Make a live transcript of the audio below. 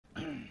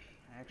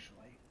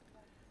actually,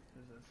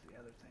 because that's the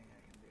other thing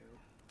I can do.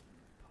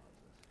 Pause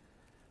this.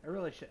 I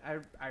really should.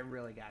 I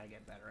really gotta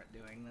get better at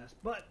doing this,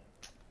 but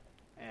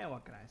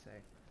what can I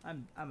say?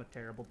 I'm a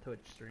terrible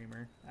Twitch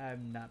streamer.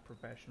 I'm not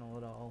professional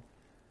at all.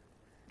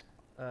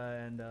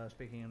 And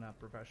speaking of not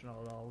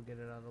professional at all, we'll get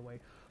it out of the way.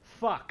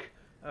 Fuck.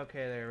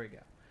 Okay, there we go.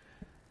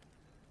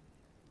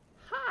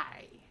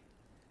 Hi.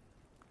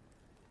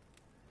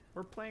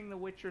 We're playing The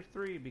Witcher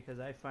 3 because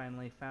I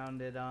finally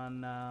found it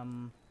on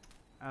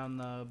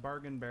the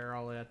bargain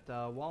barrel at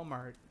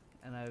Walmart,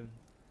 and I've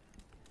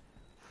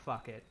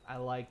fuck it. I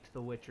liked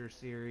the Witcher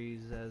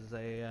series as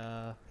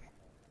a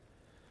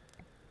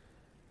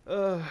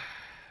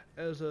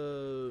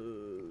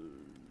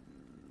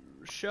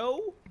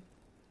show.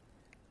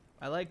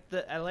 I like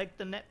the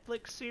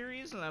Netflix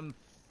series, and I'm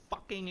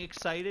fucking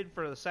excited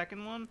for the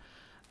second one.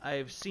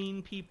 I've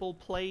seen people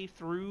play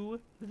through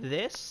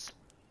this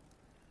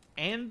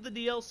and the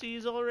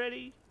DLCs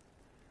already.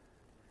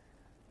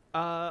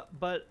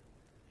 But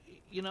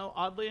you know,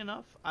 oddly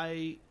enough,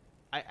 I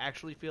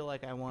actually feel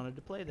like I wanted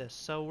to play this.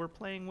 So we're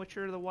playing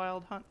Witcher: The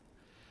Wild Hunt.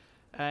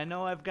 I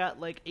know I've got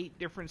like 8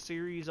 different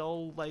series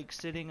all like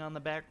sitting on the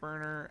back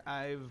burner.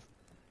 I've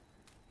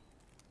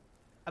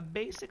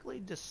basically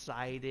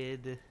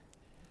decided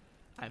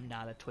I'm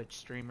not a Twitch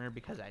streamer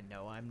because I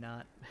know I'm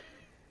not.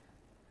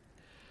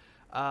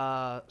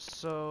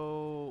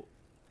 So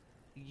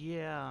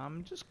yeah,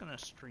 I'm just gonna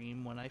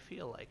stream when I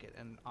feel like it,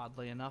 and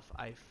oddly enough,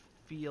 I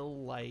feel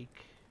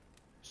like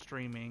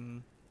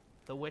streaming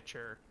The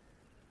Witcher.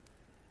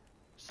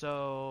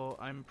 So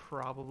I'm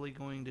probably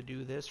going to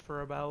do this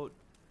for about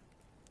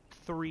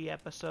 3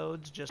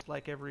 episodes, just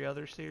like every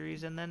other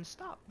series, and then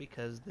stop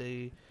because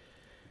the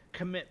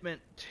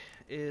commitment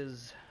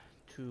is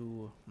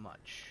too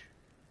much.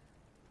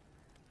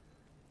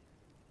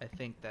 I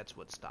think that's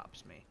what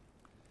stops me.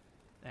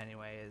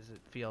 Anyway, is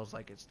it feels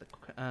like it's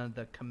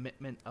the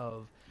commitment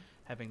of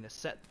having to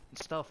set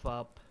stuff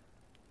up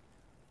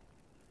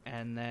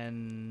and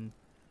then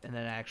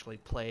actually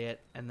play it,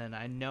 and then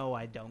I know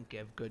I don't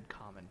give good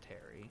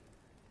commentary.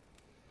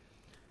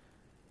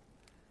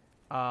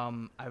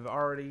 I've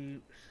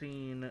already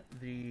seen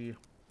the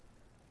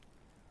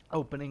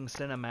opening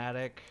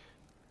cinematic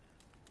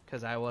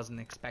because I wasn't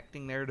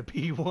expecting there to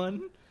be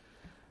one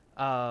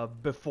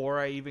before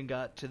I even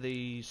got to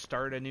the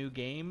start a new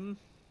game.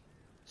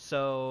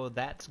 So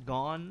that's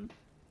gone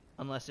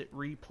unless it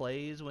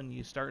replays when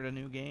you start a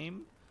new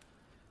game.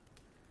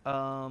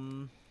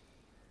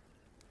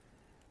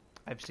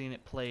 I've seen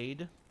it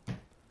played.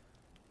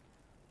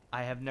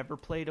 I have never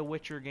played a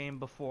Witcher game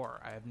before.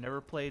 I have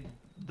never played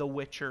The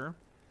Witcher.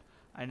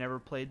 I never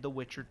played The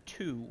Witcher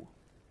 2.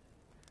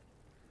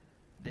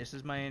 This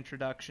is my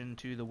introduction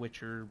to the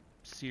Witcher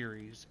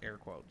series, air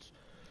quotes.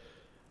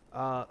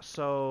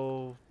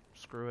 So,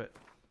 screw it.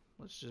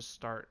 Let's just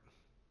start.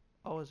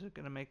 Oh, is it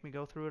going to make me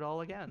go through it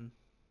all again?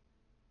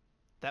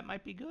 That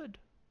might be good.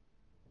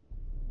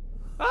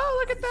 Oh,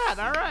 look at that.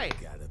 All right.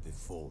 Gather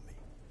before me.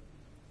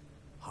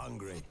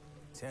 Hungry,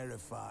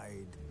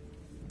 terrified,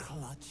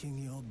 clutching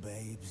your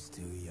babes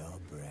to your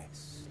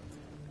breast.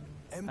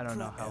 I don't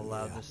know how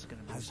loud this is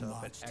going to be, so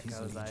if it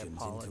echoes, I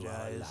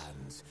apologize.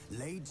 Lands,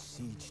 laid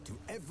siege to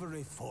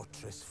every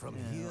fortress from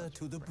here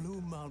to the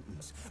Blue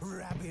Mountains.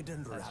 Rabid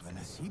and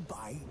ravenous, he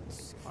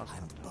bites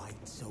and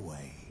bites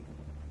away.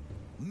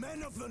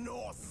 Men of the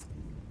North,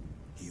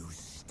 you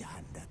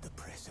stand at the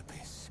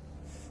precipice.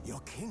 Your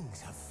kings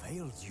have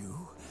failed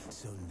you,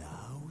 so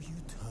now you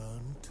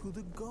turn to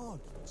the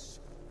gods.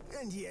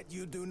 And yet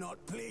you do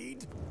not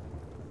plead.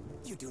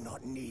 You do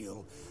not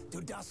kneel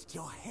to dust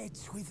your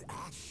heads with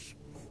ash.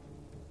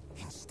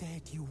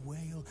 Instead you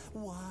wail,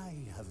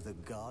 why have the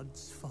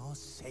gods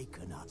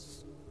forsaken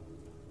us?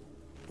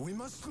 We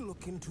must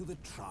look into the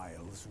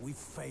trials we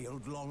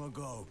failed long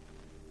ago.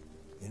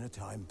 In a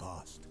time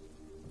past,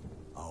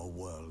 our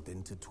world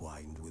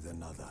intertwined with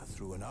another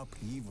through an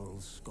upheaval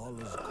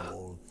scholars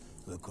call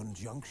the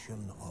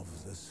conjunction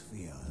of the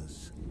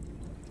spheres.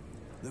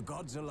 The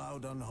gods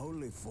allowed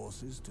unholy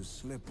forces to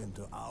slip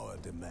into our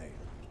domain.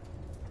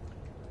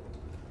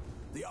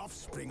 The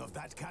offspring of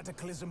that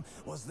cataclysm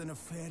was the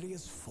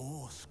nefarious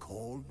force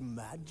called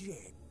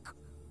magic.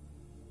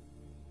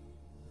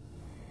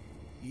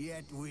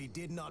 Yet we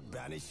did not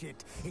banish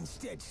it,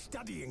 instead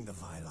studying the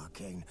vile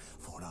arcane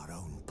for our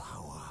own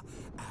power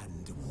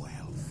and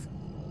wealth.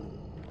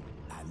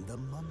 And the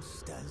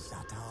monsters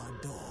at our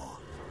door,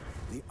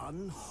 the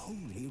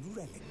unholy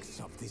relics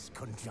of this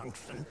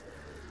conjunction.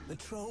 The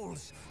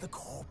trolls, the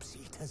corpse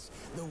eaters,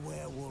 the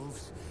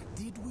werewolves.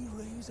 Did we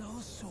raise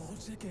our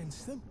swords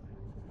against them?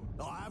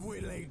 Or have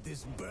we laid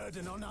this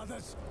burden on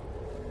others?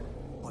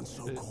 On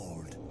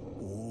so-called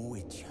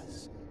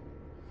witches.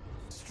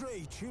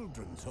 Stray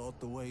children taught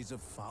the ways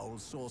of foul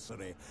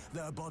sorcery,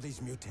 their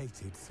bodies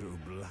mutated through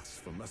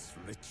blasphemous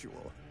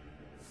ritual.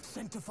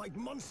 Sent to fight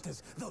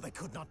monsters, though they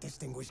could not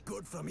distinguish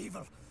good from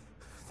evil.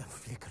 The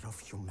flicker of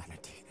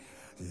humanity,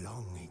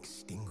 long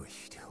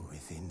extinguished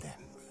within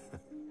them.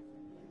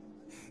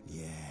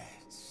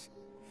 Yes,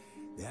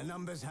 their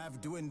numbers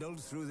have dwindled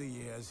through the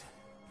years.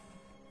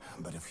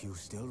 but a few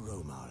still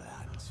roam our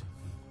lands,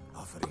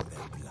 offering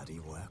their bloody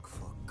work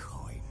for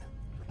coin.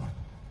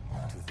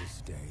 To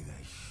this day,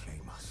 they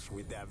shame us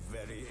with their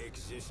very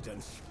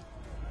existence.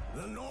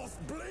 The North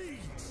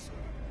bleeds,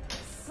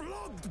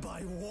 flogged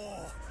by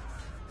war.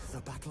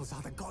 The battles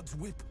are the gods'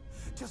 whip,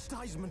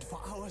 chastisement for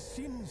our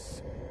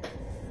sins.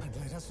 And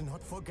let us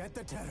not forget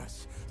the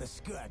terrors, the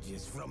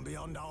scourges from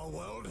beyond our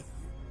world.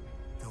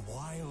 The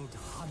wild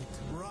hunt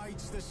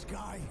rides the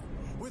sky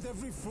with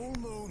every full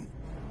moon.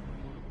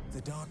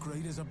 The Dark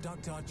Raiders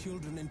abduct our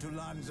children into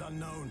lands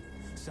unknown.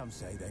 Some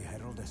say they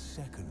herald a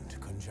second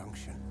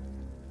conjunction.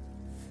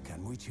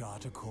 Can we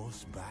chart a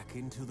course back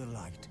into the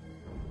light?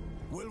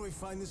 Will we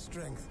find the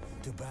strength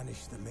to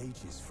banish the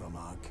mages from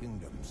our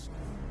kingdoms?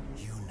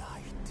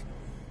 Unite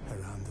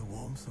around the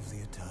warmth of the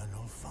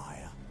eternal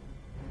fire.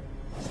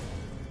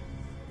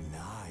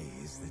 Nigh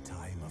is the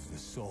time of the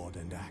sword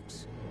and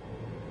axe.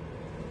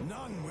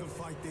 None will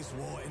fight this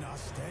war in our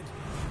stead.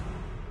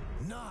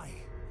 Nigh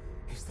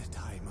is the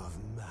time of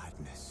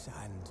madness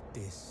and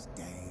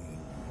disdain.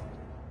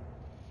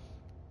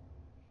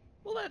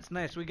 Well, that's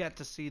nice. We got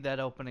to see that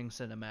opening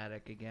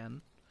cinematic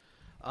again.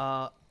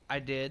 I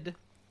did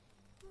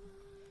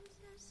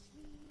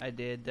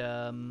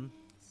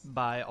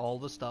buy all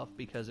the stuff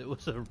because it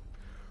was a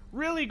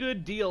really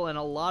good deal and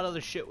a lot of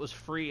the shit was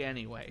free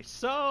anyway.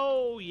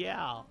 So,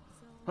 yeah.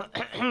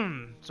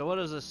 So what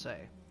does this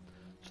say?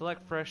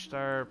 Select fresh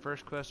start.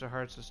 First quest of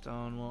Hearts of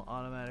Stone will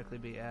automatically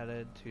be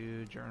added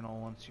to journal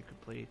once you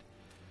complete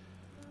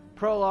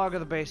prologue of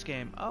the base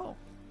game. Oh.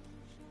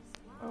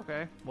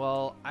 Okay.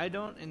 Well, I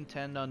don't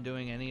intend on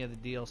doing any of the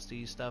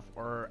DLC stuff,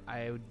 or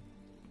I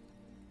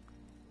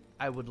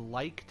would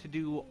like to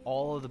do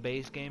all of the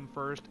base game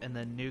first, and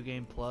then New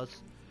Game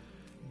Plus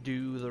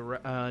do the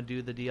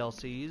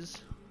DLCs.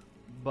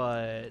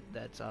 But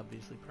that's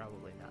obviously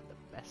probably not the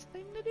best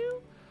thing to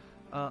do.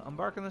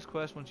 Embark on this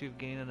quest once you've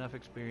gained enough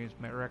experience.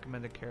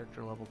 Recommended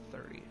character level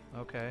 30.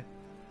 Okay.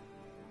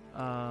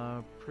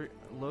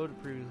 Load a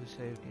previously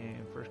saved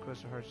game. First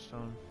quest of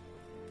Hearthstone.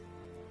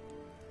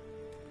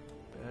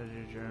 Add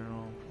your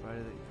journal,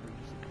 provided that you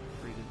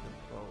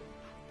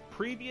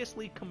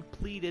previously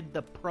completed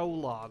the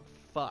prologue.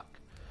 Fuck.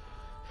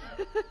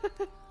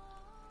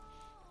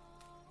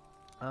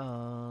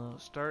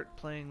 Start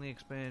playing the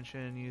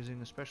expansion using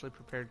the specially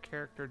prepared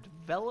character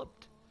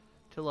developed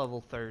to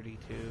level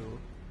 32.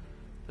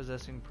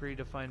 Possessing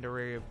predefined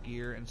array of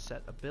gear and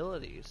set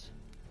abilities.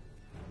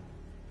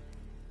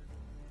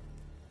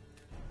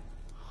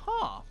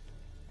 Huh.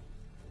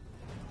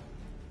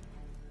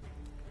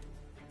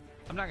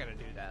 I'm not gonna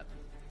do that.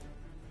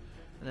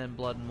 And then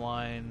Blood and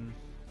Wine.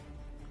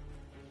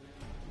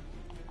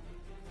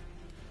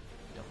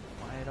 Don't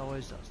know why it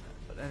always does that.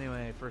 But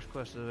anyway, first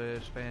quest of the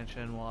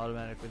expansion will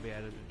automatically be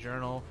added to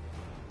journal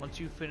once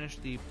you finish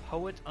the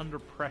Poet Under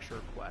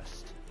Pressure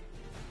quest.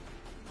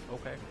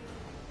 Okay.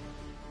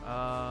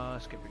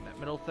 Skipping that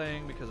middle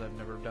thing because I've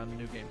never done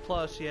New Game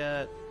Plus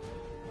yet.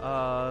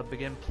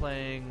 Begin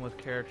playing with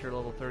character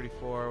level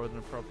 34 with an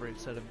appropriate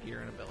set of gear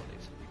and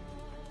abilities.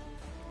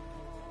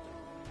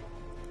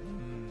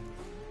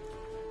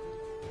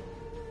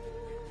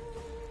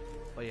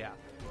 But yeah,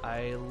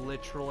 I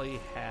literally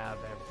have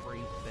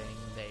everything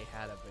they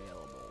had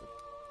available.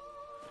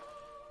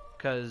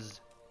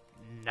 Because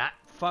not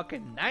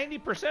fucking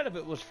 90% of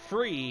it was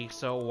free,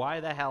 so why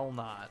the hell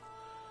not?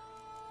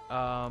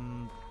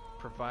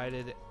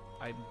 Provided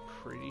I'm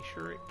pretty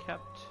sure it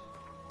kept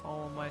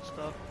all of my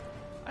stuff.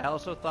 I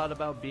also thought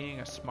about being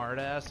a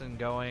smartass and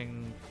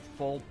going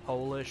full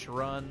Polish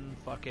run,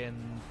 fucking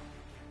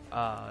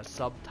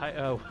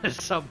subtitles,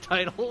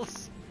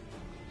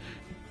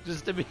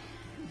 just to be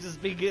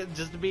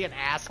an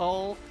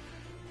asshole,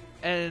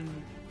 and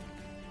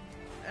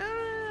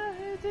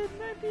that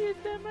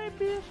might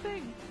be a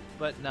thing.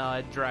 But no,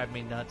 it'd drive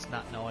me nuts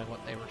not knowing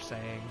what they were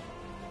saying.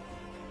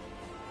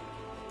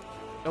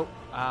 Oh,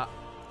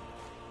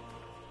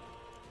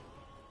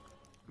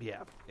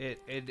 yeah,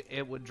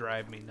 it would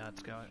drive me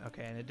nuts going,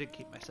 okay, and it did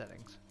keep my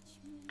settings.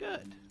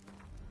 Good.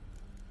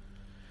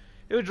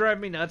 It would drive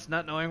me nuts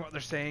not knowing what they're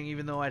saying,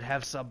 even though I'd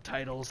have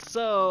subtitles,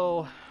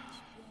 so...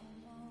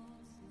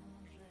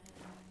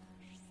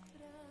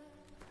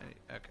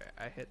 Okay,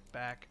 I hit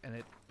back, and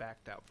it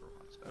backed out for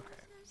once.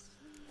 Okay.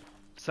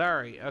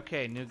 Sorry.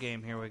 Okay, new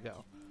game, here we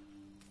go.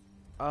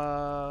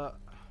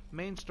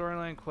 Main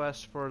storyline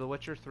quests for The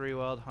Witcher 3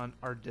 Wild Hunt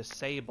are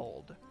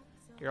disabled.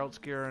 Geralt's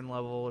gear and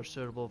level are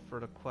suitable for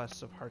the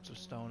quests of Hearts of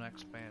Stone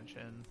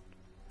expansion.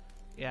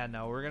 Yeah,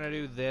 no, we're gonna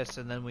do this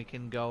and then we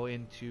can go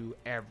into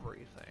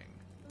everything.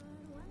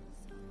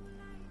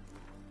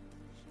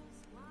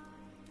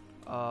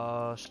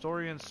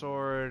 Story and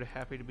Sword,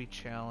 happy to be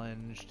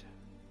challenged.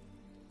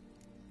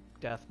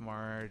 Death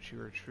March,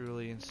 you are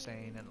truly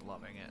insane and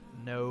loving it.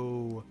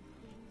 No.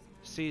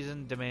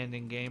 Seasoned,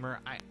 demanding gamer,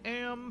 I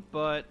am,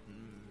 but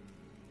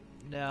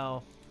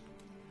no.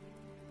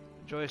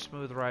 Enjoy a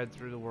smooth ride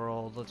through the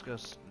world. Let's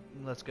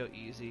go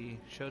easy.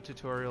 Show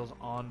tutorials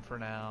on for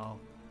now.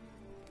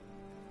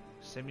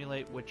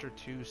 Simulate Witcher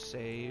 2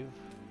 save.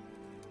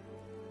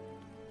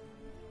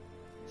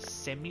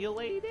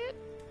 simulate it?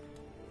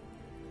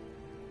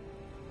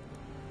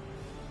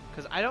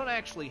 Because I don't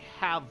actually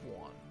have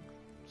one.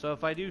 So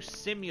if I do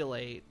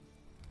simulate,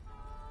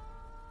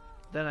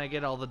 then I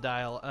get all the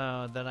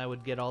then I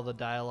would get all the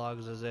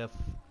dialogues as if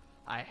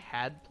I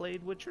had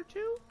played Witcher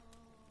 2?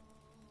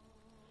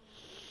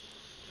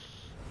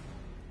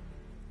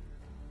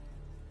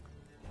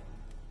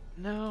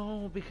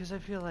 No, because I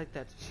feel like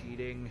that's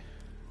cheating.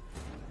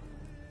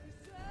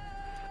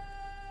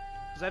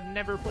 Because I've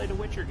never played a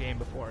Witcher game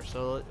before,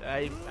 so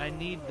I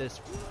need this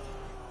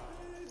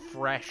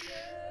fresh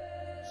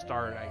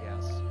start, I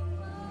guess.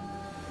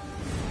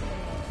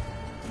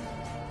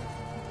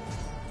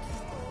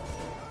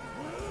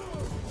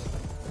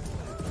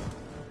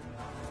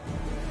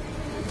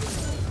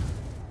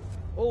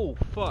 Oh,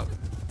 fuck.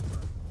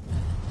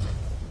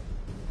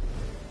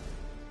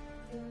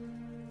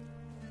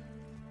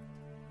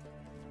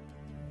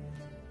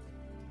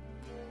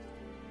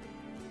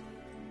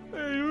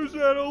 Hey, who's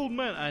that old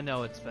man? I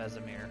know it's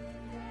Vesemir.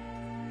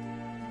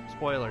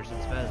 Spoilers,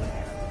 it's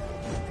Vesemir.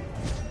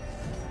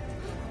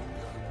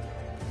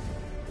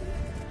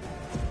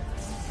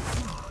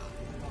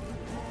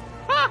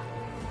 Ha!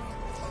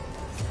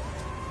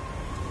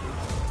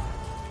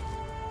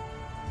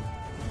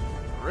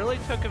 Really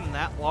took him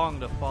that long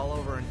to fall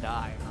over and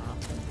die, huh?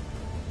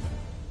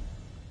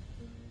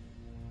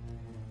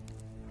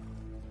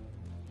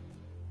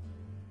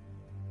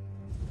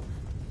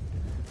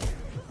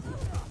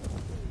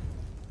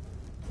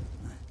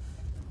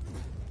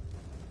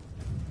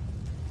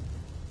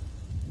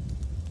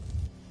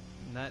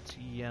 And that's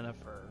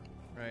Yennefer,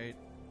 right?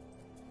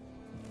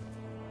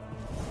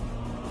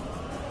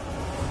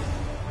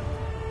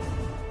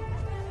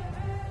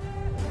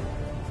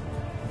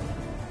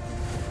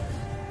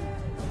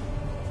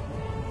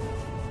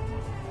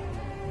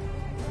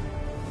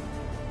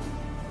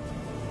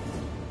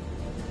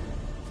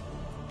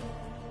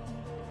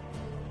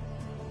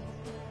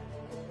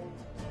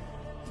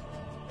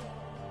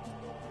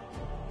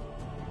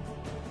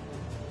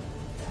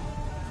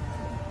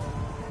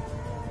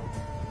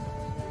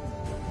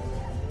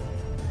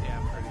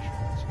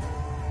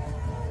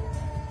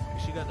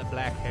 She got the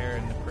black hair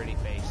and the pretty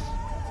face.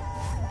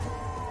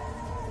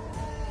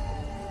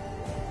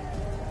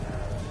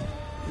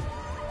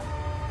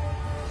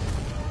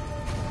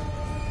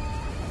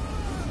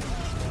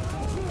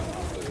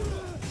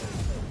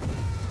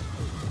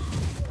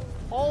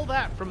 All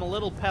that from a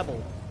little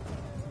pebble.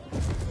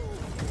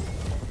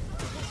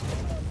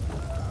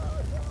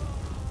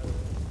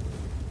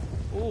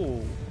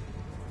 Ooh.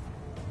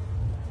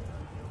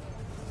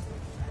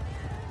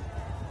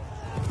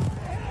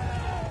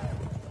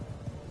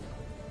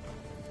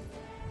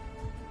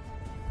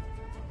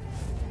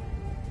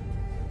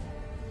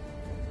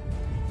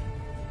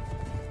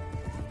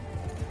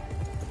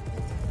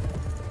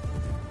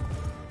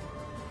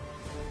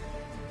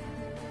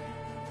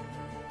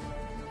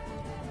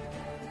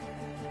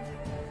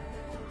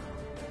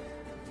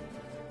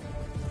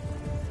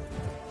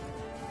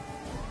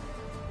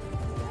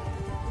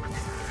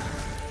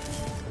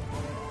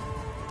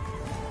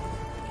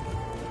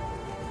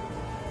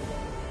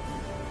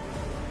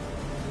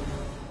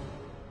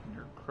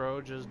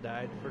 Crow just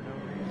died for no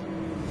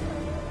reason.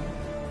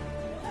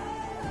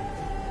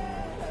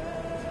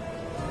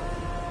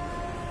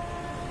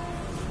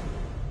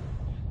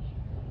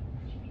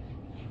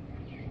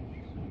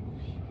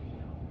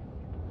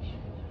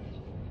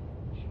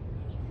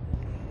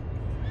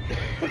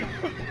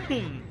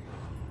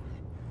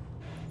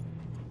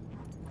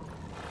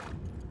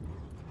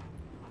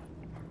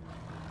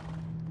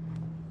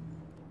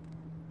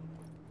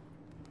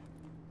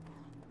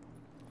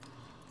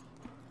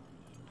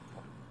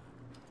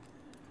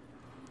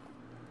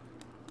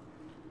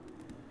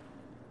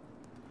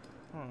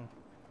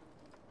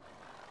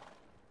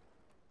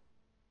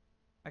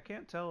 I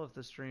can't tell if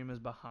the stream is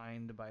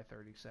behind by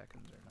 30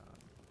 seconds or not.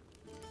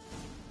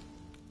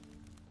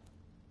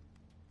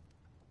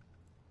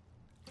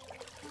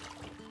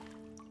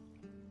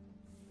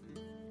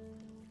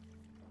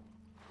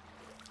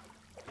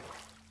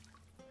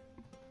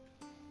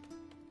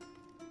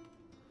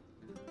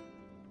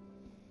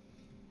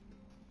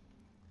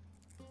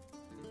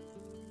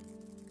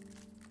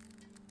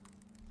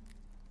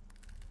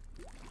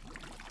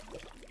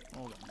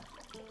 Hold on.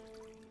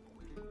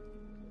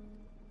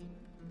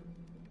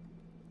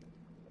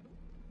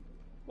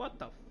 What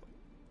the f...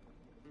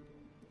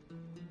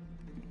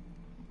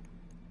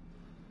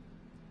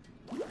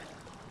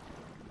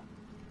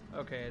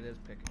 Okay, it is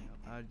picking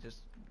up.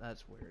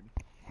 That's weird.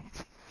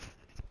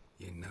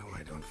 You know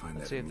I don't find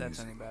Let's that see if amusing.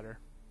 that's any better.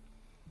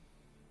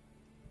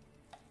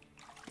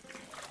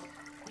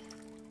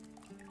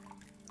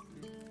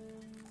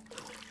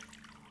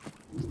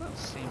 It's not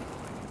seeming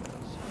like it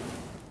is.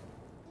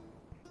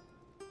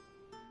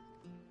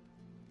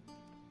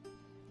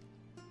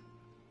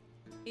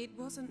 It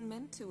wasn't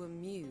meant to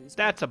amuse.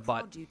 That's a but butt.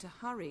 prod you to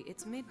hurry.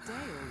 It's midday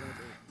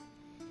already.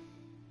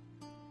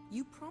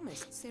 You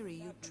promised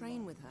Ciri you'd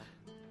train with her.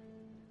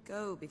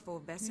 Go before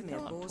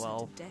Vesemir on bores her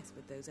 12. to death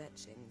with those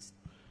etchings.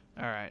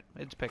 Alright,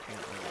 it's picking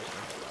up.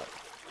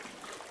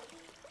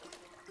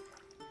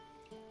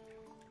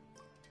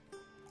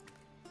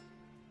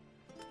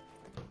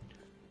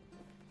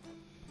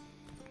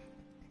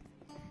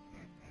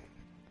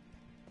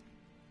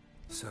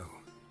 So,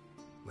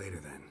 later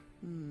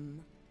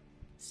then.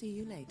 See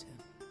you later.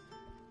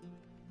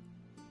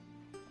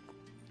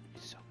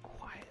 He's so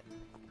quiet.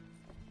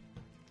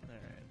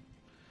 Alright.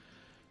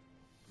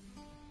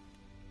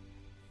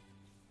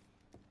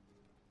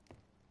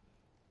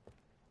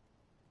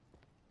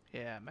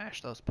 Yeah,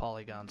 mash those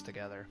polygons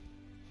together.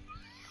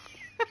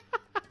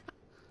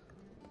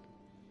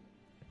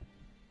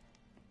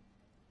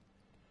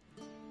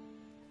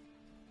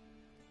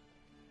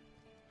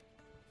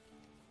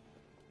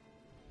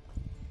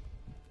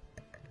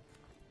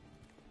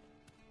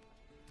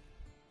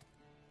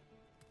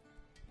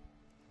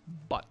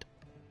 But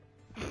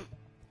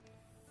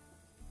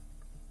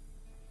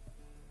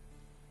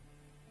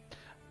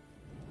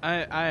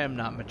I am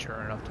not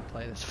mature enough to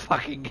play this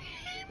fucking game.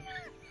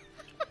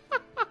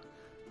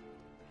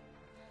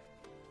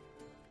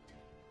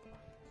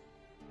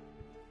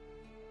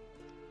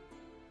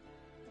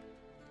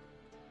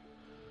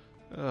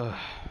 Ugh.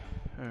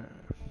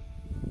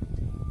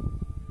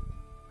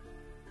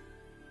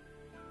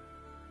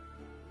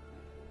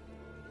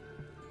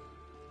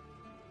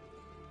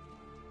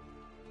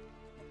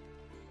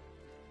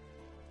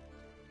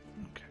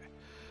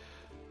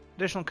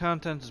 Additional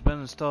content has been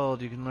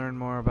installed. You can learn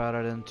more about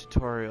it in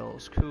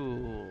tutorials.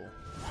 Cool.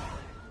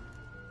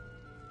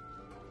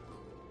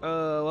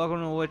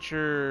 Welcome to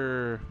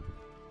Witcher.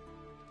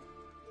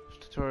 This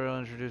tutorial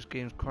introduces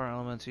game's core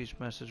elements. Each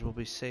message will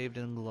be saved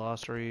in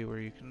glossary where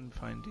you can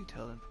find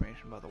detailed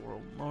information about the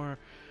world and lore.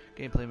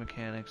 Gameplay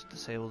mechanics.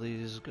 Disable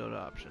these. Go to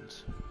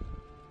options.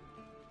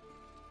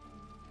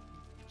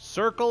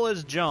 Circle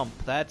is jump.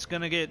 That's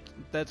gonna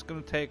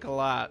take a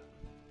lot.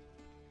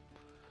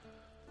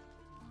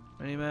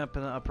 Minimap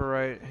in the upper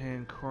right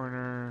hand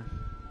corner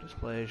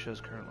display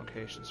shows current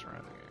locations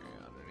surrounding the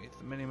area. Underneath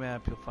the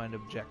minimap you'll find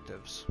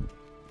objectives.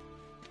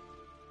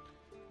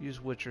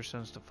 Use Witcher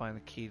sense to find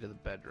the key to the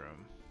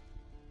bedroom.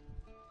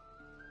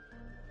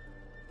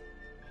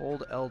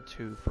 Hold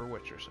L2 for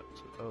Witcher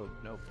sense. Oh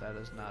nope, that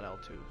is not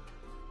L2.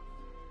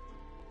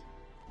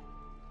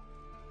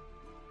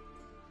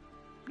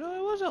 No,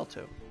 it was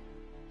L2.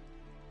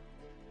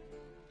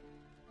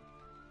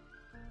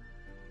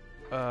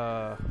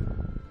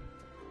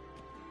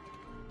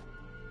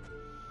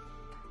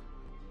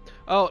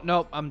 Oh,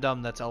 nope, I'm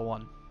dumb. That's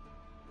L1.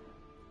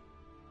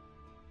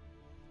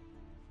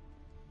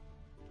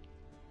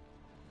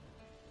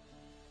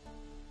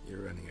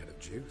 You're running out of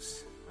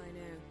juice. I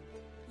know.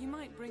 You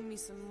might bring me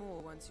some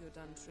more once you're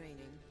done training.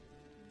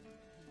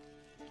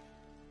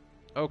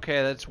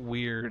 Okay, that's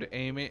weird.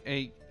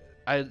 Amy,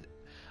 I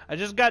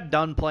just got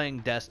done playing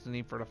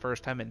Destiny for the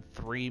first time in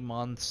 3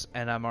 months,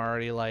 and I'm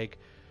already like,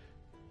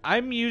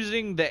 I'm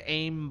using the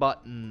aim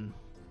button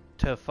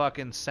to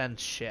fucking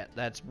sense shit.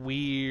 That's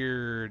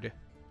weird.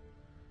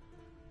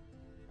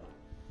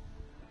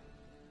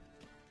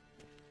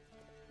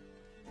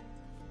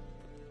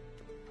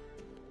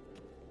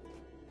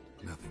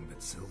 Nothing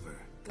but silver.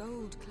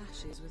 Gold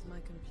clashes with my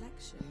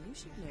complexion. You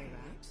should know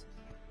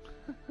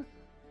that.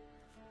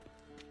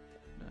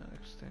 Not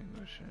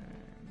extinguishing.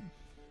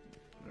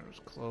 There's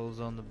clothes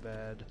on the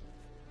bed.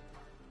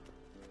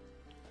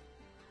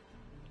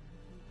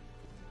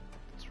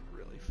 It's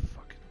really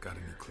fucking... Got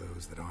any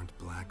clothes that aren't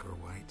black or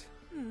white?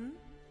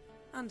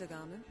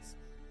 Undergarments.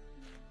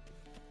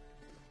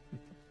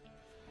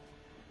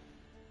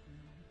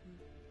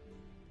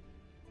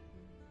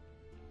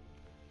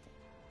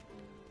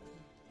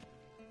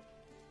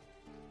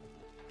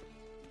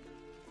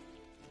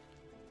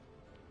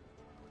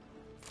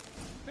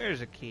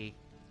 There's a key.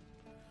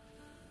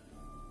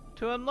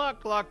 To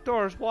unlock locked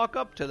doors, walk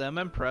up to them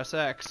and press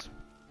X.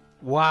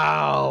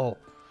 Wow!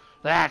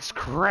 That's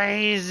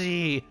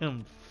crazy!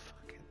 Fucking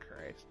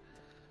Christ.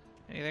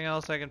 Anything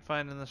else I can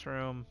find in this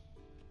room?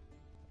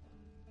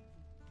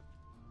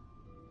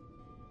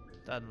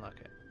 Doesn't look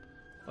it.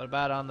 What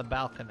about on the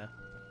balcony?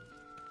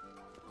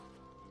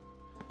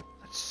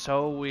 That's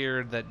so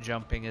weird that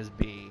jumping is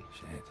B.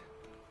 Shit.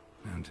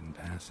 Mountain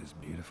Pass is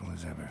beautiful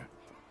as ever.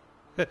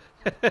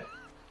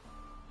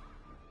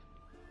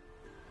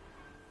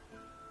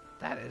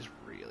 That is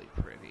really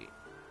pretty.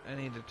 I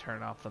need to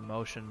turn off the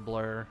motion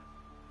blur.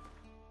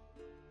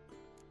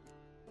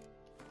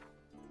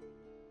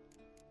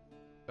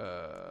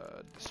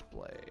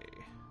 Display.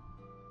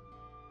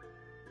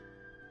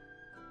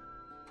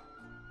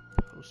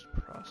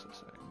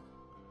 Post-processing.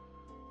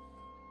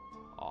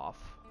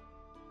 Off.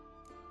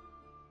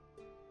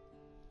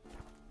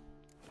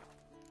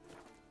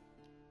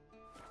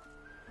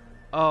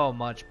 Oh,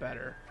 much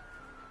better.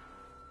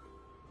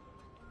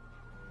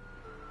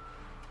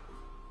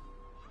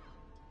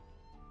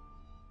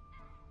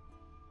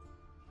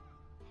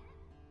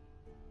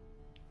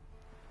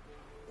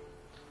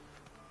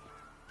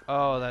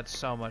 Oh, that's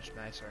so much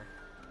nicer.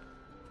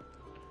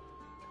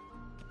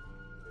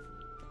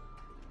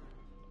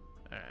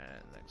 I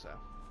didn't think so.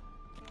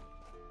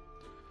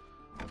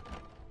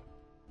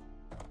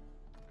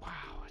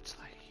 Wow, it's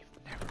like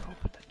you've never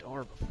opened the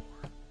door before.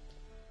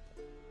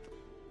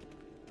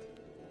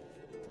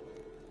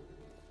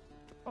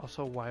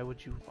 Also, why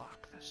would you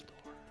lock this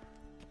door?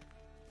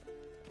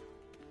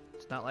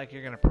 It's Not like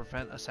you're gonna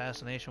prevent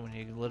assassination when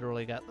you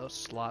literally got those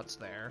slots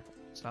there.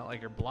 It's not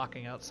like you're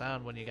blocking out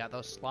sound when you got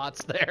those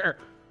slots there.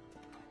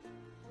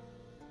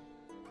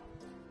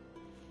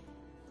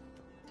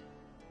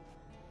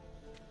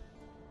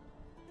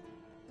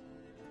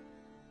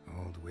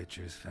 Old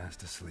Witcher's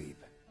fast asleep.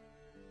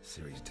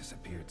 Ciri's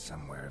disappeared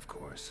somewhere, of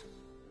course.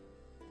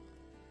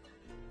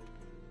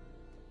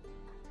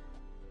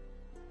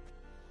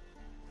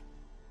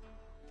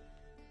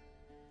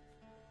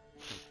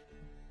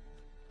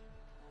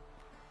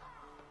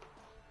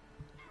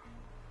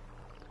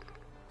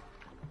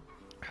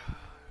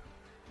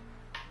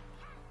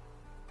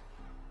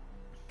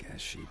 Guess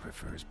she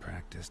prefers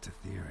practice to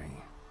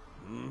theory.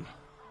 Hmm?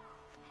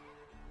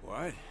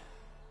 What?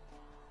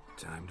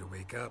 Time to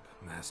wake up,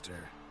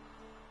 Master.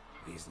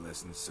 These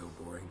lessons so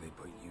boring they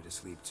put you to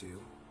sleep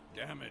too?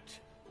 Damn it.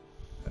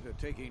 After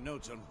taking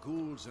notes on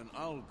ghouls and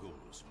owl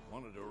ghouls,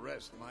 wanted to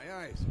rest my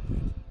eyes.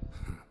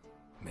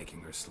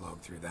 Making her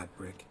slog through that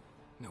brick?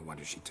 No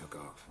wonder she took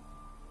off.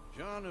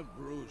 John of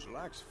Bruges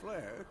lacks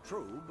flair,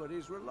 true, but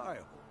he's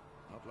reliable.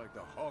 Not like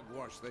the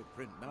hogwash they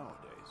print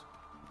nowadays.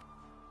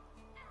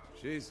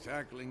 She's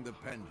tackling the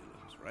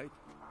pendulums, right?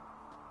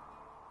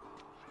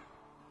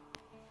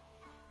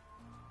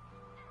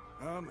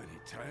 How many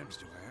times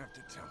do I have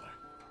to tell her?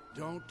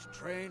 Don't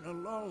train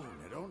alone.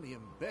 It only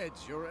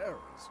embeds your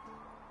errors.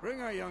 Bring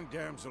our young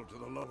damsel to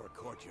the lower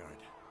courtyard.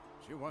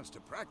 She wants to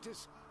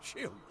practice,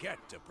 she'll get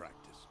to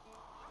practice.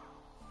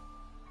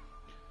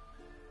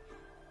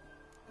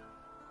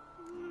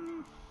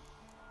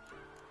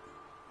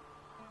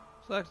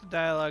 Select the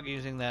dialogue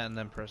using that and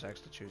then press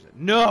X to choose it.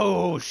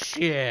 No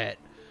shit!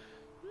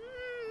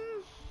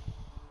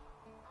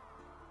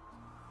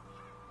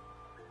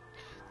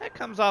 That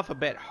comes off a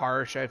bit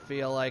harsh, I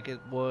feel like it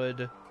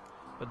would.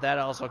 But that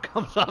also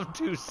comes off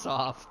too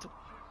soft.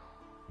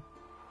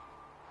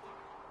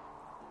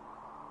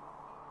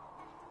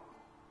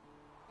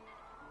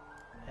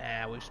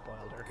 Ah, we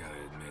spoiled her.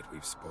 Gotta admit,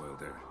 we've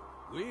spoiled her.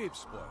 We've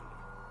spoiled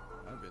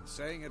her. I've been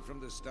saying it from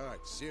the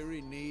start.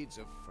 Ciri needs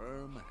a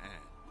firm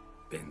hand.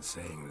 Been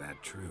saying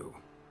that true,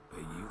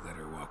 but you let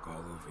her walk all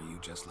over you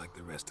just like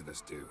the rest of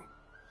us do.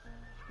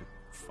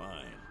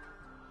 Fine.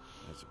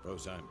 I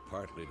suppose I'm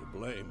partly to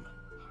blame.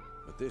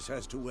 But this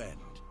has to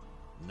end.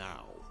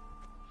 Now.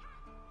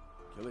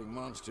 Killing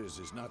monsters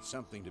is not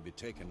something to be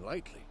taken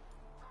lightly.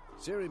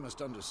 Ciri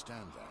must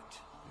understand that,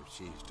 if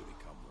she's to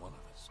become one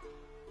of us.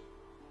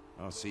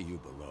 I'll see you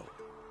below.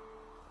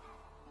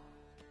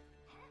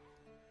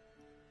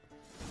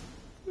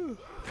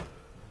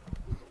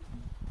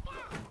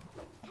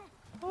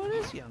 Oh, it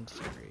is young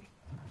Ciri.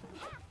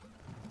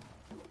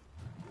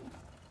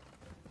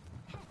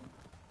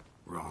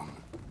 Wrong.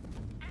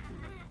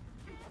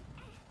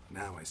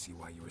 Now I see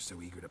why you were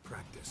so eager to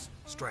practice.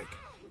 Strike.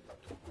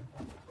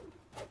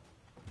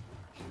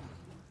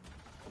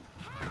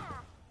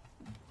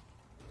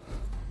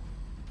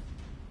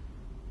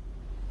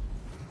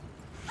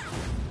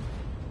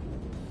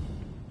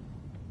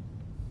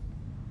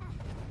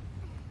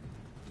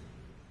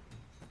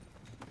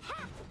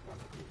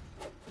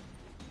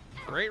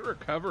 Great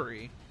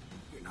recovery.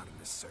 You're not in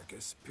this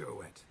circus.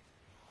 Pirouette.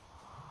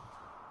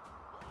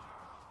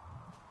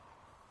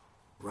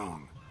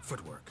 Wrong.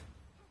 Footwork.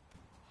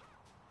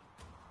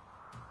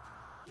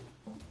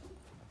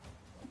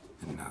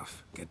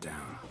 Enough. Get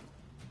down.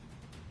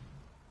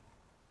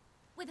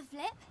 With a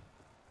flip?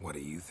 What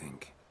do you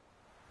think?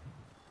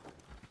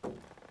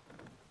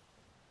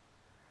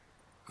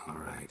 All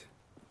right.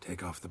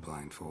 Take off the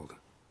blindfold.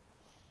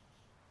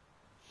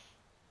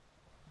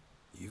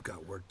 You've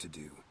got work to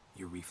do.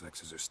 Your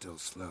reflexes are still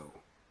slow.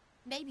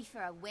 Maybe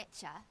for a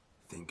witcher.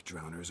 Think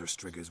drowners or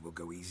striggers will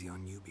go easy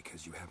on you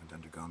because you haven't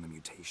undergone the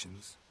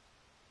mutations?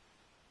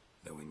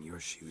 Though in your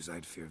shoes,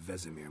 I'd fear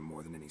Vesemir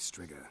more than any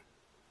strigger.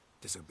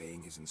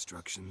 Disobeying his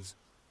instructions?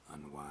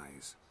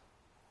 Unwise.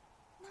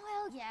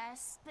 Well,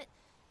 yes, but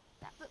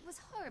that book was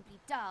horribly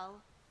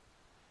dull.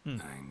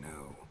 I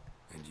know.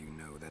 And you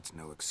know that's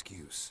no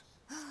excuse.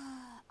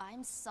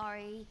 I'm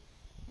sorry.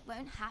 It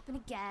won't happen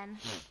again.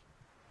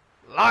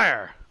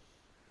 Liar!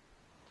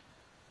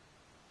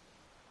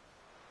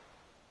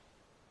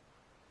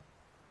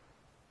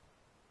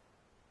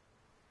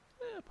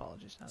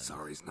 Apologies. Not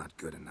Sorry's not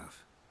good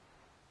enough.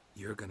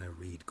 You're gonna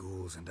read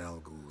Ghouls and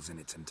Ghouls in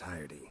its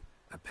entirety.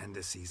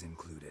 Appendices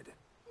included.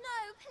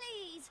 No,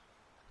 please.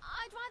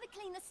 I'd rather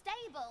clean the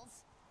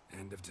stables.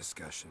 End of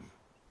discussion.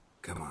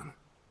 Come on.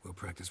 We'll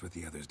practice with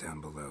the others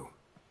down below.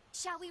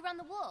 Shall we run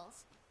the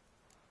walls?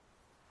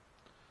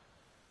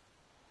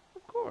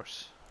 Of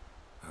course.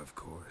 Of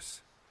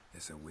course.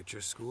 Is a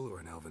Witcher school or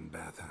an elven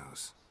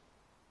bathhouse?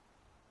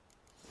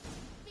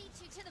 Beat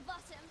you to the bottom.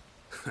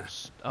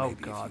 Oh Maybe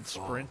if god, you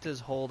fall. sprint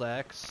is hold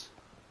X.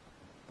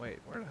 Wait,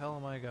 where the hell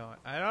am I going?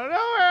 I don't know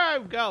where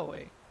I'm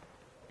going.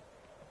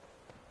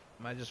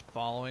 Am I just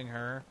following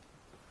her?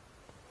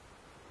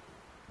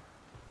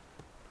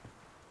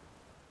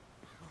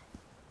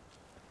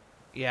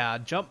 Yeah,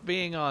 jump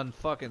being on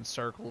fucking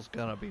circles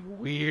gonna be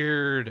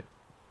weird.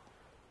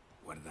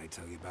 What did I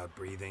tell you about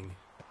breathing?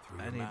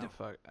 Through I your need to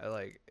mouth.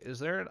 is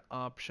there an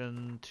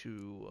option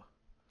to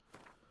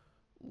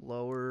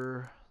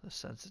lower the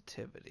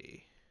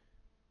sensitivity?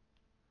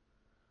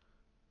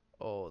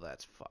 Oh,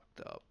 that's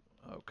fucked up.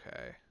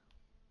 Okay.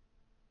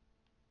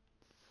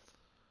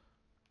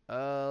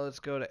 Let's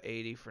go to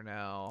 80 for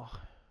now.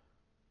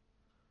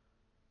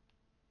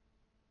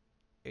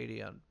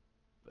 80 on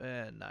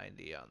and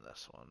 90 on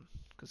this one,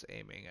 because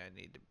aiming I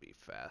need to be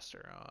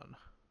faster on.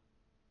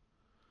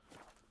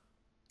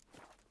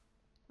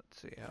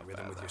 Let's see how Rhythm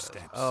bad with that your is.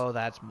 steps. Oh,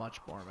 that's much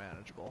more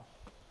manageable.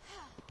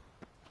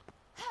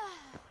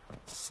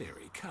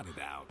 Siri, cut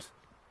it out.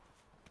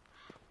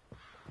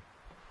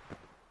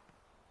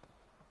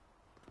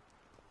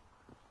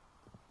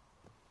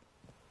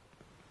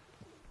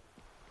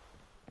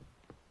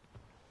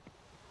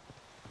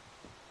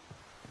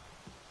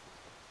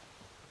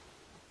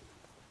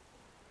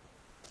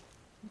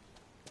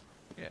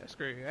 Yeah,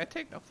 screw you. I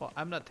take no fault.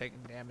 I'm not taking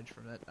damage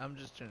from it. I'm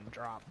just gonna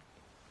drop.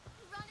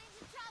 Run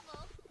into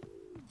trouble?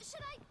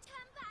 Should I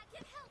turn back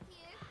and help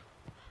you?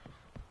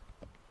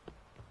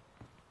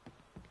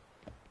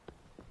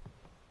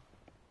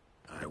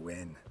 I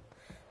win.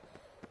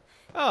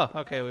 Oh,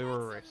 okay, we were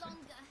Nicer racing. longer.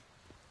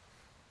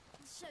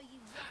 I'll show you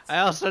what. I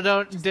also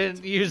Just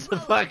didn't need to use the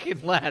roll fucking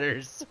with it.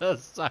 ladders, so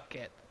suck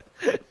it.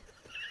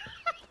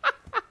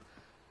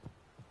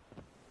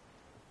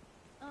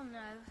 Oh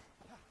no,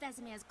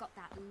 Vesemir's got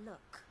that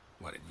look.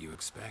 What did you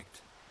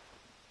expect?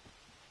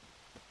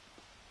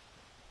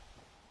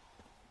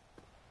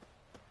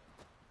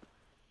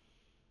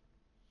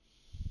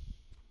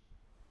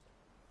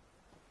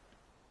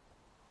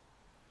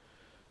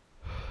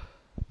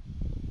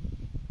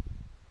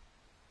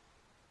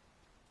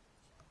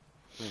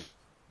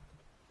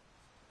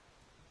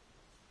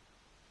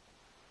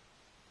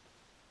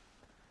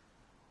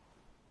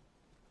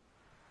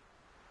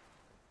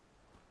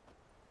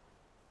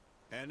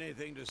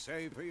 Anything to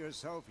say for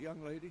yourself,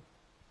 young lady?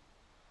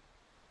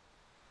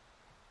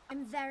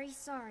 I'm very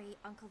sorry,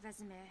 Uncle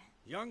Vesemir.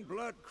 Young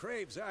blood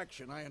craves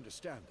action, I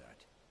understand that.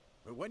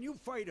 But when you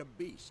fight a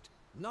beast,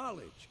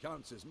 knowledge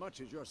counts as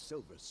much as your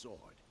silver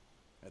sword.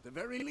 At the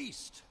very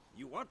least,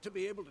 you ought to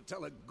be able to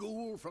tell a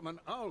ghoul from an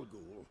owl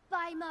ghoul.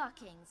 By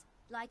markings,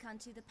 like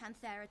unto the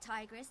Panthera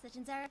tigris that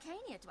in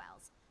Zeracania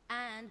dwells,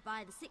 and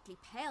by the sickly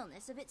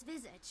paleness of its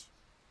visage.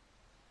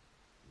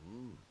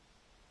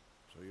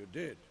 So you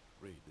did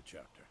read the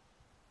chapter.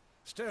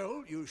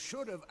 Still, you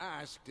should have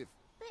asked if...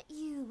 But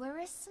you were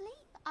asleep,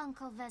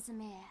 Uncle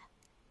Vesemir.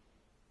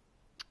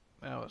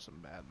 That was some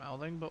bad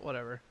mouthing, but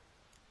whatever.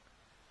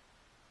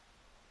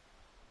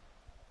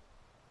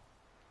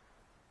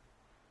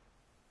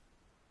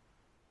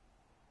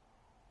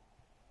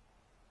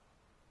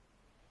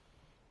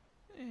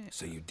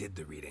 So you did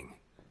the reading.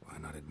 Why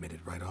not admit it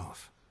right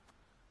off?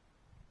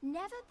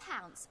 Never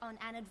pounce on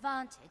an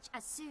advantage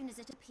as soon as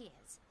it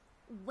appears.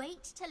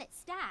 Wait till it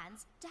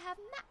stands to have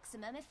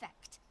maximum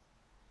effect.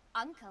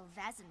 Uncle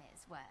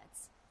Vesemir's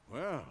words.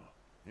 Well,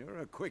 you're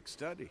a quick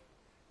study.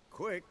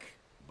 Quick,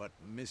 but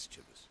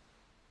mischievous.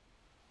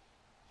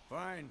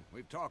 Fine,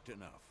 we've talked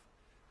enough.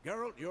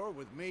 Geralt, you're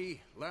with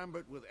me,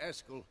 Lambert with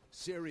Eskel,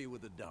 Ciri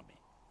with the dummy.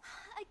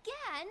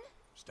 Again?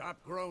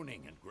 Stop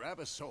groaning and grab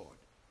a sword.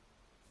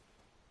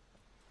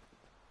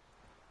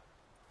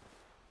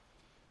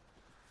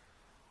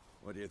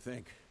 What do you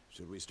think?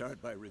 Should we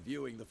start by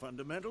reviewing the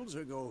fundamentals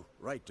or go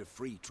right to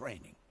free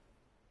training?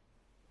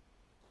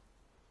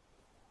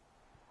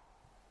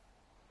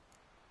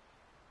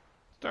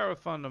 Start with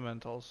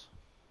fundamentals.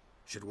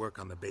 Should work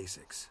on the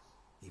basics.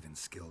 Even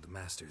skilled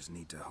masters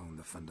need to hone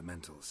the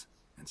fundamentals,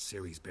 and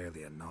Ciri's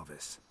barely a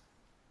novice.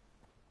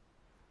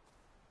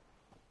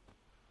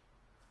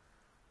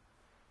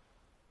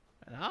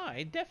 And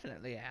I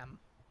definitely am.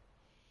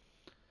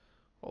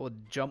 What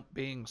with jump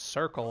being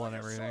circle and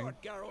everything. Sword,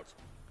 Geralt.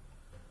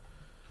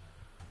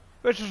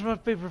 Witchers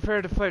must be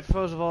prepared to fight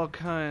foes of all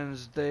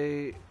kinds.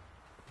 Be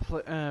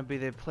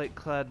they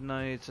plate-clad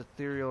knights,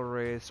 ethereal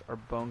wraiths, or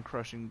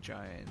bone-crushing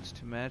giants.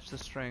 To match the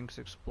strengths,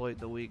 exploit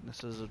the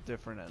weaknesses of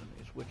different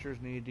enemies.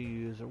 Witchers need to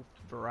use a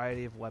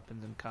variety of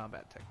weapons and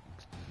combat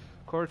techniques.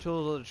 Core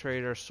tools of the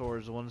trade are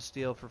swords, one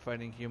steel for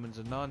fighting humans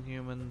and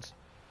non-humans,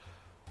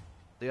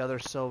 the other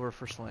silver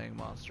for slaying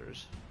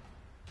monsters.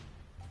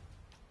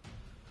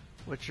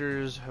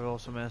 Witchers have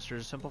also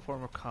mastered a simple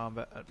form of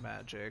combat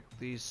magic.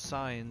 These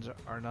signs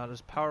are not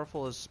as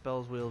powerful as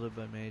spells wielded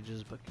by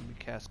mages, but can be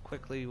cast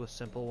quickly with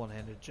simple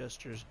one-handed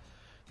gestures,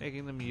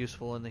 making them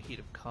useful in the heat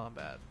of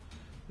combat.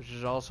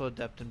 Witchers are also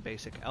adept in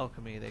basic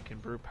alchemy. They can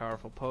brew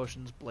powerful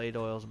potions, blade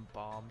oils, and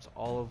bombs,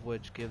 all of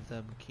which give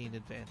them keen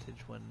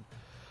advantage when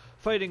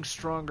fighting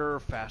stronger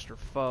or faster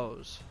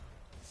foes.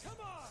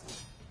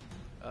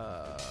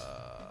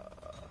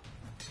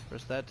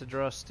 Press that to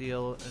draw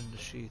steel and to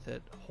sheath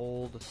it.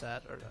 Hold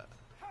that or that.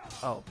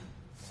 Oh.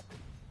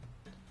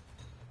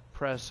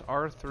 Press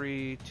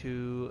R3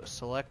 to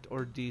select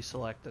or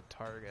deselect a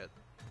target.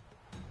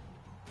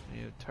 When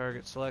you have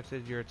target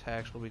selected, your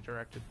attacks will be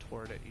directed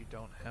toward it. You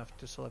don't have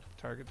to select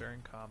the target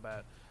during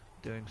combat.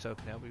 Doing so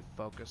can help you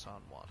focus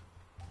on one.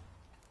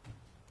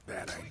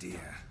 Bad idea.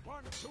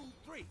 1, 2,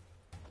 3.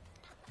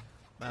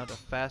 Mount a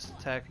fast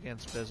attack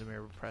against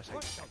Vesemir by pressing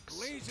What X. the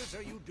blazes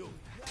are you doing?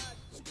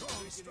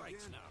 Strong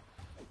strikes now.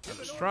 And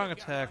a strong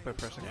attack by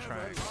pressing Never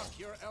triangle. lock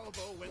your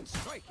elbow when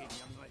striking,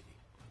 young lady.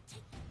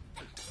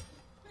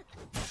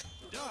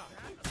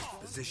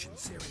 Done. Position,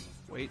 Siri.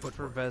 Wait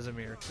for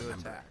Vesemir to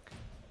attack.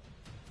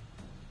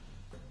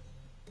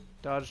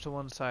 Dodge to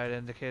one side,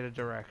 indicate a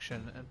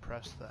direction, and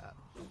press that.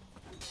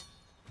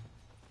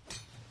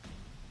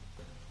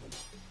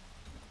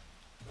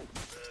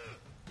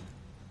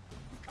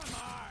 Come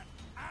on,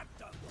 at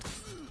them.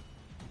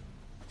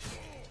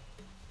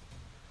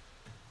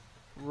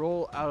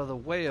 Roll out of the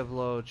way of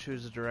low,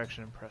 choose a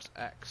direction, and press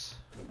X.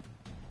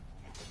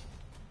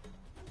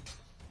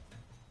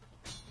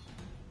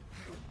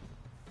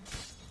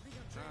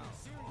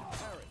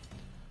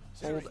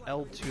 Hold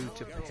L2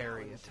 to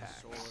parry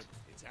attacks.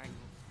 It's angled.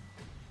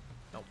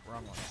 Nope,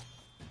 wrong one.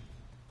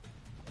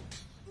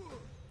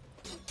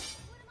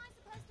 What am I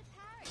supposed to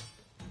parry?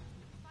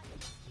 If I can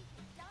keep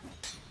done.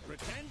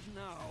 Pretend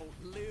now,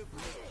 live.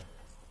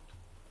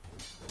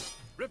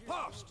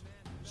 Riposte!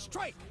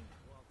 Strike!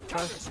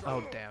 Press.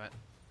 Oh, damn it.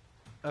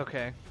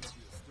 Okay.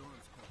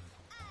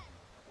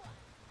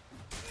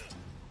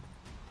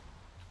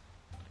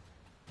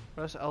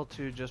 Press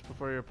L2 just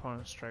before your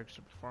opponent strikes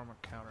to perform a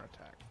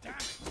counterattack. Damn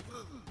it!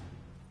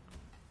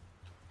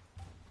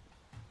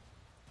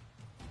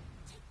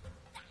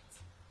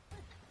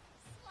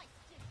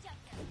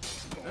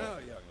 Now,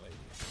 young lady,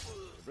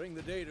 to bring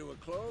the day to a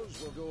close,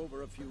 we'll go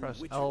over a few Press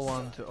witcher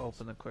L1 to styles.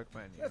 open the quick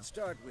menu. Let's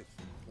start with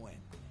Gwen.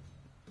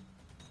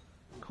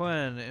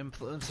 Quen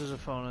influences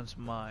opponents'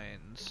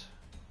 minds.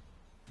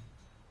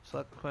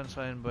 Select Quen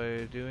sign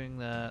by doing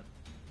that.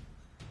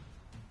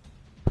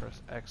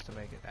 Press X to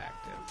make it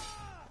active.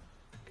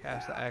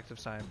 Cast the active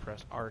sign,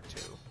 press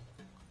R2.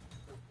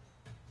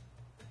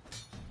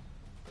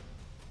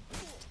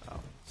 Oh.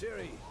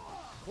 Ciri,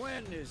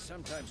 Gwen is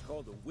sometimes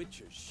called the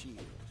Witcher's Shield.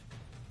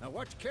 Now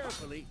watch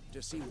carefully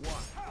to see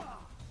why.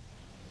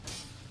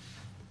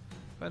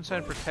 Quen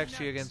sign protects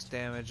you against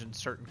damage and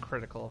certain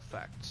critical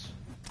effects.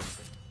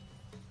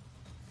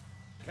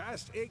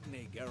 Cast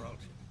Igni, Geralt.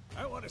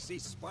 I want to see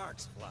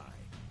sparks fly.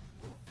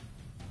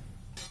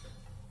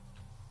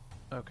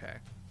 Okay.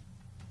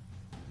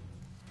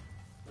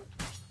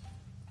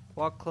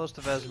 Walk close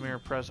to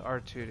Vesemir, press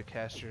R2 to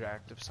cast your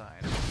active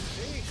sign.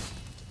 See?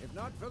 If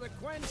not for the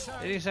Gwen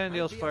sign, Any sign I'd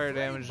deals be fire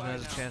afraid damage and by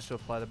has a now. chance to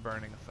apply the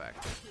burning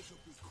effect.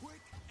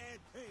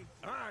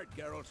 Hard,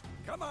 Geralt.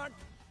 Come on.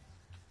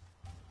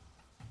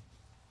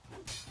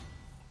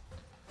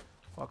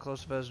 Walk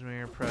close to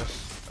Vesemir,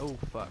 press... Oh,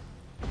 fuck.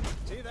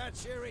 See that,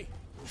 Ciri?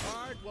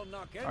 Hard will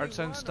knock anyone Hard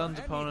sign stuns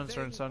or opponents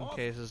or in some anything off.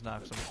 cases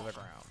knocks them to the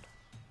ground.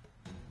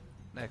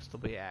 Next will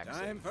be Axie.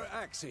 Time for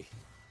Axie.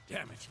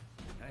 Damn it.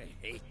 I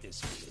hate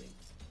this feeling.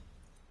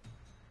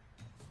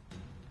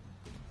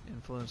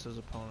 Influences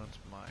opponents'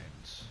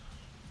 minds.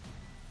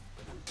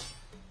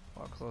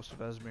 Walk close to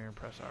Vesemir and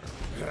press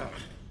R.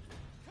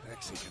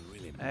 Axie can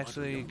really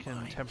Actually, muddle can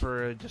your mind.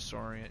 temporarily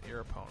disorient your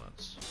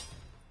opponents.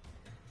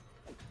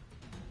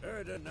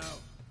 Erda now.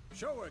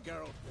 Show her,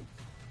 Geralt.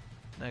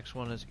 Next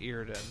one is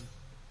Earden.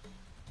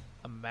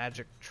 A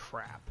magic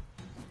trap.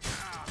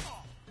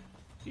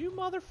 You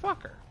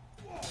motherfucker!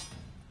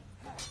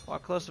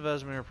 Walk close to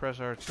Vesemir, press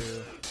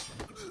R2.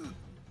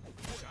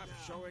 Stop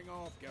showing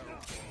off,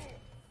 Geralt.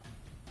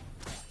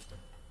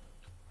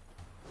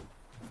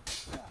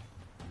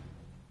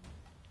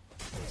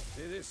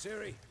 See this,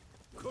 Ciri?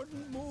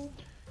 Couldn't move.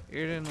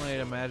 Earden laid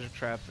a magic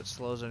trap that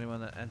slows anyone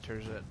that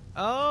enters it.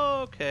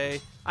 Oh, okay.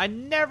 I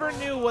never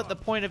knew what the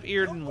point of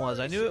Earden was.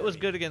 I knew it was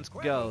good against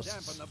Gwen will ghosts.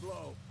 dampen the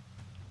blow.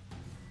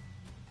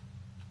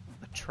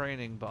 A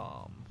training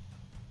bomb.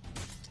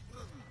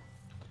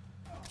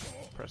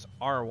 Press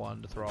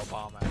R1 to throw a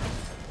bomb at it.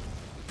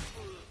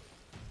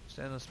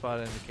 Stand in the spot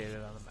indicated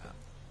on the map.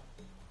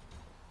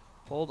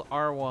 Hold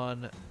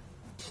R1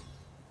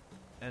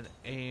 and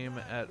aim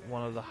at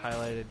one of the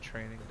highlighted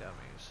training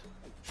dummies.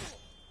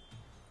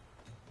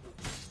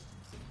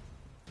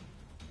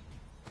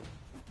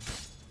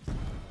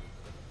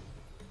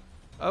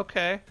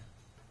 Okay.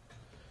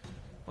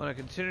 Want to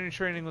continue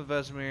training with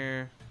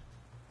Vesemir.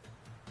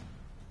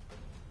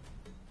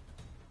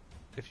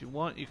 If you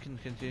want, you can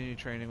continue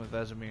training with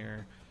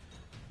Vesemir.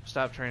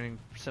 Stop training,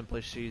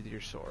 simply sheathe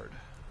your sword.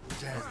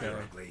 Okay.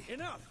 Ugly.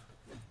 Enough.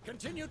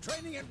 Continue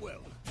training at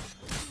will.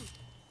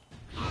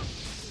 Come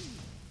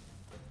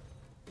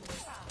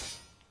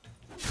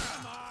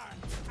on.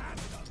 At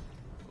them.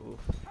 Oof.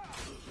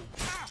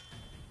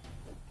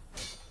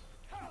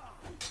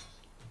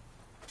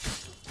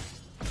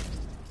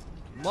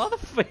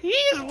 Motherfucker, he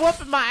is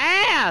whooping my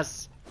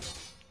ass!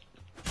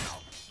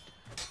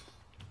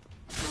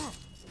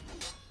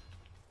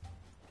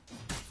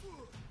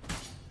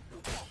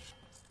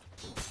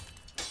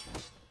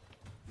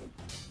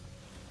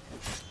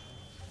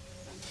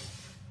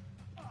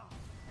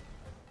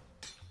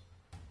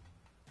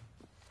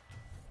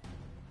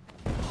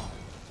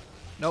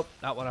 Nope,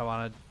 not what I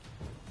wanted.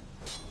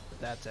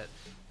 That's it.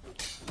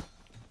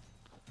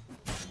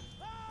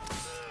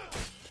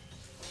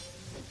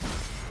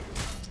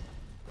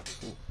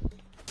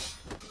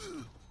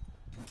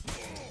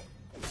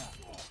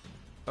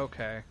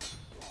 Okay.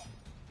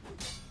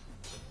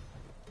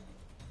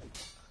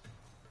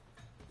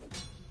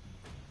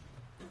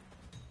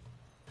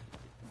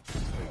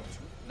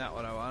 Not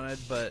what I wanted,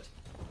 but...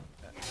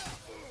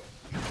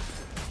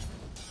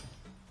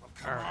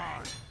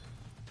 Alright.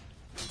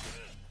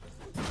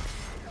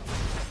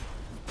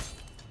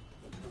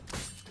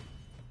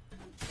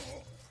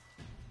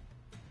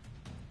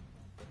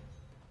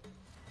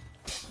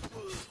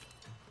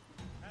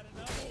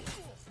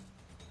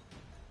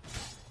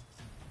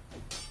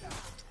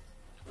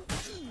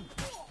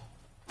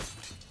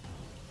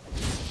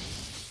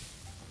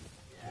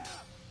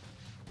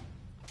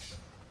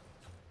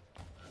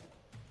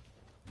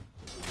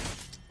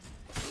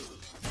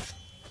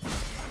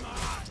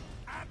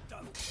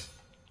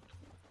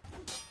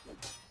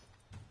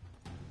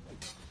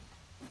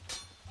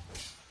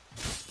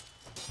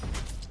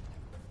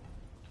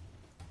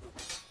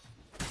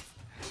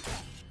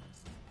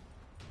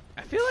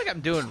 I feel like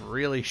I'm doing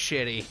really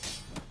shitty.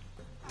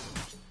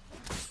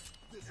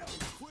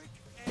 What?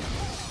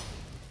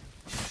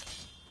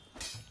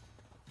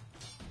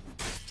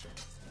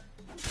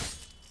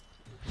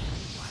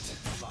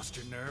 Lost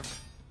your nerve?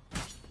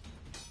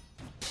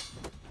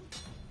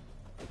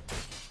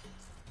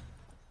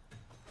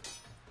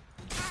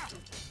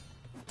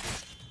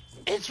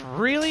 It's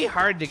really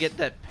hard to get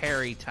that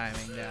parry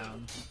timing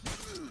down.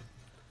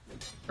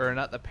 Or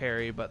not the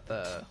parry, but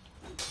the...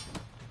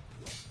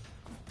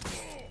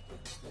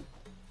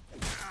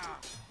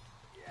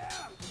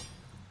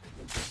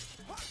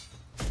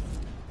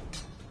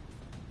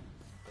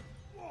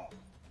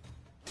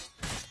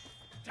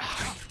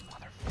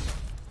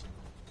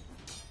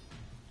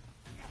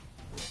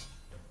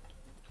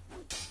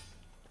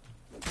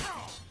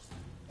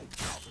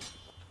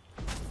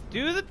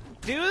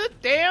 Do the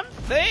damn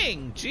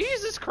thing!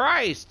 Jesus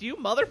Christ, you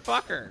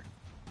motherfucker!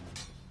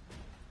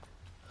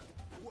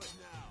 What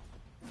now?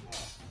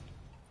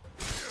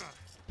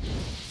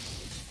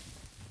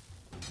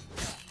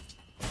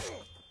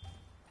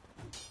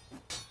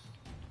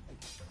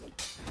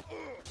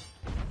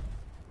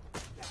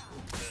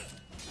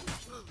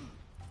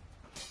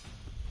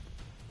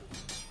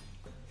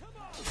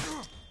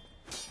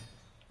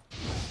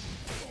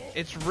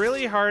 It's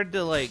really hard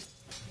to like,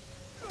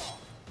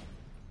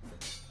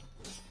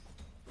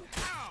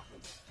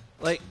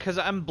 cause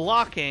I'm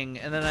blocking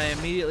and then I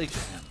immediately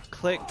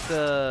click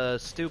the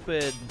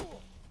stupid.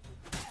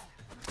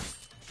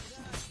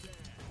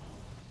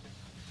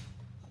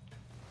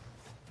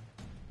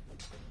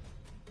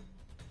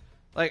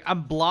 Like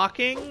I'm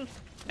blocking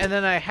and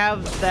then I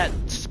have that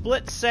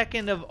split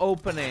second of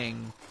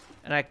opening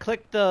and I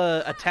click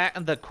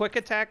the quick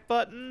attack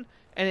button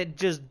and it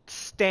just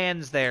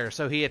stands there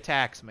so he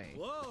attacks me.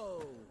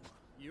 Whoa!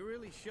 You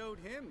really showed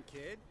him,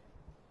 kid.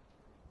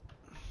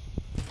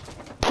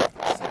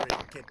 Sorry,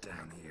 get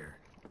down here.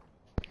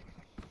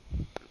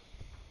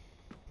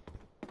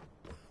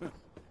 A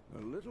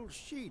little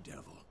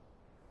she-devil.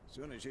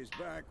 Soon as she's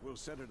back, we'll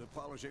set her to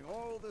polishing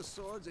all the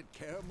swords at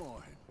Kaer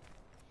Morhen.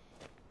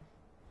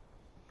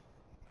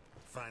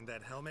 Find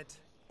that helmet?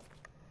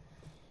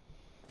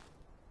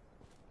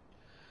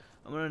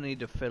 I'm gonna need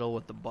to fiddle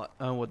with the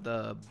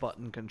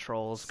button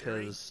controls,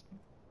 cause,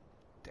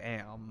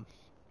 damn.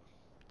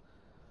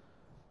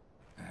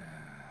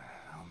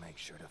 I'll make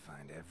sure to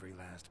find every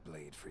last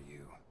blade for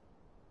you.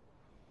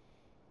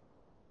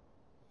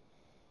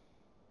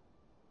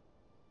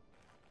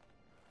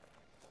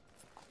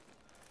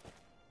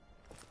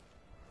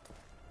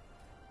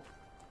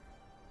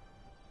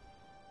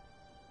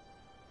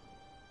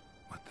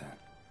 What the?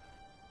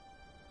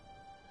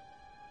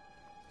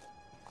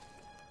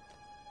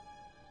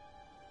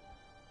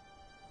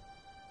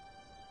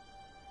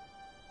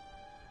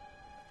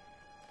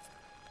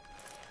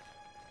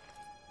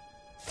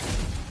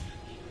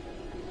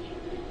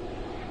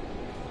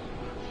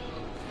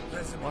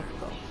 What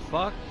the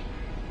fuck?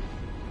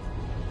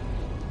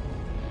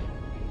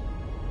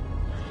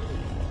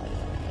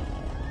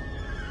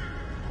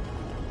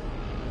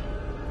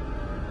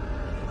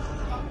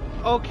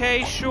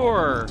 Okay,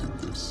 sure.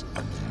 This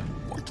and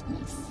then White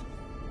Wolf.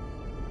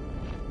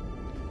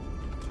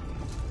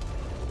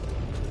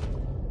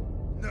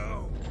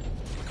 No!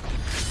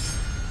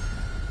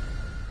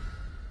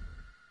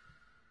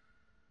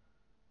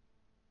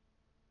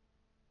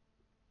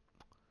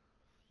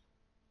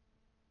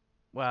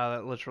 Wow,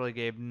 that literally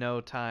gave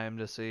no time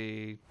to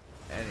see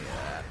any of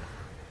that.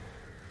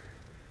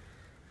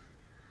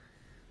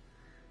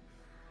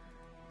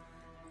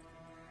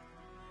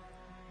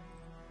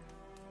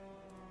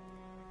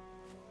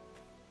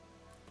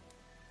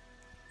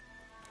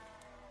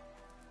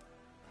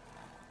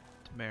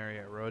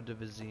 Temeria, Road to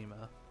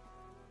Vizima.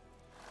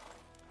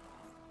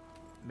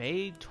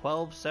 May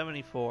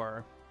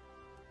 1274.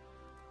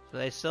 So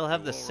they still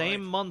have the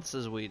same months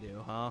as we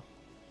do, huh?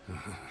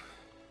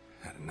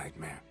 Had a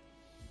nightmare.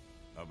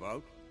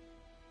 About?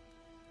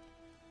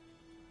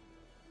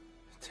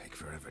 Take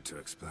forever to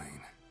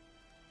explain.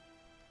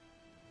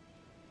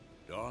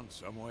 Dawn's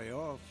some way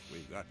off.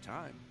 We've got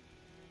time.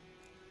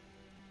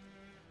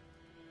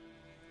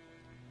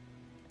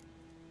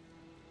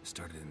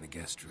 Started in the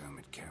guest room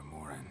at Kaer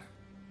Morhen.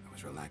 I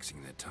was relaxing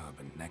in the tub,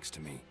 and next to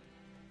me...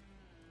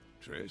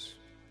 Triss?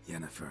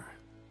 Yennefer.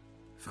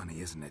 Funny,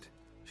 isn't it?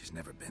 She's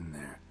never been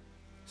there.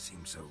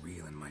 Seemed so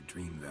real in my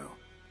dream, though.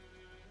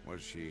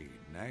 Was she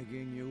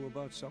nagging you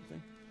about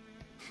something?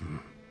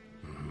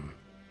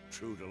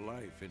 True to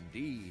life,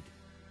 indeed.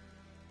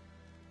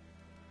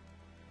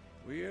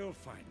 We'll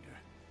find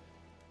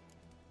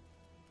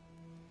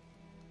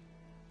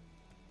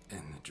her.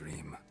 In the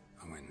dream,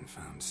 I went and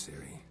found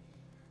Ciri.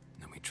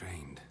 Then we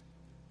trained.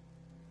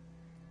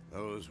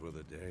 Those were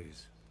the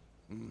days.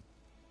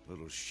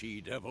 Little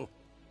she-devil.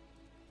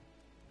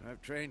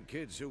 I've trained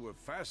kids who were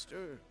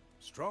faster,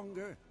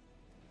 stronger,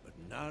 but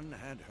none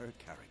had her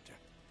character.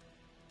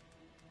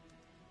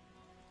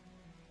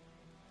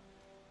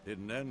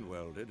 Didn't end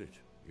well, did it?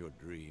 Your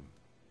dream?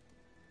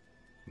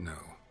 No.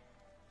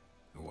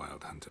 A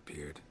wild hunt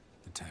appeared,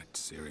 attacked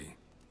Ciri.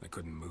 I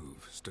couldn't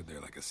move, stood there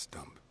like a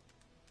stump.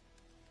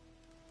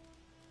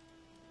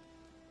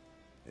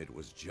 It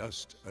was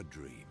just a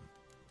dream.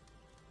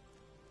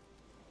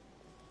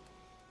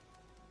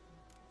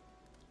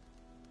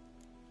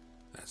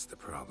 That's the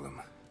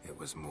problem. It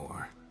was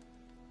more.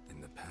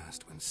 In the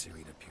past, when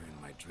Ciri'd appear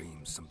in my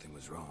dreams, something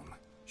was wrong.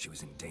 She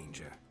was in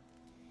danger.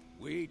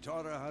 We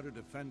taught her how to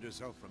defend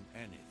herself from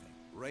anything,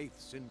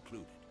 wraiths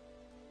included.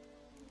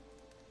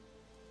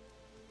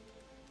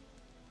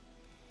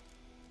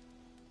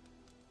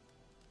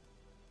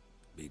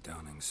 Be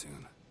dawning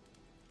soon.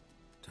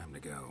 Time to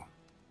go.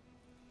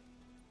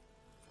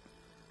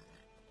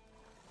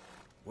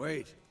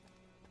 Wait.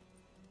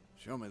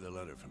 Show me the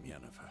letter from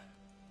Yennefer.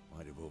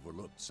 Might have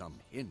overlooked some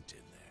hint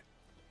in there.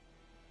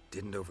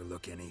 Didn't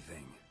overlook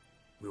anything.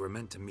 We were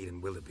meant to meet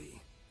in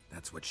Willoughby.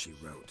 That's what she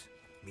wrote.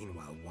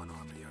 Meanwhile, one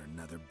army or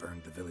another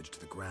burned the village to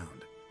the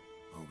ground.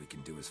 All we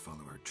can do is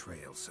follow her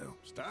trail, so...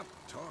 Stop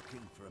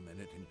talking for a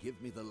minute and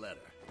give me the letter.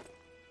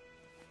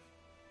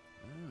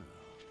 Oh,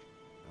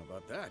 how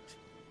about that?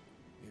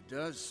 It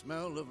does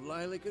smell of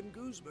lilac and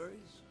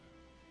gooseberries.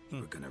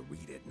 You were gonna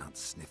read it, not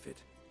sniff it.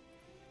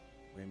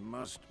 We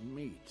must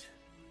meet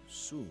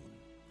soon.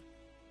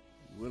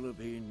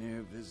 Willoughby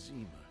near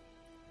Vizima.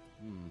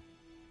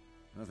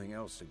 Nothing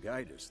else to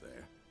guide us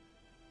there.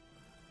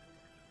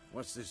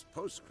 What's this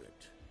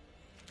postscript?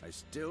 I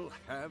still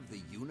have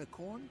the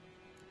unicorn?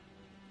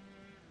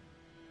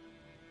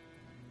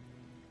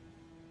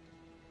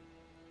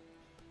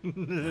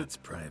 That's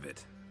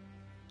private.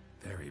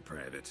 Very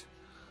private.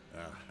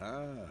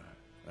 Aha,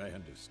 I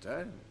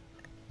understand.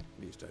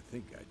 At least I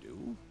think I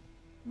do.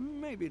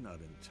 Maybe not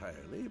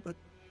entirely, but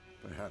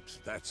perhaps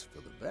that's for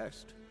the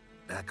best.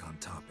 Back on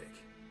topic.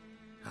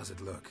 How's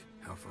it look?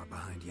 How far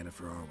behind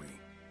Yennefer are we?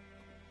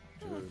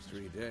 2 or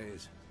 3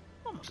 days.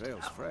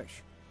 Trail's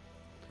fresh.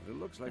 But it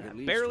looks like it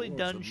leads barely towards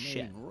done the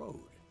shit. main road.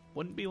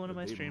 Wouldn't be one of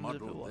my Could be streams if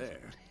it muddled wasn't.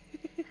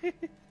 there.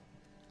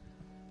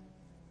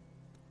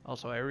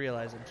 Also, I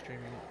realize I'm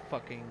streaming at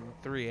fucking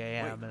 3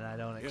 a.m. Wait, and I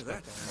don't hear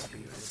expect that? anyone to be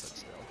here, but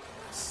still.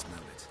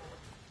 Smell it.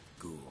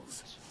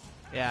 Ghouls.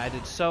 Yeah, I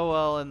did so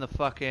well in the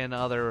fucking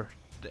other,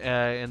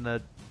 in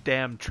the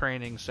damn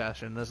training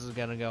session. This is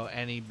gonna go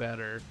any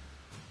better.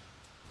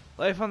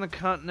 Life on the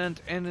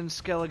continent and in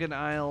Skellige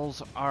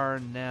Isles are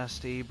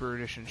nasty,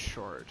 brutish, and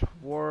short.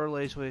 War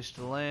lays waste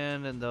to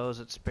land, and those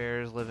it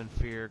spares live in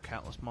fear.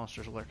 Countless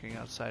monsters lurking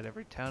outside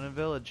every town and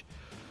village.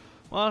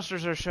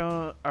 Monsters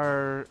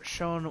are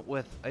shown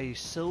with a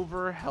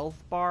silver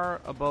health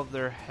bar above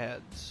their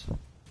heads,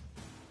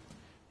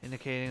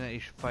 indicating that you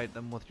should fight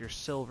them with your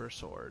silver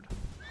sword.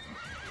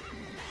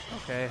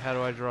 Okay, how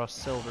do I draw a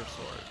silver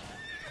sword?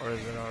 Or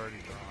is it already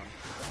drawn?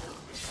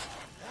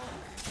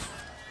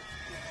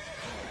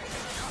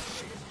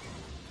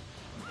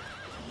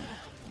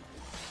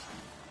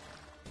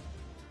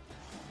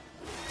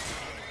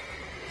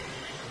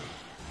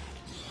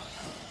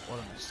 What,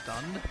 am I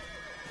stunned?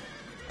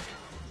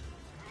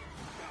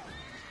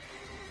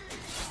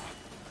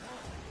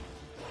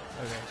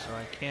 Okay, so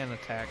I can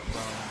attack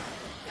from...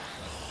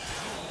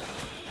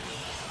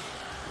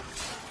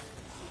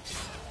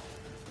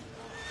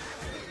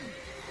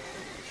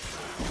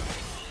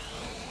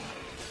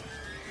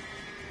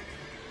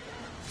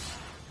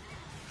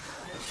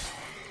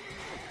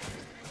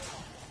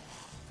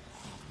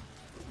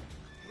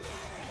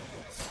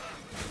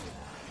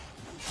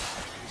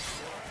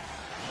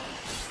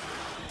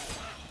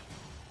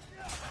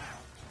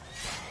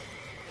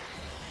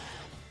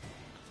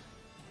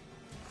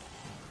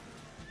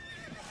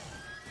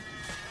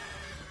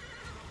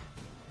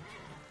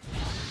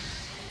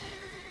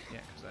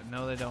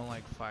 No, they don't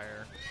like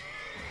fire.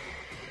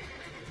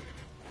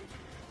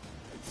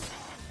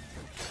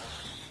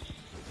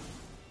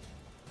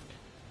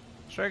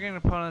 Striking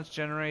opponents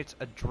generates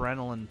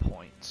adrenaline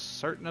points.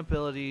 Certain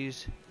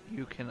abilities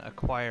you can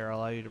acquire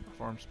allow you to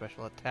perform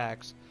special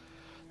attacks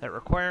that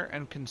require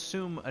and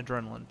consume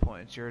adrenaline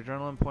points. Your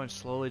adrenaline points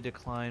slowly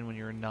decline when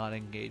you are not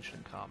engaged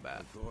in combat.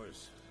 Of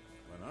course,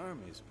 when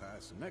armies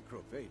pass,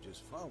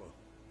 necrophages follow.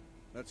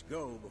 Let's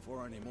go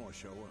before any more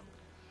show up.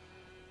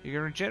 You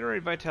can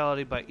regenerate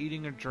vitality by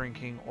eating or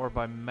drinking, or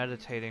by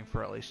meditating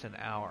for at least an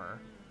hour.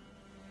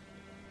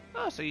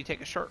 Oh, so you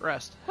take a short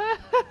rest.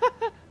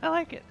 I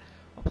like it.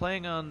 While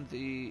playing on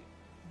the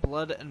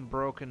Blood and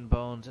Broken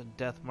Bones and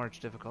Death March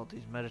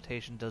difficulties,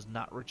 meditation does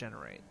not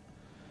regenerate.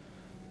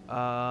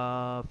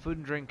 Food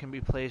and drink can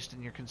be placed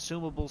in your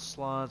consumable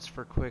slots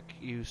for quick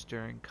use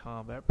during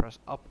combat. Press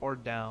up or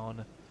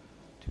down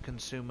to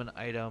consume an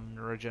item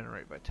to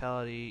regenerate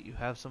vitality. You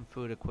have some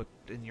food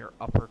equipped in your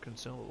upper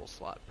consumable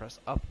slot. Press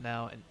up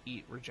now and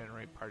eat.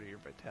 Regenerate part of your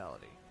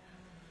vitality.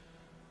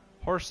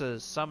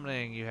 Horses.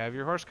 Summoning. You have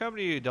your horse come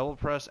to you. Double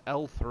press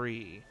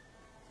L3.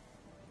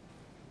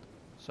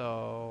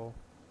 So...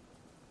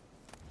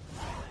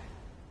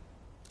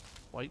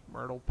 White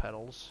myrtle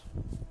petals.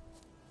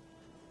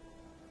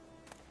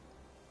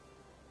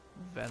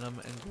 Venom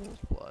and ghoul's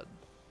blood.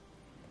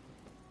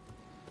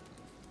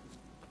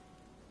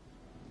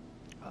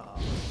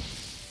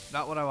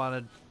 Not what I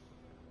wanted.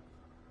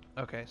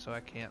 Okay, so I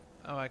can't.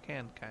 Oh, I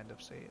can kind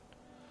of see it.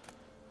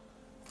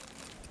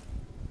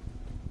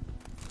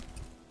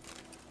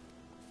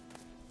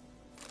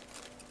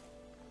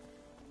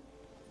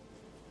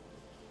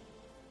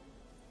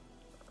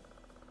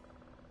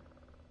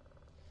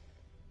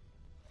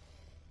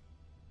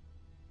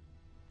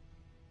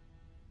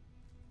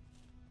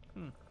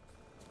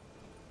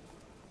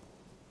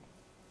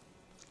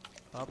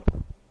 Up.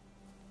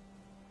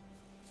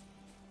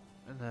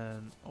 And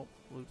then, oh,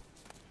 loot.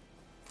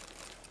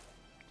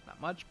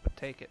 Not much, but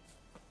take it.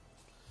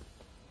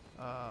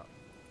 So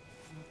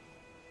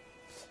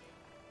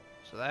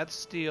that's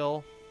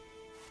steel.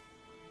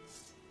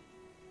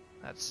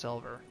 That's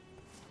silver.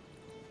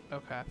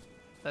 Okay.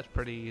 That's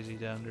pretty easy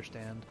to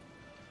understand.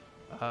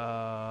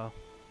 Already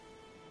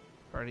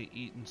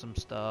eaten some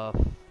stuff.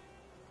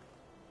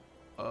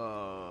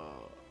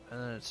 And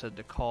then it said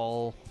to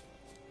call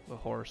the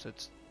horse.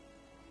 It's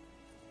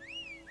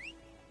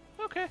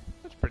okay.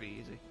 That's pretty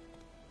easy.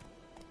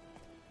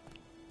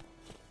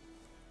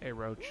 Hey,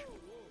 Roach.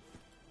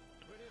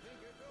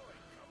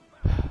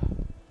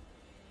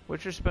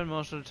 Witchers spend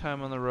most of the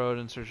time on the road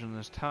in search of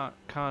this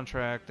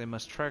contract. They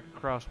must trek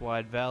across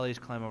wide valleys,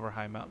 climb over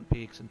high mountain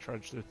peaks, and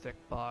trudge through thick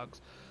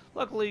bogs.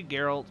 Luckily,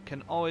 Geralt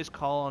can always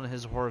call on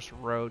his horse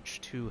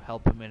Roach to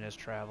help him in his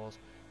travels.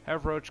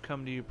 Have Roach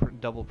come to you,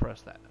 double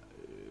press that.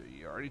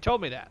 You already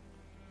told me that.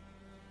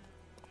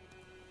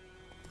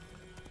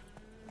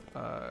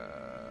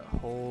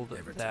 Hold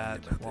that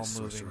while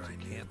moving to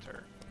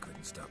canter.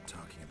 Couldn't stop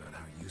talking about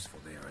how useful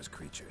they are as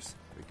creatures.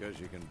 Because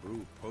you can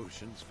brew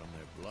potions from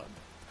their blood?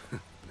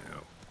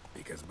 No,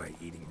 because by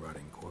eating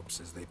rotting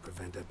corpses, they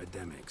prevent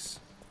epidemics.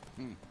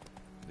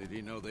 Did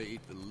he know they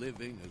eat the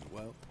living as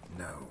well?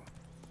 No.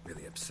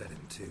 Really upset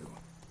him, too.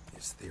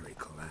 His theory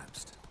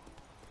collapsed.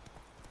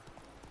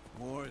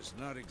 War's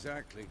not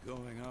exactly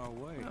going our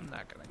way. I'm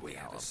not gonna We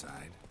yell. have a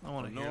side. I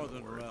want to hear the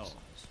Northern words.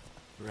 realms.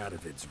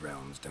 Radovid's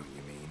realms, don't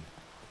you mean?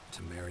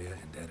 Temeria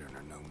and Edirn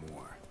are no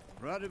more.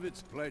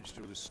 Radovid's pledged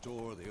to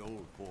restore the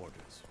old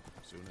borders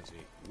as soon as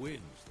he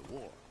wins the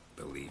war.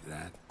 Believe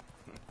that?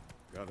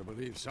 Gotta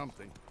believe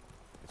something.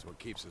 It's what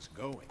keeps us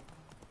going.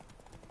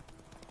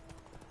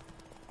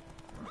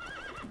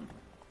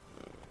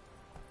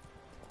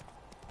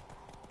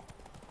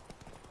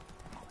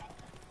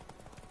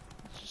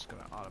 It's just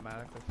gonna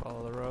automatically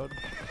follow the road.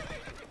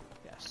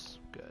 Yes,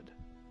 good.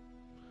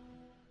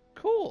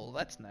 Cool,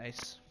 that's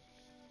nice.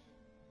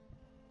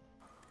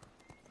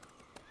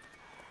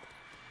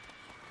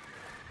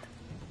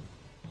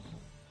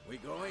 We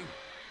going?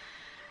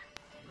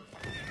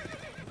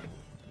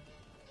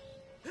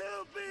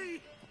 Help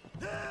me!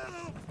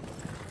 Help!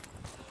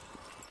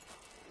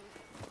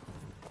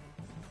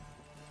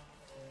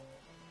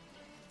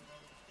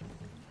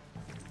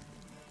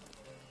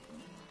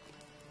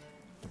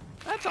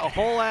 That's a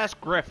whole ass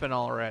griffin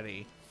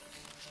already.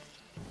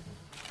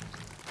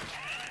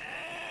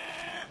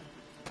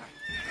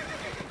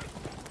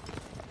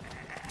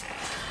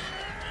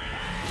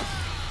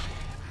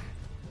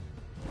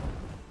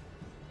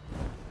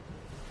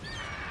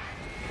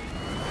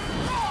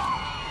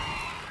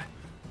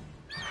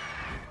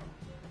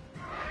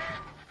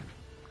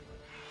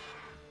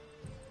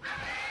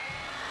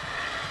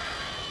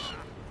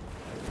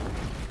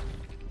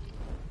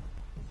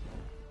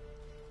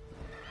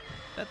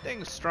 That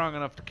thing's strong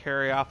enough to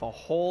carry off a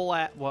whole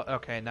ass. Well,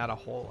 okay, not a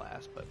whole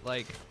ass, but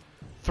like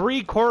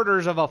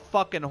 3/4 of a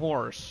fucking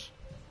horse.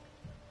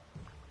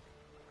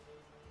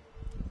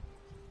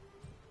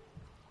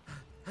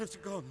 Has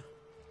it gone?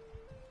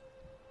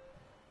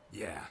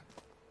 Yeah.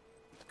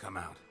 Come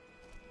out.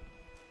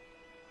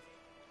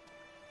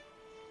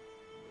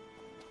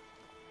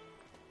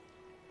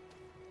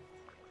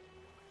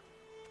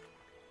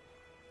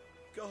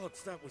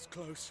 Gods, that was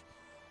close.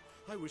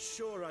 I was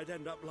sure I'd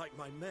end up like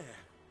my mare.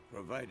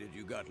 Provided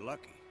you got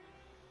lucky.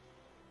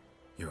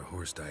 Your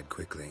horse died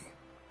quickly,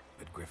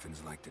 but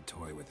griffins like to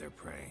toy with their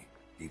prey.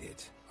 Eat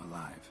it,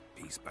 alive,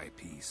 piece by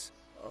piece.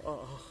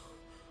 Oh.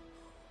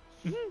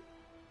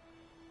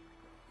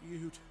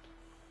 You'd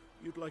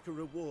like a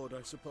reward,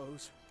 I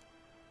suppose.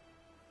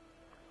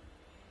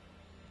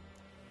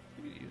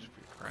 You could use a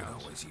few Could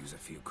crowns. always use a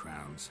few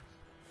crowns.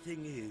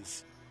 Thing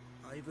is,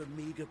 I've a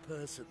meager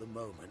purse at the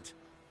moment.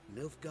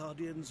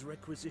 Nilfgaardians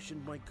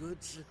requisitioned my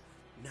goods.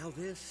 Now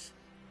this.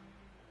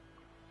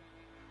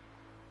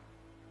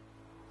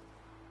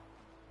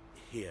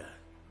 Here.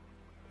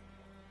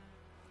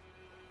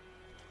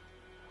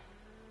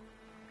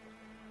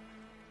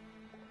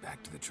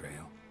 Back to the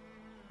trail.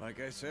 Like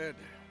I said,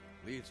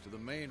 leads to the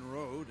main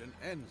road and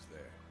ends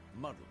there,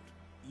 muddled.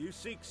 You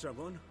seek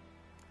someone?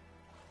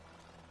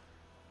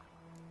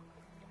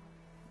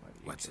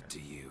 What's it to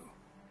you?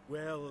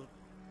 Well,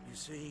 you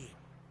see,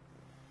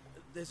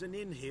 there's an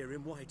inn here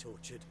in White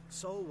Orchard.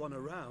 Sole one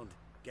around.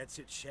 Gets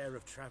its share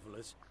of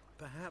travelers.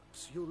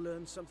 Perhaps you'll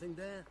learn something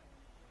there?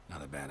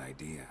 Not a bad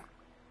idea.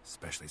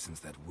 Especially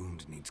since that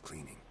wound needs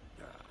cleaning.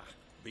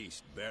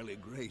 Beast barely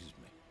grazed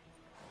me.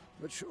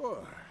 But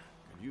sure,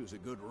 could use a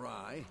good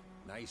rye.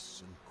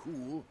 Nice and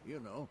cool, you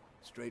know,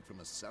 straight from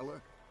a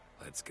cellar.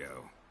 Let's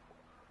go.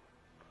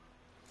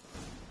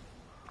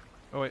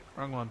 Oh wait,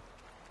 wrong one.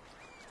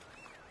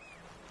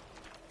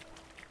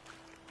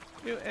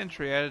 New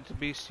entry added to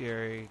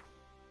bestiary.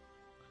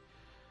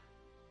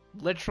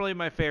 Literally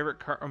my favorite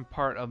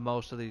part of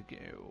most of the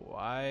game.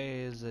 Why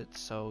is it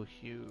so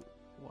huge?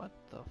 What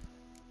the fuck?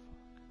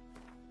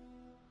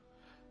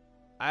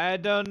 I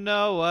don't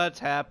know what's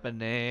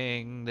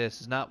happening.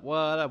 This is not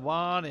what I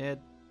wanted.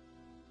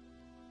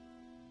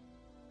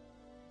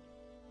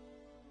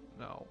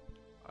 No.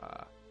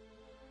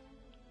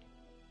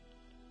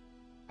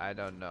 I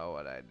don't know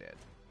what I did.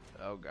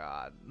 Oh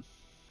god.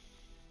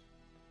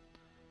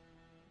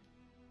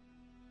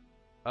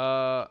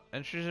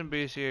 Entries in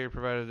BCA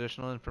provide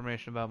additional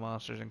information about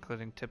monsters,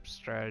 including tips,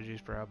 strategies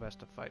for how best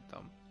to fight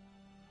them.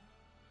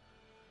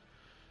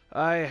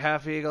 I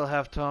half eagle,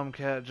 half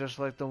tomcat, just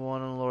like the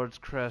one on Lord's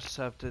Crest,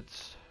 except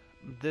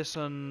this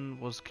one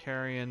was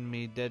carrying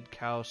me dead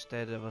cow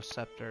instead of a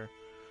scepter.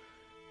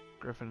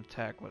 Griffin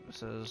attack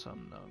witnesses.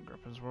 Unknown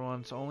griffins were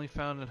once only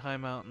found in high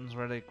mountains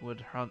where they would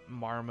hunt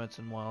marmots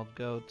and wild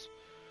goats.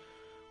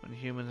 When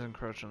humans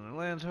encroached on their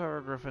lands, however,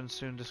 griffins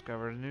soon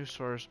discovered a new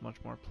source, much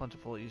more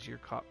plentiful, easier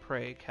caught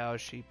prey: cows,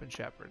 sheep, and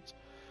shepherds.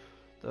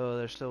 Though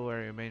they're still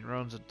wary of main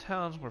roads and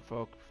towns where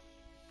folk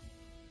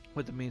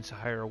with the means to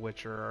hire a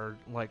witcher are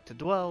like to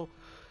dwell,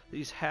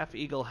 these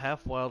half-eagle,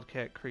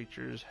 half-wildcat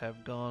creatures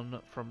have gone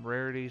from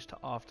rarities to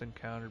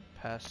oft-encountered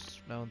pests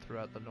known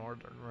throughout the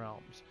northern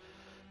realms.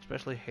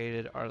 Especially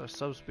hated are the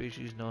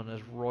subspecies known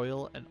as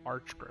royal and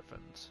arch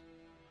griffins.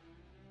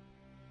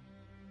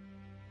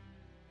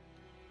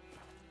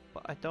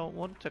 But I don't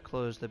want to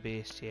close the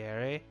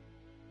bestiary.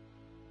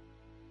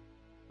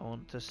 I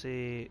want to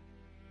see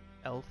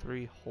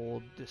L3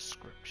 hold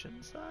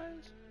description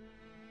size.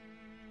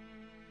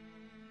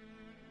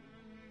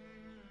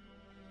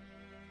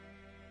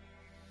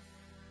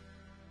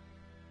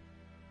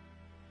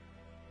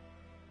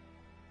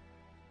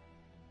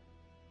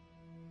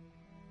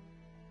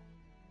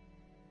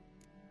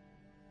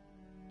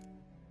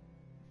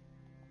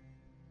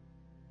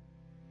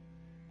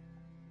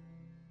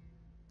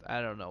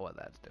 I don't know what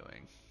that's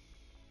doing.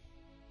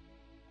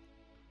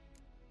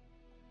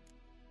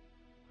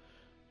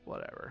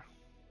 Whatever.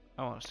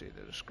 I want to see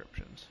the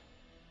descriptions.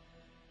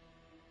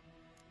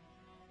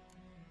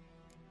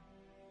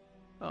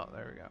 Oh,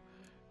 there we go.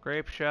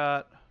 Grape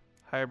shot,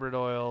 hybrid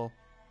oil,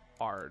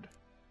 ard.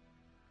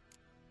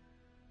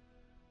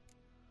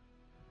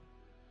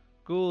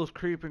 Ghouls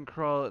creep and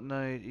crawl at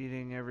night,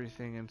 eating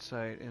everything in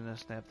sight. In a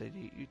snap, they'd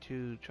eat you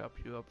too, chop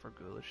you up for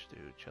ghoulish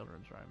stew.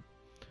 Children's rhyme.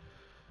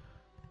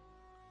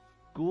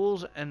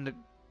 Ghouls and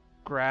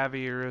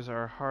graviers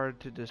are hard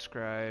to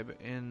describe.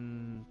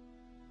 In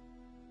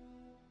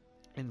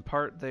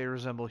part, they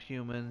resemble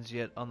humans,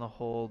 yet on the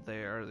whole,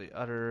 they are the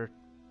utter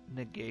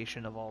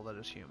negation of all that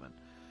is human.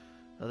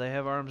 Though they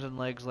have arms and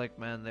legs like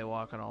men, they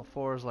walk on all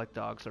fours like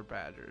dogs or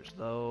badgers.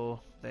 Though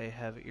they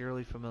have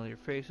eerily familiar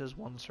faces,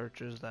 one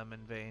searches them in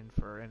vain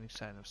for any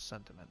sign of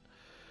sentiment,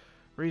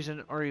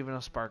 reason, or even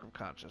a spark of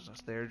consciousness.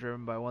 They are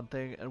driven by one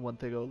thing, and one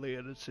thing only: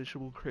 an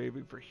insatiable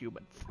craving for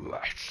human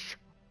flesh.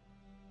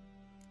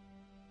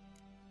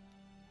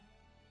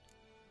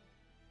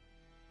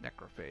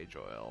 Necrophage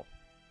oil.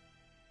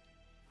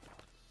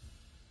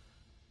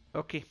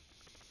 Okay.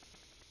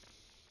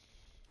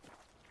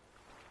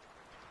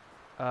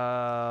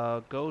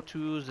 Go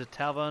to the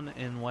tavern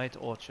in White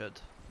Orchard.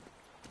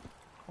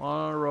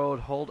 On a road,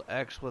 hold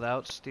X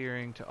without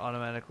steering to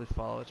automatically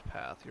follow its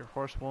path. Your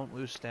horse won't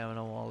lose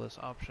stamina while this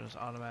option is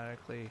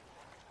automatically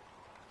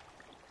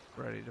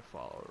ready to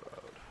follow a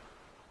road.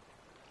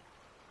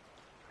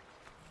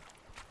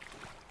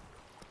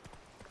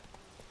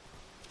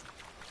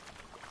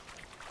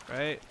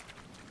 Right?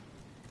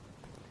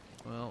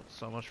 Well,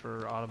 so much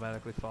for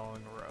automatically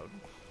following a road.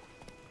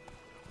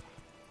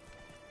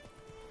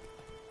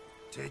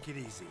 Take it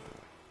easy.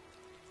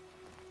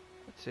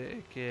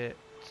 Take it...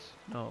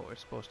 No, we're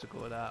supposed to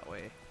go that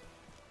way.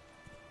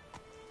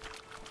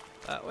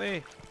 That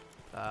way?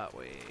 That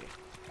way.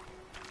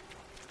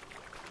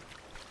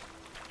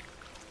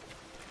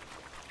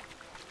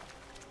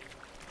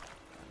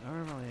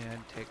 Normally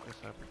I'd take this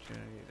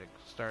opportunity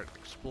to start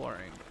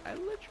exploring. I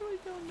literally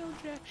don't know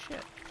jack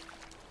shit.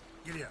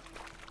 Giddy up.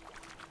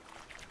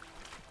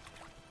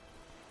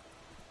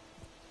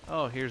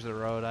 Oh, here's the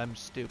road. I'm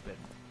stupid.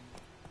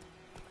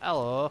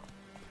 Hello.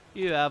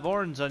 You have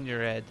horns on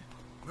your head.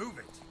 Move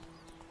it.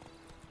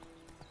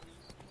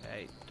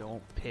 Hey,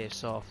 don't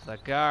piss off the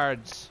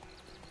guards.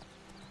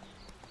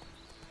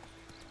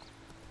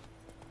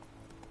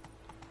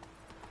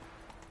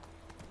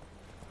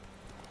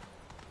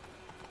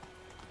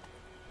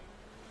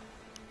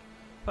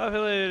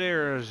 Populated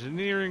areas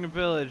nearing a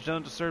village.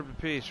 Don't disturb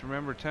the peace.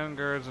 Remember, town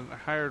guards and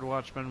hired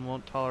watchmen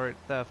won't tolerate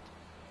theft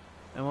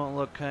and won't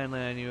look kindly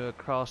on you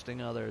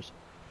accosting others.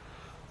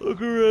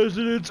 Local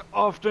residents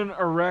often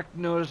erect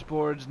notice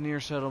boards near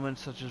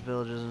settlements such as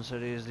villages and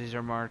cities. These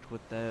are marked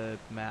with the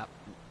map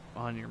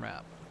on your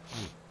map.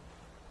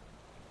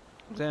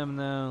 Examine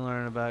them and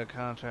learn about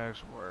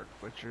contracts, work,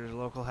 butchers,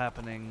 local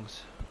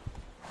happenings.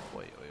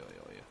 Oi, oi, oi,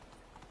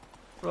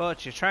 oi.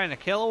 What, you trying to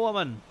kill a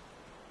woman?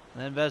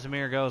 And then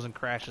Vesemir goes and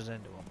crashes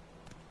into him.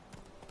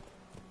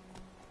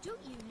 Don't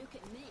you look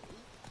at me.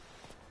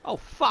 Oh,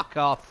 fuck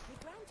off,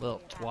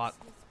 little twat.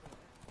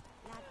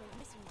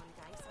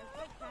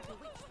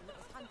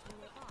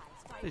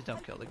 Please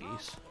don't kill the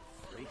geese.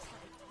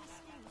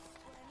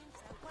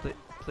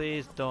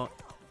 Please don't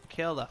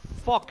kill the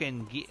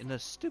fucking geese. And the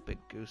stupid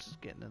goose is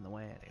getting in the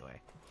way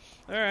anyway.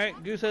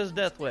 Alright, goose has a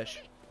death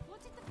wish.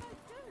 What did the boat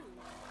do?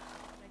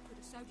 They could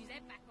have sewed his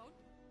head back on.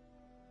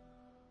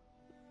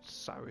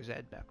 Sew his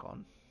head back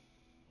on.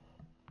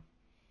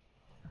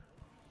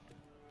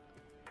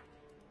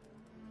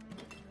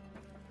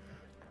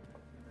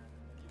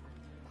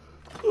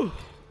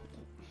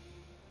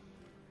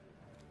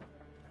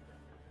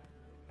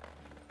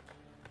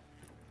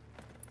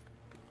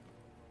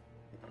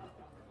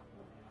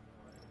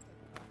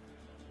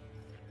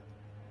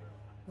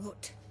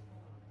 What?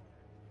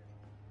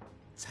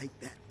 Take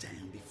that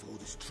down before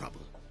there's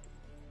trouble.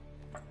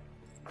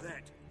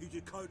 That is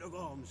a coat of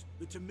arms,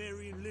 the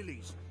Temerian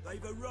lilies.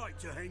 They've a right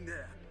to hang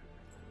there.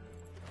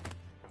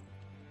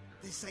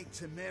 This ain't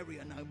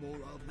Temeria no more,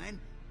 old man.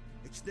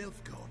 It's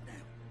Nilfgaard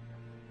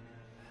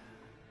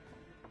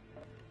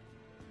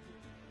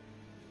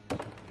now.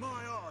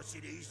 My arse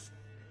it is.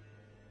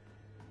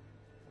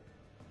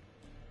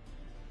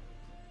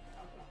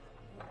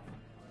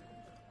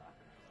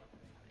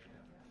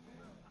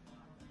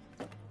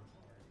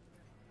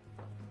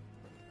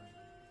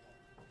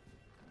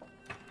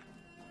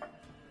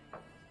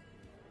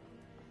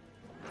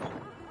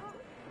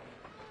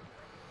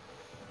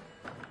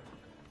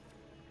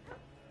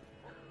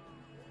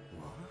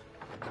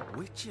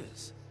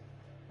 Witches?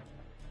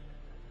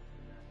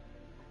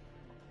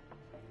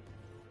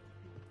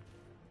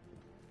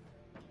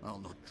 I'll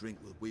not drink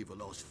with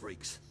Weaverlost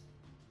freaks.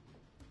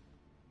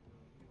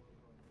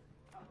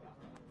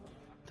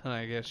 Then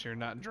I guess you're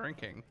not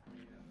drinking.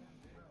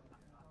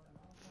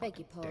 Beg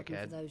your pardon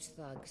Dickhead. for those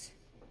thugs.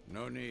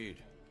 No need.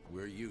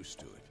 We're used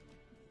to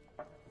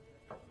it.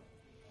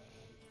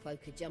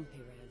 Folk are jumpy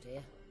round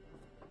here.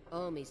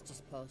 Armies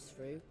just passed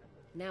through.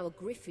 Now a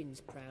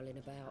griffin's prowling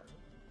about.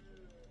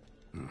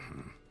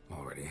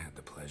 Already had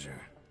the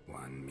pleasure.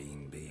 One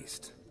mean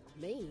beast.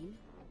 Mean?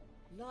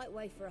 Light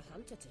way for a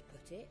hunter to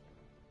put it.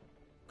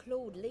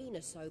 Clawed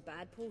Lena so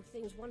bad, poor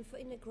thing's 1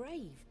 foot in the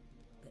grave.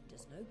 But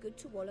does no good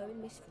to wallow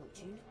in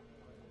misfortune.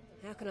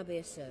 How can I be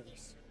of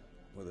service?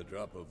 With a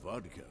drop of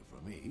vodka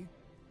for me.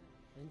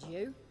 And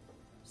you?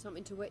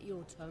 Something to wet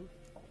your tongue?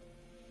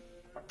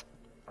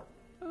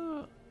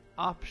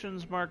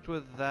 Options marked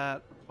with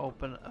that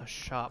open a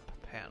shop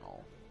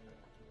panel.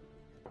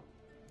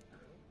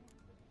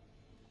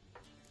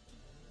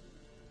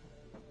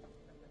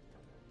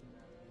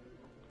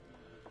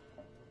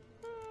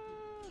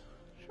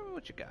 Show me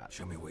what you got.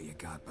 Show me what you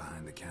got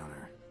behind the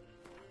counter.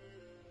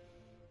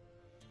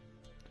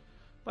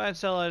 Buy and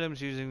sell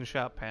items using the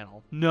shop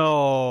panel.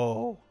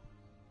 No!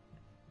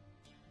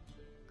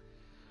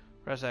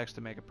 Press X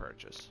to make a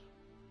purchase.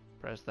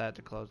 Press that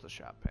to close the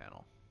shop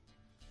panel.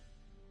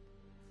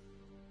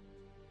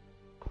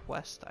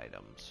 Quest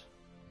items.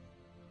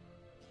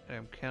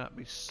 Item cannot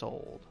be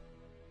sold.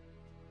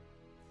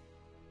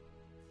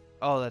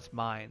 Oh, that's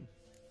mine.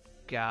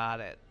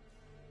 Got it.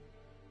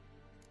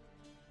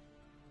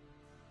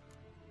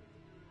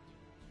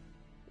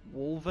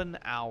 Woven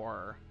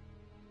Hour.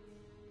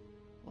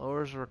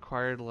 Lowers the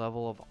required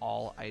level of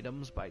all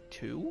items by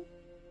 2?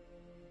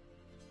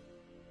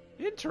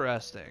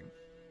 Interesting.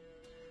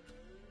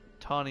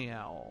 Tawny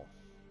Owl.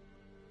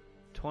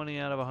 20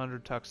 out of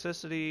 100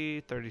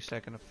 toxicity,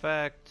 30-second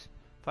effect,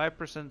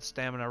 5%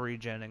 stamina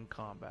regen in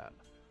combat.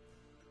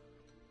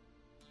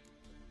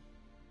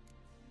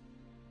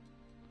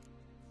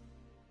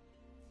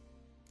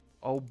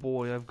 Oh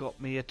boy, I've got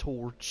me a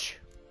torch.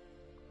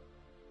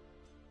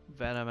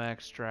 Venom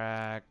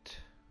extract,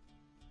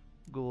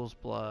 ghoul's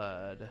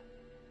blood,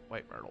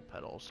 white myrtle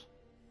petals.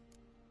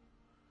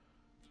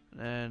 And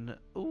then,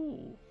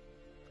 ooh,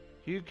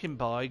 you can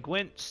buy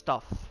Gwent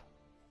stuff.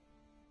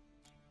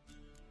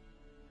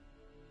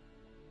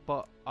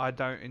 But I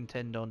don't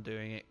intend on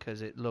doing it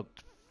because it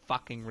looked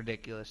fucking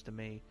ridiculous to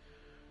me.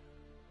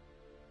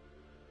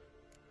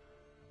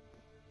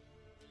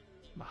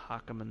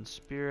 Mahakaman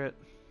spirit.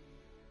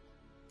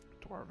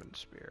 Dwarven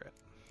spirit.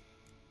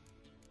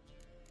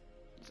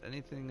 Does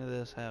anything of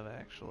this have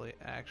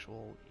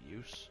actual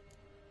use?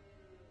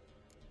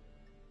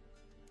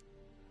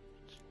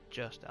 It's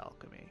just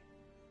alchemy.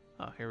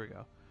 Oh, here we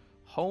go.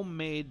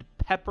 Homemade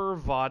pepper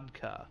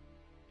vodka.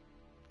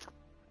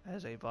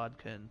 As a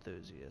vodka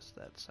enthusiast,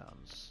 that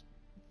sounds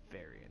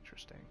very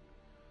interesting.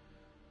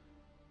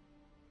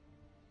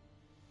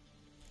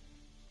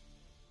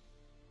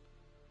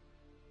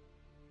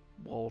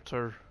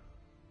 Walter.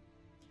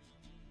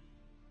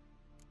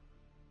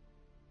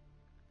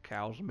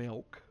 Cow's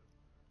milk.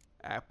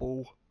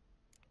 Apple.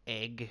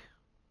 Egg.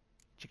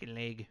 Chicken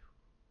leg.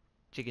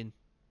 Chicken.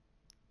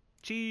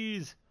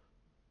 Cheese.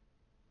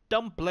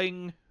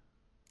 Dumpling.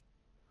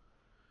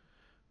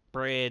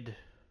 Bread.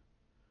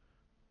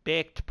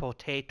 Baked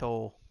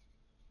potato.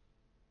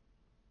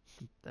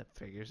 That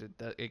figures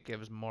it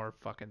gives more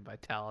fucking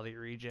vitality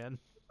regen.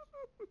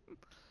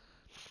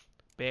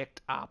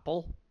 Baked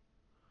apple.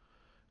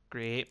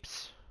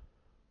 Grapes.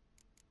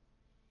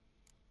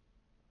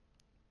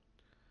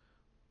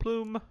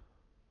 Plume.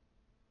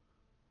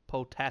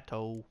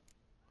 Potato.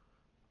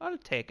 I'll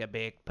take a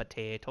baked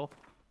potato.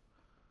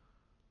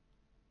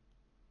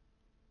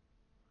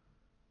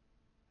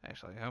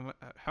 Actually,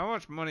 how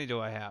much money do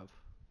I have?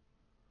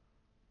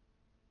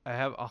 I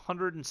have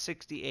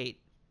 168.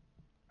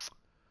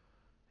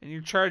 And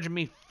you're charging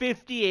me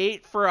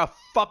 58 for a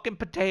fucking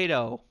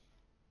potato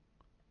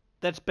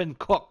that's been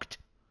cooked.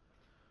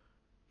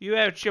 You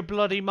out your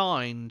bloody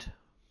mind.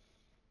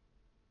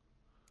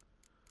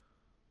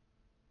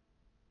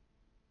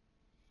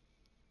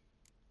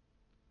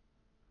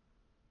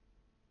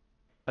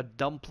 A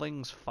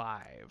dumplings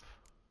 5.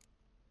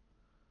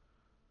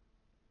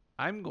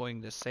 I'm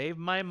going to save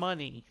my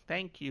money.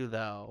 Thank you,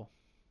 though.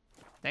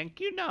 Thank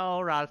you,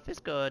 no. Ralph is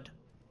good.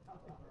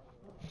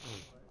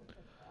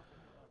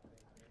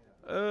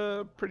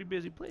 Pretty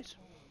busy place.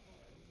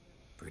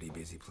 Pretty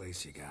busy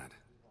place you got.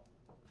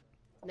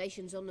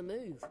 Nations on the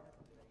move.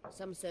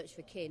 Some search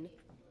for kin,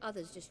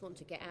 others just want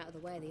to get out of the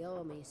way of the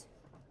armies.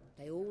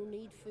 They all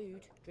need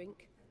food,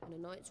 drink, and a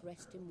night's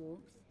rest in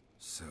warmth.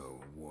 So,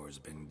 war's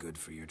been good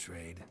for your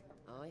trade?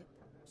 Aye,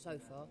 so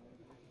far.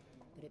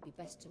 But it'd be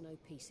best to know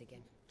peace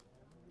again.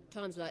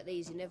 Times like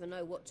these, you never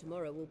know what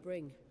tomorrow will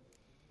bring.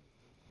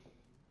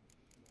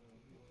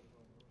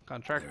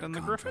 Contract on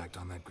the Griffin? Contract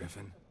on that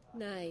Griffin?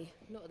 Nay,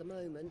 not at the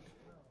moment.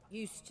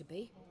 Used to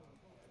be.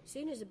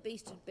 Soon as a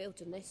beast had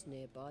built a nest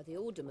nearby, the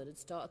alderman would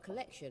start a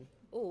collection,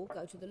 or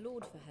go to the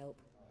Lord for help.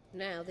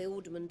 Now the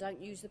aldermen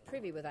don't use the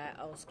privy without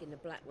asking the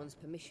Black One's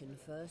permission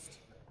first.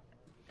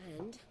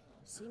 And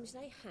seems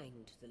they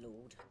hanged the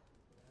Lord.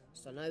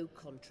 So no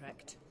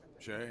contract.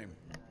 Shame.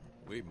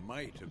 We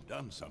might have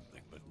done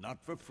something, but not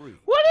for free.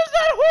 What is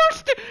that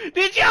horse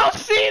Did y'all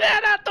see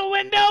that out the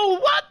window?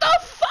 What the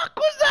fuck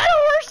was that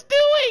horse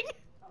doing?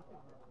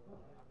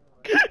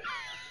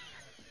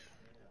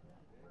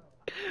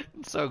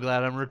 I'm so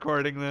glad I'm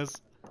recording this.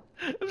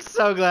 I'm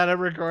so glad I'm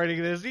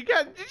recording this. Did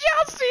y'all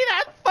see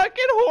that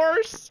fucking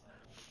horse?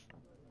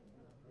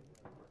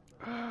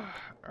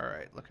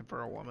 Alright, looking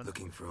for a woman.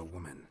 Looking for a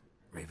woman.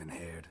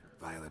 Raven-haired,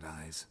 violet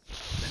eyes,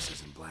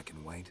 dresses in black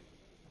and white.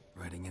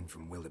 Riding in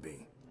from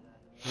Willoughby.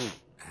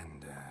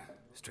 And,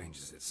 strange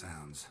as it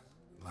sounds,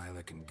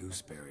 lilac and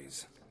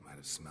gooseberries might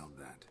have smelled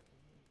that.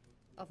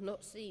 I've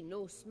not seen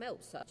nor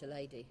smelt such a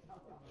lady.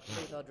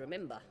 If I'd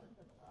remember.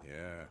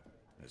 Yeah,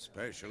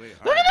 especially...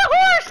 Look at the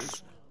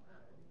horse!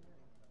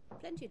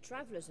 Plenty of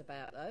travellers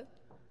about, though.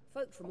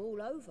 Folk from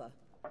all over.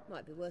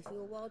 Might be worth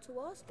your while to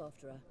ask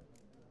after her.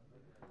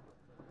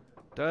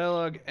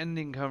 Dialogue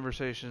ending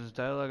conversations.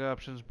 Dialogue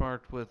options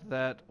marked with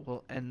that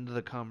will end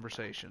the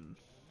conversation.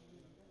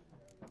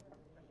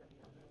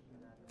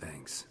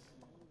 Thanks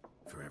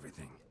for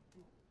everything.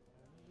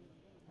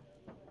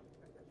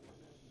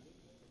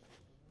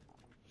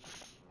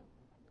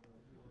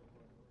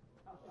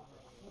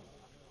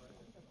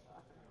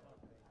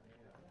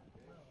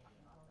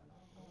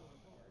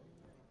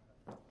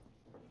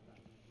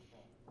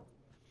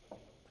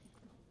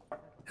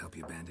 Help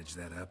you bandage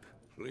that up?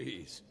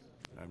 Please.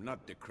 I'm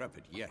not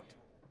decrepit yet.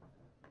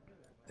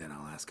 Then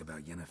I'll ask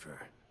about Yennefer.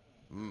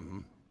 Mm-hmm.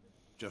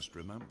 Just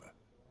remember,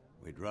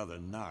 we'd rather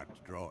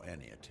not draw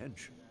any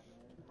attention.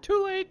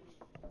 Too late.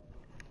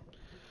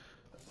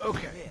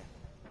 Okay. Here,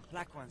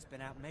 Black One's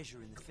been out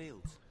measuring the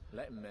fields.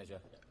 Let him measure.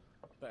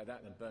 Better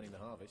that than burning the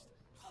harvest.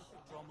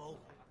 Oh,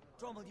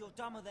 Drommel, you're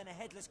dumber than a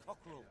headless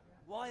cockerel.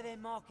 Why are they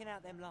marking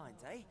out them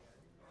lines, eh?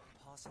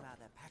 Pass them out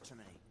their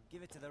patrimony.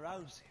 Give it to their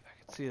own. See if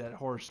I can see that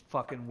horse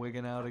fucking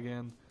wigging out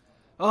again.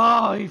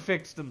 Oh, he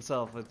fixed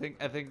himself. I think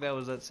that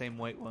was that same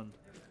white one.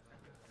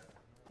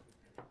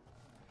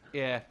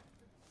 Yeah.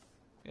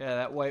 Yeah,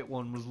 that white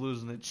one was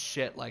losing its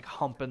shit, like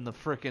humping the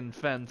frickin'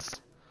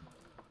 fence.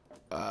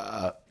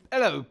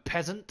 Hello,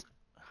 peasant.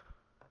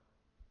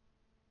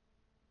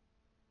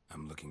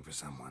 I'm looking for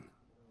someone.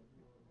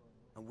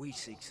 And we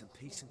seek some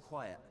peace and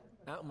quiet.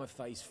 Out of my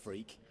face,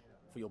 freak.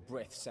 For your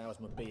breath sours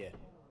my beer.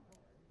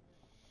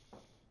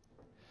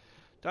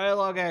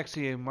 Dialogue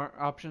axiom.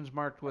 Options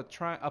marked with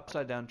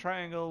upside-down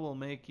triangle will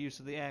make use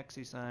of the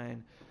axis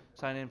sign.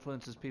 Sign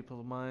influences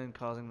people's mind,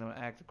 causing them to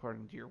act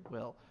according to your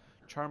will.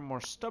 Charm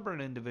more stubborn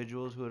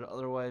individuals who would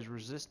otherwise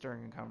resist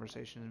during a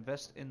conversation.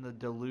 Invest in the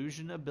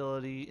delusion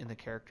ability in the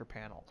character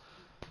panel.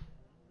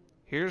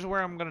 Here's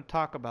where I'm going to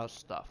talk about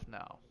stuff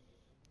now.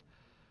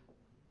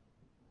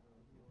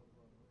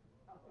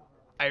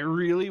 I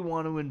really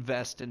want to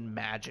invest in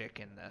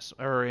magic in this,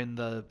 or in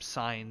the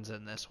signs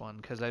in this one,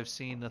 because I've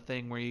seen the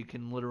thing where you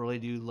can literally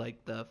do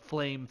like the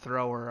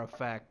flamethrower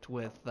effect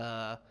with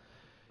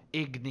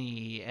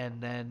Igni, and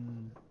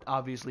then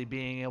obviously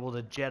being able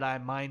to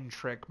Jedi mind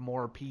trick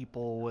more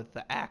people with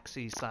the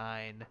Axie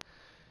sign.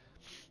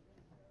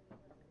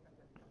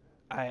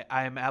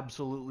 I'm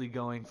absolutely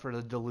going for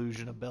the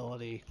delusion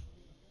ability.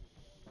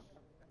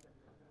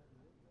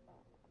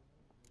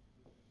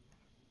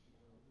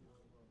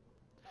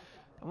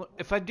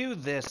 If I do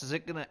this, is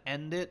it going to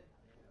end it?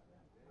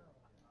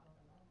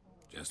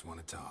 Just want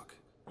to talk.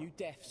 You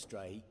deaf,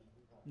 Stray?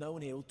 No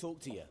one here will talk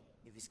to you.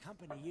 If it's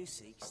company you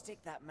seek, stick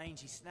that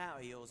mangy snout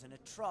of yours in a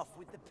trough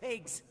with the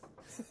pigs.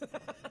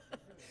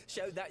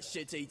 Show that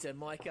shit-eater,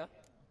 Micah.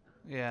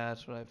 Yeah,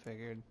 that's what I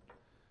figured.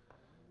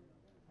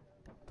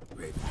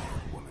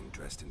 Raven-haired woman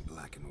dressed in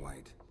black and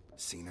white.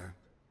 Seen her?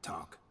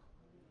 Talk.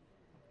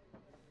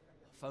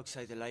 Folks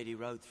say the lady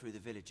rode through the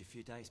village a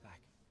few days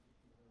back.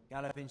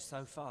 Galloping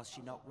so fast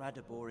she knocked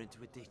Radabor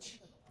into a ditch.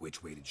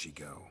 Which way did she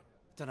go?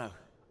 Dunno.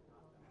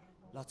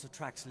 Lots of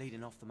tracks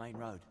leading off the main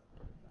road.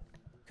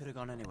 Could have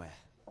gone anywhere.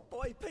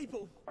 Oi,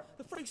 people!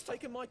 The freak's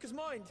taken Micah's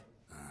mind!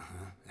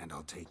 Uh-huh. And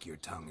I'll take your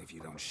tongue if you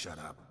don't shut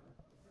up.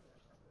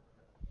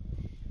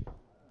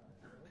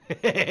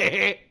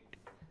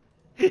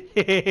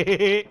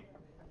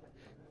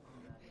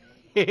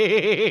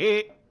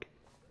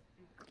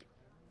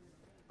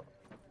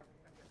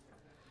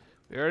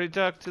 We already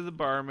talked to the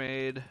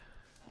barmaid.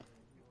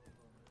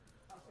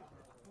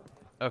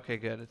 Okay,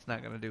 good. It's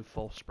not going to do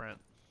full sprint.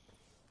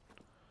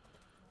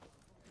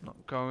 Not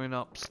going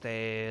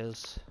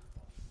upstairs.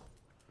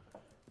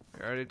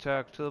 We already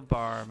talked to the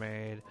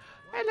barmaid.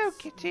 Hello,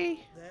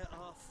 kitty. There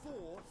are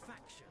 4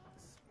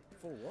 factions.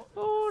 4 what?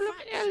 Oh, look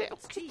at our little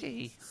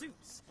kitty. Teams,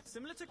 suits,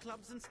 similar to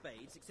clubs and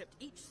spades, except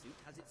each suit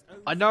has its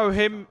own... I know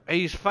him.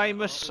 He's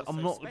famous.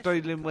 I'm not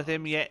dealing with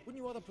him yet.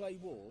 Wouldn't you rather play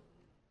war?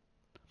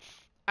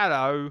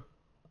 Hello.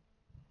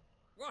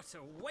 What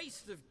a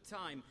waste of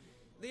time.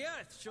 The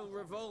Earth shall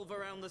revolve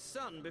around the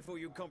sun before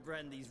you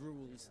comprehend these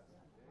rules.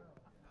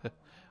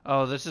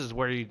 Oh, this is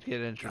where you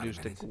get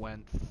introduced to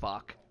Gwent.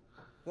 Fuck.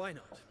 Why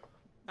not?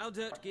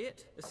 Aldert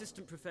Geert,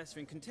 Assistant Professor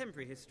in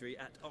Contemporary History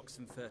at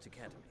Oxenfurt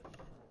Academy.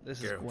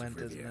 This is Gwent,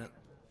 isn't it?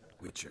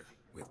 Witcher,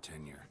 with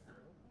tenure.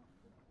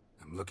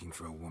 I'm looking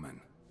for a woman.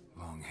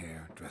 Long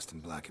hair, dressed in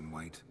black and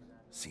white.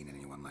 Seen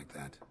anyone like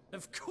that?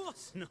 Of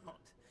course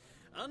not.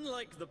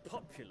 Unlike the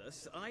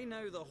populace, I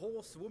know the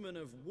horsewoman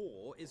of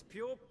war is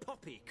pure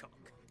poppycock.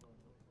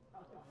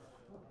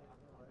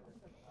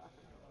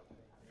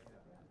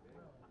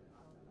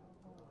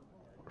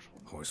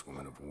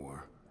 Horsewoman of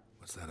war.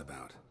 What's that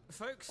about?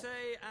 Folks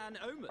say an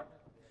omen.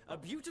 A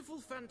beautiful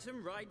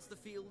phantom rides the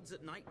fields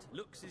at night,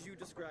 looks as you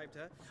described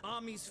her.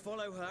 Armies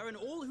follow her, and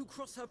all who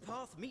cross her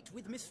path meet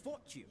with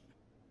misfortune.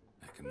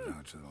 I can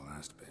vouch for the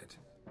last bit.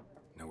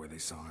 Know where they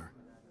saw her?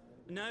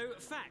 No,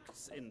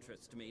 facts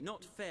interest me,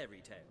 not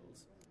fairy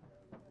tales.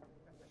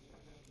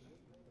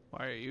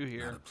 Why are you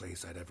here? Not a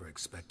place I'd ever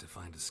expect to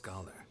find a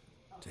scholar.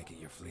 Take it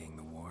you're fleeing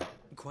the war?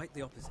 Quite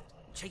the opposite.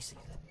 Chasing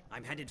it.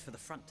 I'm headed for the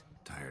front.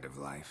 Tired of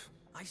life?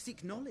 I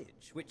seek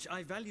knowledge, which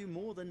I value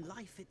more than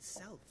life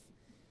itself.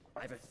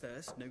 I've a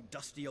thirst no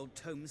dusty old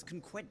tomes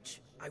can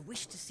quench. I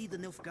wish to see the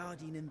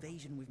Nilfgaardian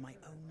invasion with my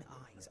own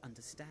eyes,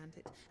 understand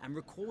it, and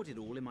record it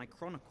all in my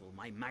chronicle,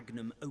 my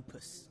magnum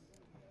opus.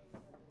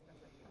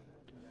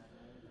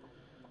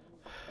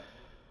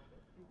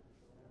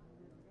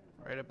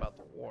 Write about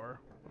the war,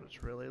 what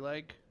it's really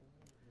like.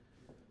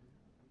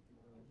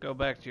 Go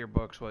back to your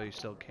books while you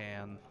still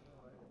can.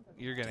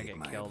 You're gonna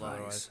get killed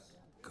otherwise.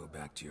 Go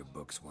back to your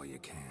books while you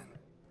can.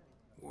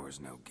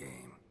 War's no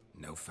game.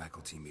 No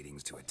faculty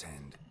meetings to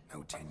attend.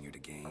 No tenure to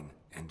gain.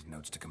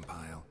 Endnotes to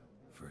compile.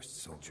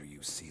 First soldier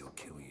you see will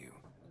kill you.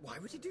 Why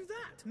would he do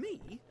that?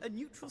 Me? A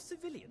neutral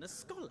civilian? A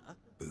scholar?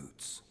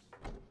 Boots.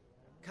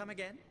 Come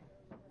again?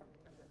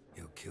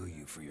 He'll kill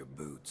you for your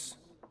boots.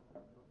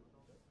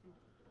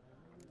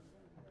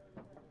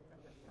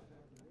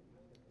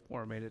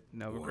 War made it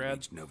War Novigrad.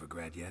 reached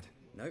Novigrad yet?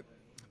 Nope,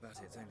 but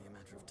it's only a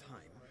matter of time.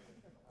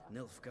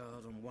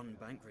 Nilfgaard on one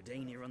bank,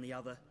 Redania on the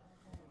other,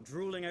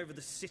 drooling over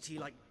the city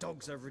like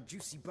dogs over a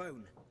juicy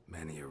bone.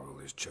 Many a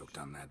ruler's choked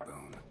on that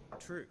bone.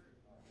 True.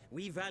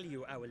 We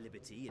value our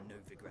liberty in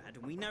Novigrad,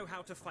 and we know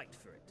how to fight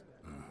for it.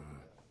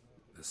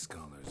 The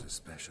scholars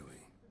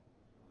especially.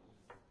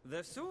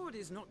 The sword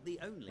is not the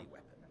only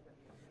weapon.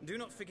 Do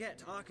not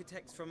forget,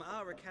 architects from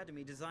our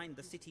academy designed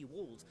the city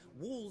walls.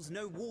 Walls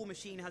no war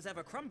machine has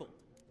ever crumbled.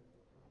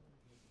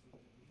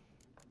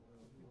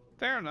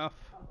 Fair enough.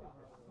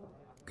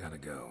 Gotta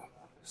go.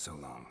 So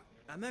long.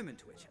 A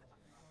moment, Witcher.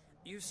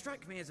 You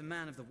strike me as a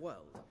man of the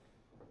world.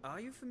 Are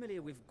you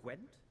familiar with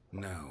Gwent?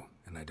 No,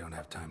 and I don't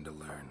have time to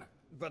learn.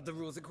 But the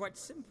rules are quite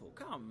simple.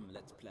 Come,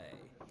 let's play.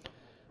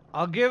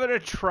 I'll give it a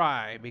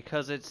try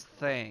because it's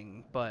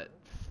Thing, but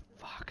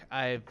fuck,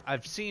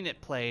 I've seen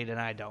it played and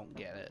I don't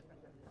get it.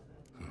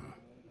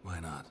 Why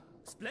not?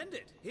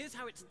 Splendid. Here's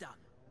how it's done.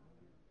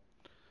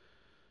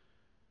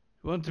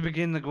 You want to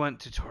begin the Gwent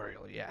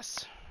tutorial?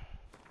 Yes.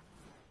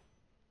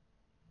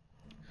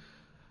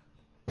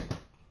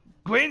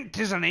 Gwent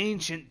is an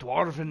ancient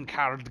dwarven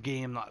card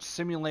game that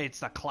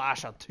simulates the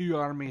clash of two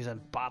armies in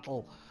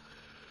battle.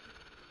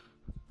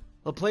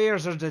 The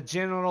players are the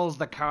generals,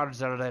 the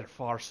cards are their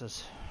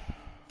forces.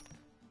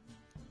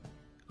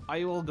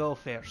 I will go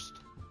first.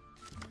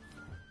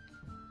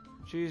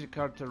 Choose a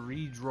card to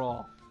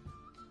redraw.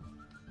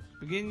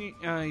 Begin,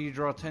 you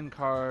draw 10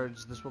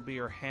 cards. This will be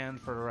your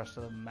hand for the rest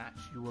of the match.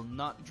 You will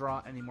not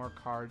draw any more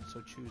cards,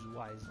 so choose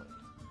wisely.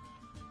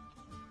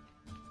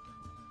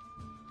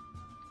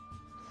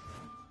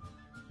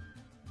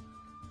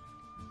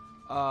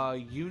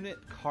 Unit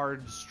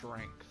card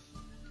strength.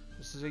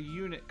 This is a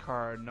unit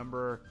card.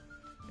 Number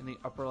in the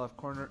upper left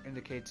corner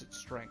indicates its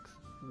strength.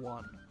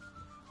 1.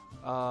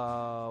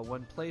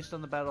 When placed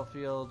on the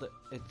battlefield,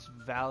 this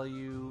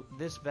value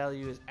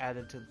is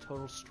added to the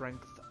total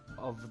strength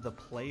of the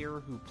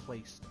player who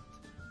placed it.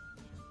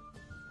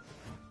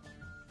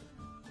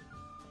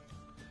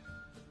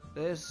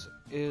 This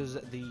is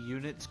the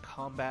unit's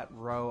combat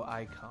row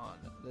icon.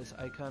 This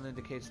icon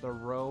indicates the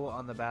row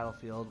on the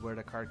battlefield where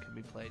the card can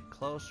be played: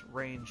 close,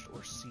 ranged,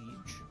 or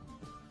siege.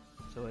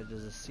 So it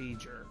is a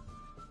sieger.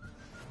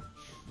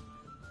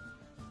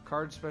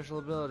 Card special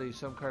ability.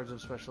 Some cards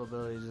have special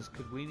abilities. This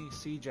Kagwini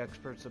Siege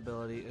Expert's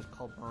ability is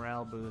called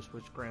Morale Boost,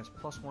 which grants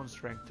 +1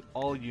 strength to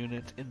all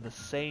units in the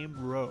same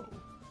row.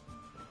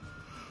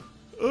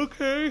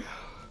 Okay.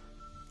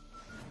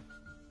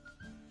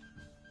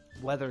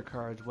 Weather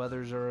cards.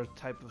 Weathers are a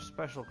type of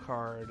special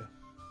card.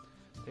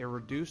 They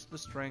reduce the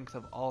strength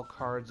of all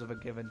cards of a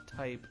given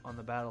type on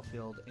the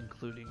battlefield,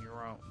 including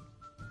your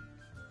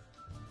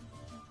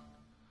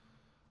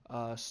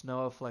own.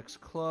 Snow affects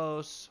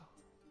close.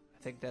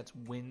 I think that's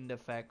wind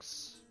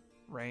affects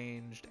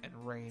ranged, and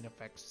rain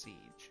affects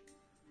siege.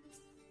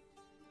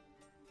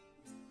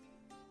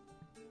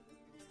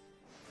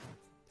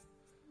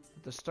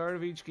 At the start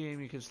of each game,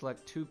 you can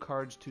select 2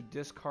 cards to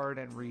discard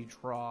and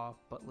redraw,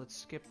 but let's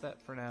skip that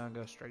for now and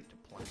go straight to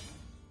play.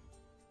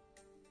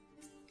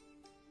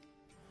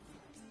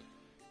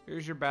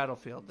 Here's your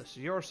battlefield. This is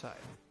your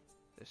side.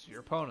 This is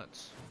your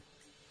opponent's.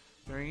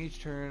 During each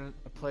turn,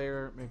 a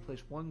player may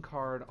place 1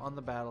 card on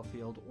the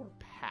battlefield or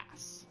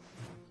pass.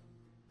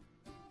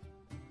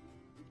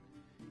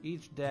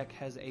 Each deck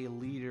has a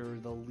leader.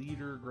 The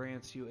leader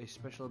grants you a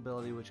special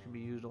ability which can be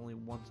used only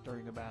once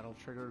during a battle.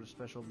 Trigger the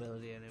special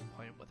ability at any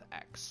point with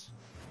X.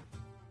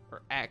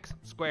 Or X.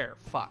 Square.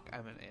 Fuck,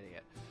 I'm an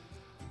idiot.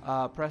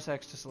 Press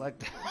X to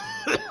select...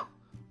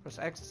 Press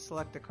X to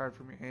select a card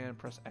from your hand.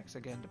 Press X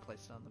again to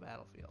place it on the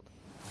battlefield.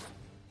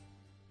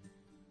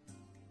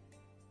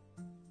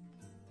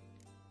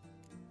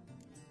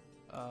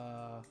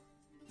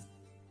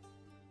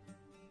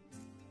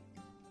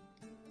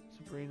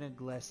 Sabrina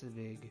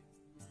Glesivig,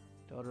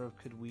 daughter of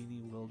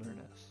Kudwini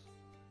Wilderness.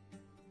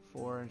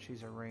 4, and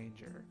she's a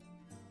ranger.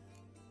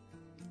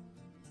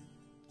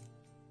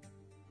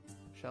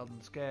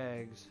 Sheldon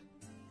Skaggs,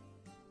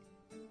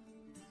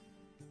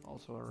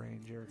 also a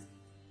ranger.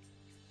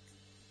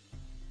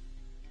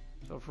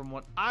 So from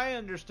what I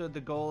understood, the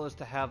goal is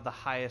to have the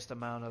highest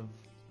amount of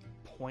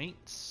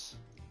points,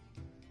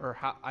 or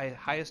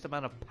highest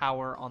amount of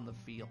power on the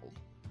field.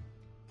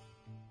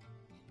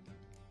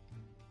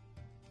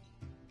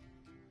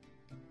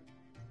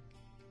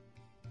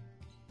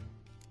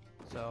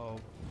 So,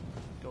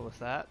 go with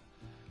that.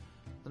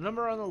 The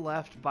number on the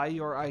left by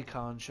your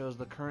icon shows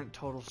the current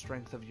total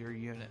strength of your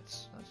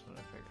units. That's what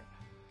I figured.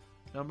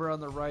 Number on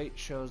the right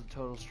shows the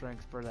total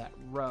strength for that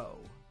row.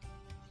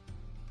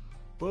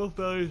 Both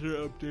values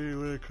are updated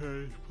when a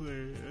card is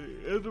played.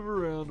 At the end of a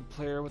round, the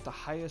player with the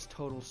highest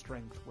total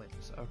strength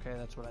wins. Okay,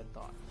 that's what I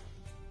thought.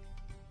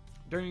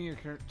 During your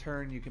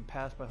turn, you can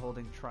pass by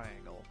holding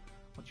triangle.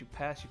 Once you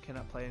pass, you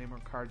cannot play any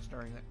more cards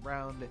during that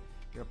round.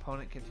 Your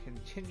opponent can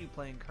continue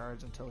playing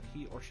cards until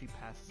he or she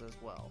passes as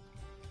well.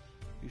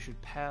 You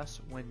should pass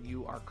when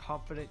you are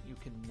confident you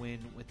can win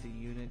with the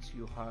units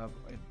you have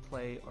in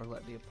play, or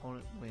let the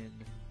opponent win.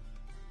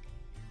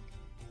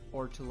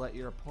 Or to let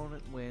your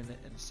opponent win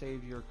and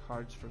save your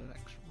cards for the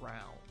next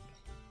round.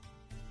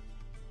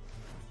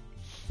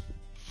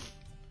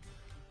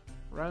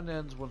 Round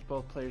ends once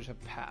both players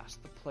have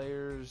passed. The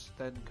players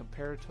then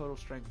compare total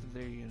strength of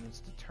their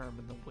units to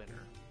determine the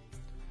winner.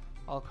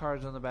 All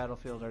cards on the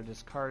battlefield are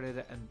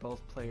discarded, and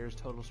both players'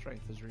 total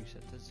strength is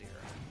reset to 0.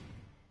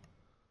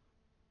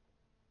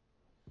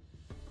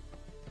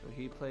 So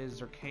he plays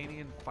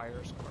Zircanian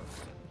Fire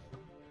Scorpion.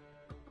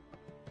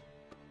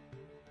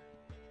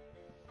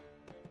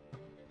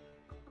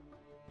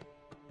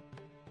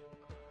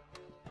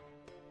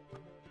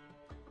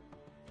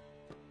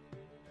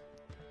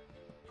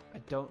 I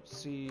don't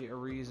see a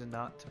reason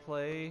not to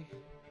play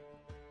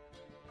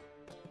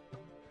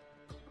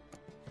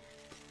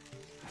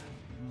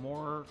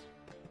more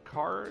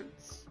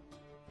cards.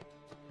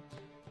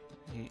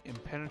 The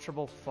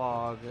impenetrable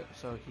fog,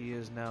 so he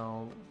is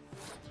now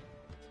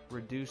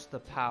reduced the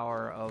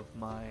power of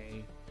my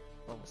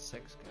level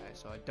 6 guy.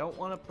 So I don't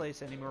want to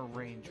place any more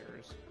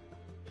rangers.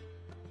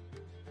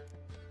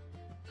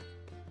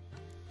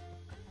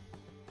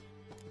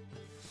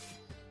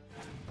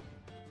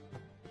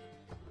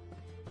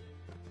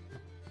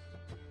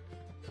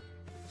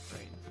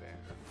 Rain fair.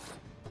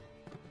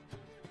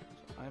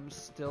 So I'm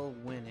still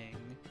winning.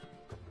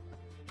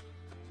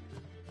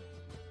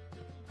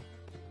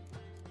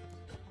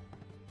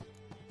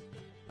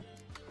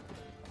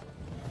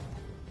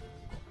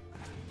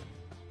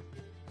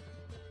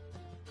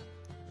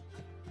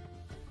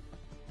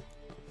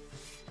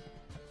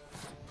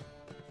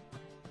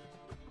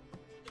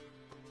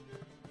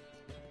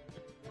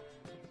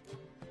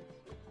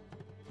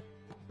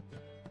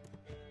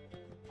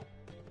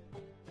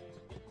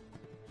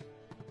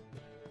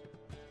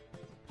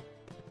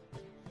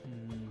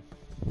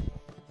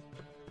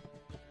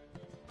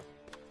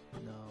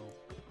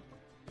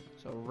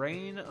 So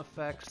rain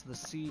affects the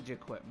siege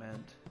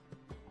equipment.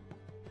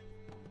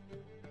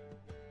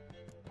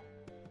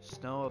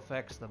 Snow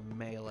affects the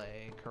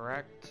melee,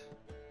 correct?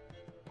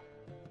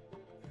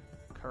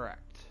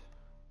 Correct.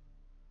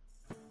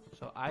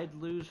 So I'd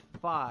lose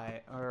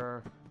 5,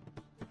 or...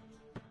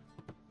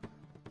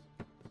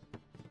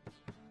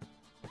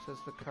 Says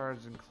the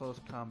cards in close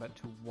combat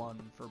to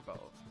 1 for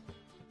both.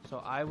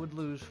 So I would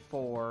lose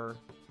 4.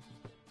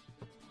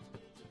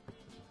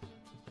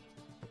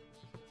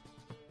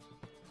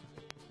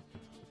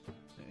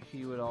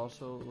 He would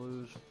also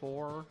lose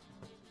 4.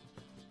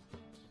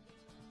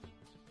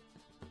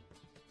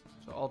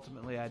 So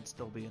ultimately I'd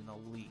still be in the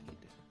lead.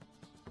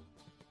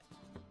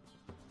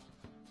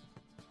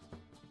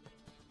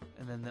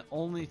 And then the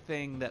only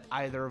thing that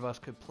either of us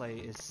could play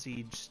is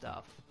siege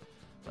stuff.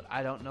 But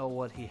I don't know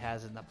what he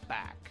has in the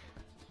back.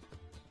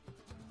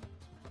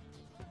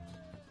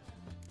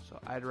 So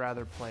I'd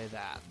rather play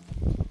that.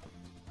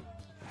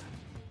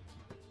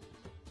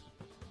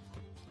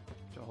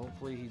 So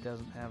hopefully he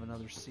doesn't have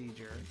another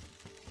sieger.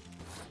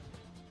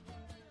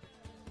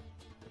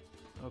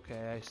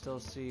 Okay, I still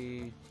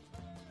see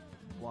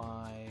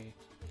why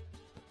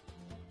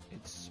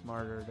it's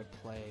smarter to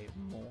play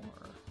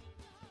more.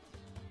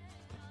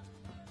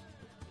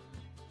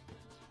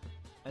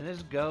 And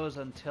this goes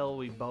until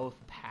we both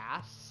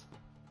pass.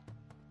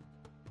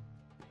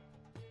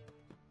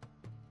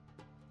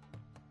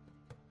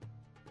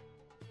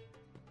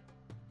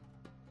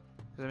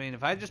 Because, I mean,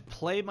 if I just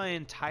play my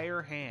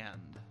entire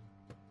hand,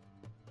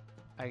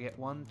 I get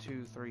 1,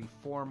 2, 3,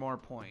 4 more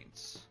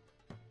points.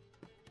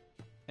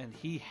 And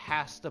he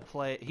has to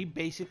play, he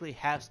basically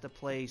has to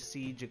play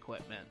siege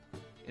equipment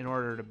in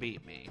order to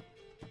beat me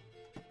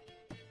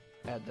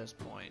at this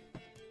point.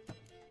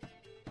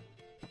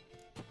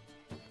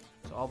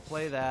 So I'll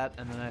play that,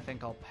 and then I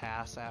think I'll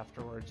pass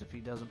afterwards if he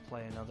doesn't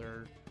play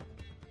another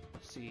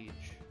siege.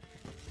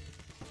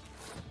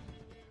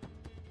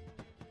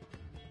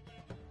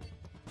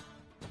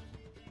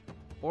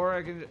 Or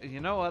I can, you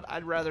know what?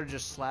 I'd rather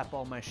just slap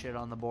all my shit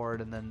on the board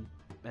and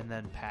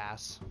then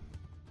pass.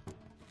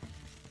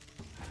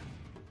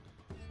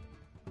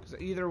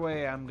 Because either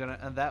way, I'm gonna,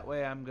 and that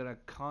way I'm gonna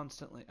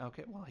constantly.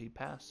 Okay, well he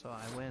passed, so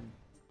I win.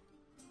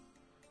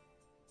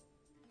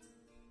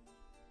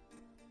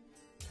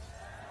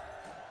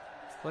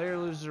 Player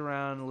loses a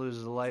round,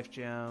 loses a life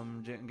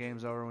gem.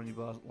 Game's over when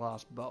you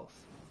lost both.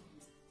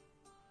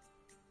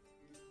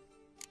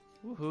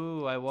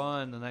 Woohoo, I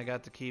won, and I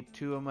got to keep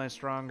 2 of my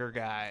stronger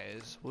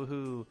guys.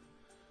 Woohoo.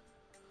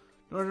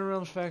 Northern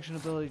Realms faction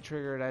ability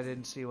triggered. I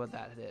didn't see what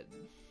that did.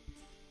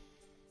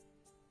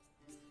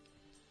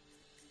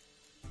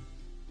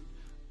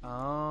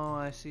 Oh,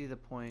 I see the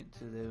point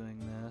to doing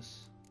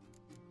this.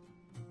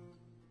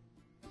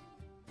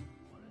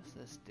 What does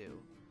this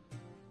do?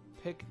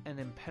 Pick an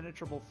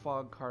impenetrable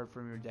fog card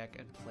from your deck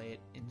and play it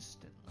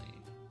instantly.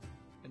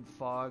 And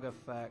fog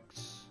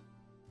affects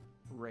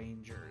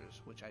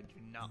rangers, which I do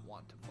not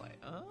want to play.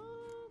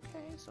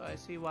 Okay, so I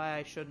see why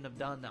I shouldn't have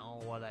done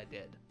all what I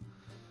did.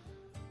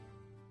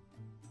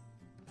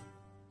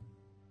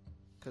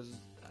 Because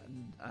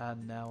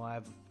now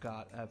I've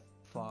got a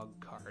fog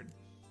card.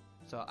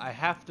 So I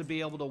have to be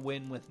able to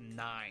win with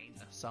 9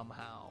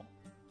 somehow.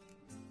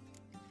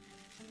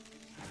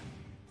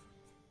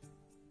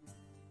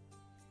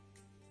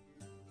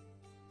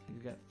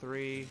 You got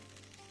 3.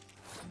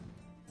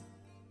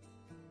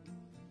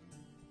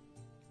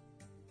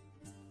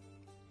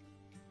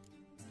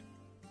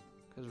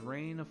 Because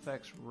rain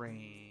affects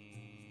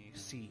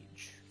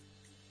siege.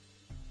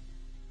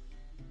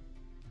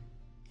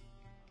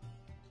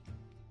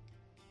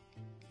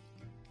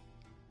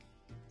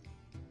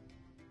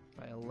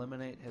 If I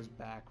eliminate his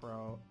back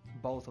row,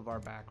 both of our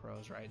back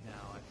rows right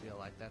now, I feel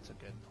like that's a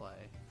good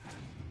play.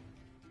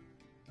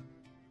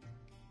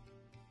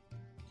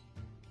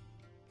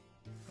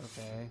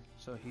 Okay,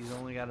 so he's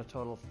only got a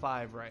total of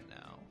 5 right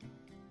now.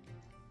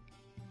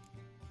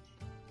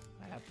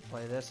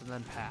 play this and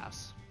then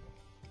pass.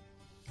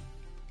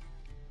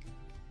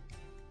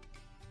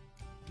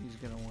 He's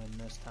gonna win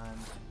this time.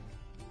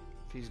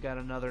 If he's got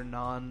another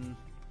and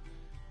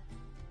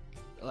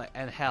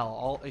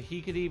hell,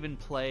 he could even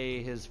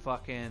play his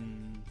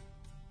fucking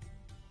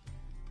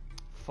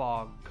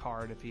fog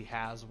card if he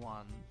has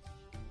one.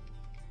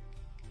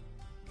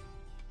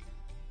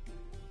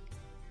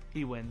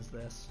 He wins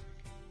this.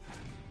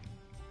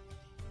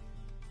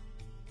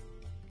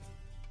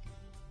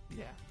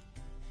 Yeah.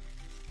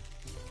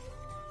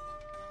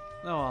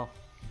 Oh well.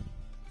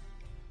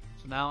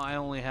 So now I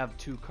only have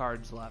 2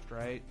 cards left,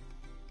 right?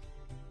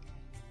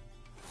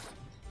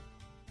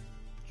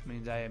 Which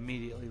means I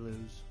immediately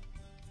lose.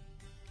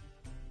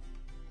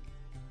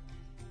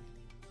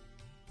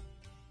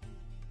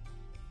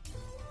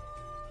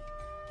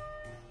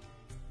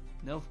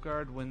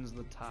 Nilfgaard wins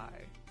the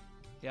tie.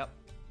 Yep.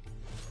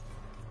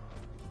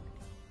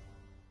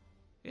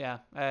 Yeah,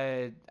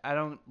 I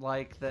don't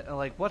like that.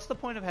 Like, what's the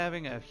point of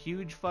having a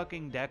huge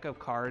fucking deck of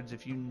cards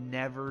if you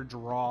never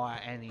draw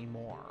any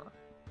more?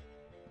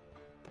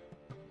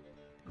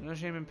 No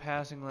shame in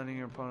passing, letting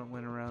your opponent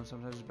win a round.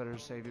 Sometimes it's better to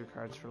save your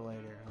cards for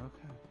later.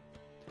 Okay.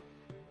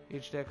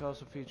 Each deck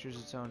also features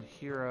its own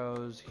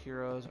heroes.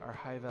 Heroes are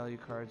high-value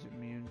cards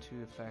immune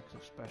to effects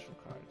of special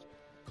cards.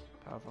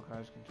 Powerful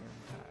cards can turn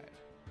the tide.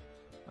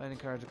 Lightning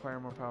cards acquire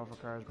more powerful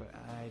cards, but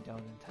I don't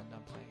intend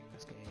on playing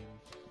this game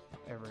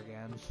ever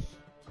again.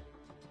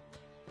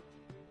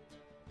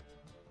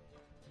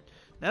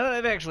 Now that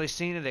I've actually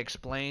seen it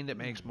explained, it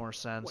makes more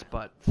sense.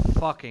 But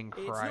fucking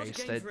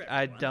Christ,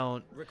 I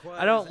don't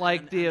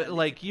like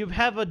like you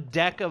have a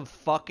deck of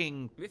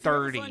fucking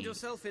 30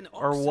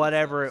 or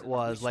whatever it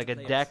was, like a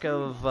deck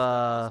of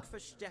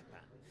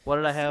what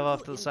did I have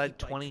off to the side?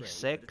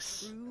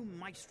 26.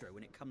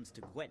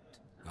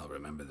 I'll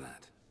remember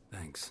that.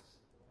 Thanks.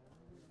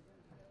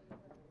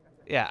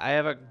 Yeah, I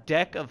have a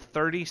deck of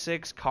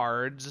 36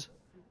 cards,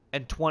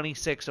 and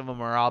 26 of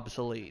them are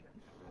obsolete.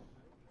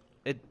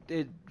 It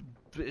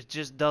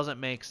just doesn't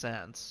make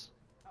sense.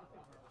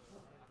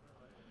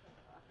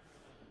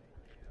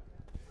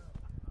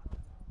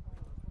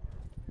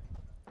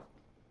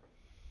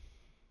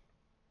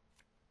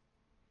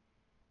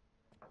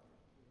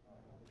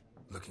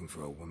 Looking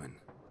for a woman.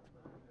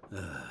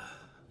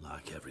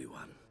 Like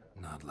everyone.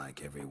 Not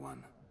like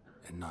everyone.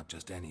 And not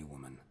just any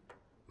woman.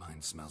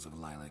 Mine smells of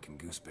lilac and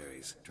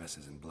gooseberries,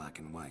 dresses in black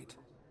and white.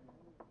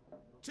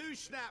 2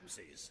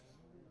 schnapsies.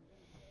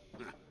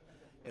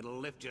 It'll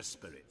lift your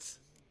spirits.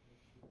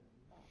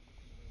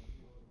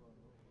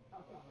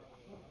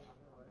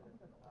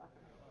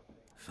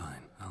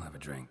 Fine, I'll have a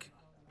drink.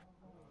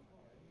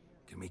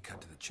 Can we cut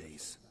to the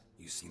chase?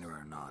 You seen her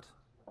or not?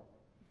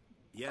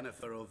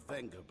 Yennefer of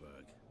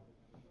Vengerberg.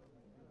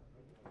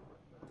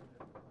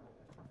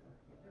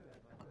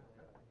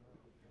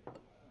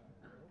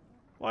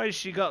 Why has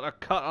she got a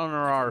cut on her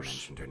arse?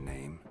 Mentioned her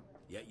name.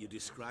 Yet you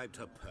described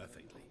her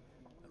perfectly.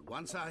 And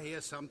once I hear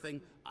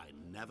something, I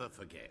never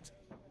forget.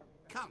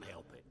 Can't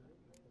help it.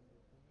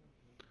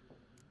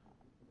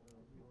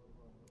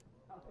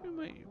 Who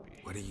might you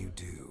be? What do you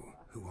do?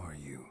 Who are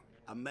you?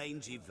 A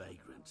mangy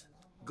vagrant.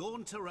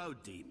 Gaunter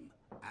Odim,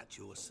 at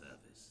your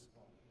service.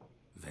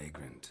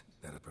 Vagrant.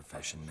 That a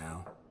profession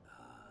now?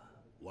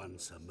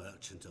 Once a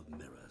merchant of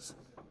mirrors.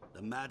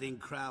 The madding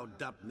crowd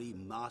dubbed me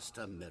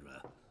Master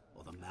Mirror,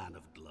 or the Man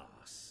of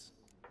Glass.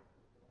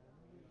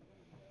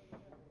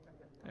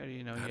 How do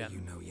you know How do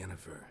you know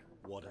Yennefer?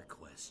 What a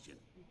question.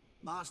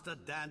 Master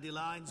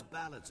Dandelion's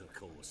ballads, of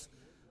course.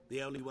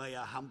 The only way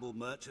a humble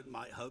merchant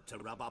might hope to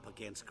rub up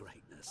against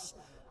greatness.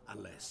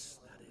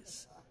 Unless, that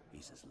is,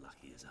 he's as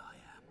lucky as I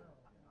am.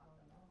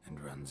 And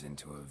runs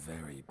into a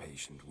very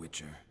patient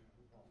witcher.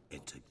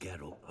 Into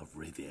Geralt of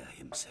Rivia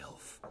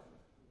himself.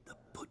 The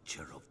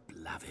Butcher of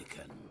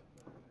Blaviken.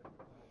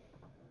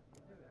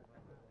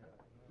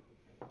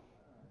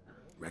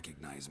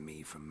 Recognize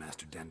me from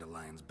Master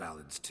Dandelion's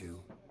ballads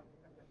too?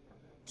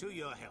 To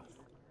your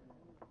health.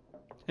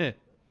 Heh.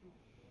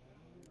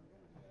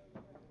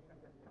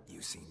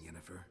 You seen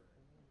Yennefer?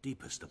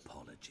 Deepest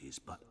apologies,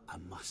 but I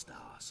must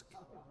ask.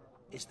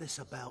 Is this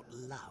about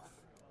love?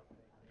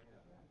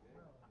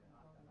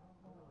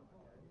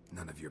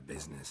 None of your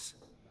business.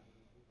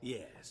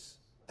 Yes.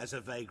 As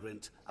a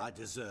vagrant, I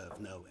deserve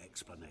no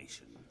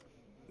explanation.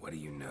 What do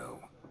you know?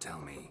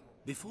 Tell me.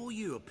 Before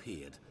you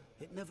appeared,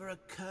 it never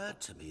occurred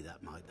to me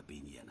that might have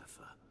been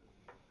Yennefer.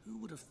 Who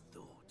would have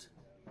thought?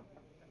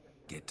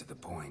 Get to the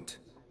point.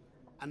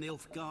 A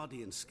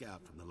Nilfgaardian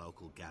scout from the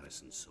local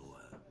garrison saw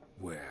her.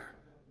 Where?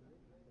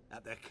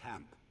 At their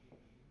camp.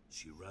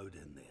 She rode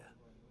in there.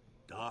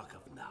 Dark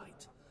of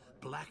night.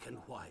 Black and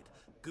white.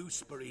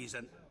 Gooseberries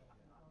and...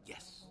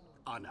 Yes,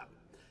 I know.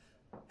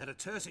 Had a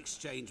terse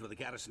exchange with the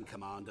garrison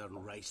commander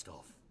and raced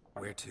off.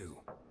 Where to?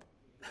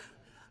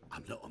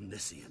 I'm not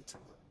omniscient.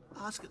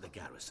 Ask at the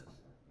garrison.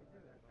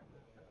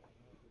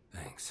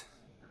 Thanks.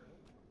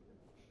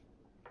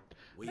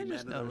 I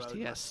just noticed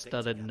he has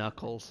studded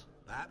knuckles.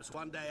 Perhaps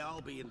one day I'll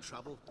be in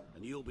trouble,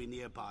 and you'll be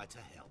nearby to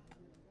help.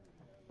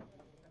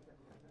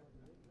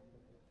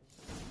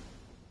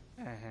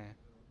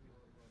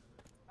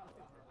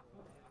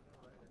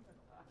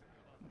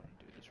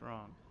 What's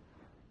wrong?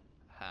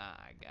 Ha,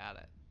 I got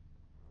it.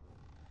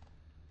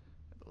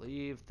 I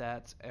believe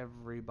that's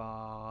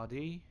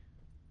everybody.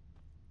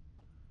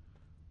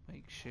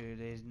 Make sure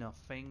there's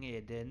nothing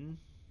hidden.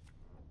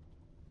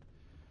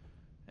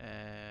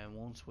 And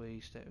once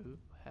we ooh,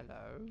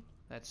 hello.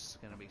 That's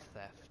gonna be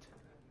theft.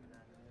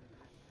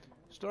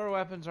 Store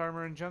weapons,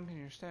 armor, and junk in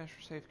your stash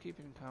for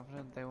safekeeping and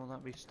confident they will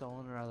not be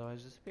stolen or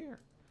otherwise disappear.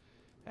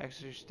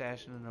 Access your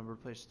stash in a number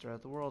of places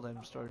throughout the world.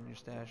 Items stored in your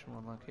stash in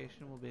one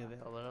location will be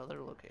available at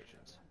other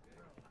locations.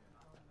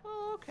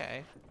 Oh,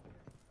 okay.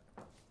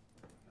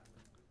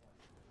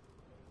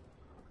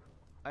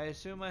 I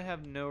assume I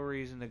have no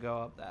reason to go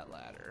up that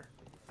ladder.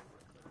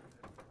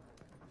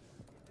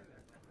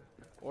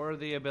 Or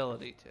the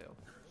ability to.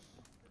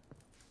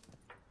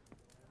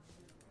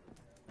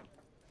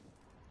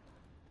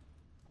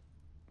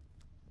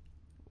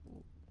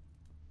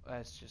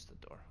 That's just the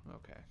door.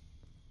 Okay.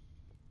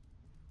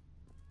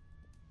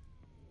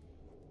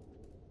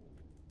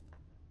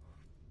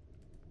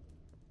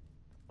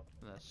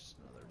 And that's just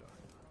another door.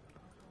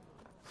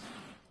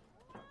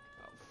 Oh,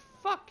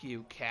 fuck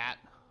you, cat.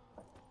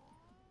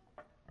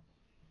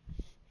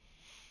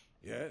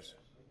 Yes?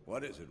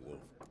 What is it, Wolf?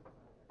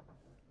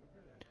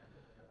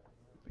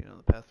 Been on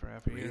the path for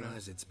half a year now.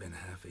 Realize it's been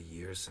half a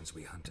year since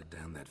we hunted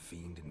down that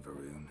fiend in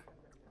Varun.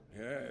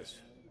 Yes.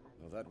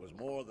 Well, that was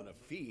more than a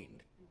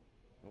fiend.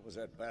 What was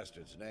that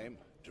bastard's name?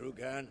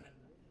 Drugan?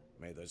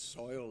 May the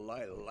soil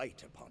lie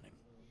light upon him.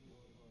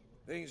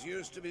 Things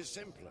used to be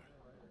simpler.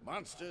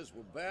 Monsters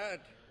were bad,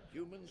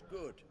 humans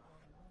good.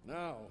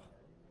 Now,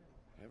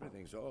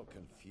 everything's all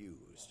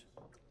confused.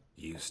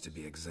 Used to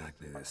be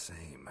exactly the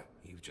same.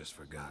 You've just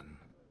forgotten.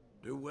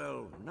 Do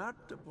well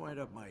not to point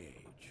up my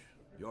age.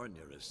 You're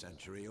near a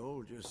century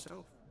old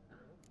yourself.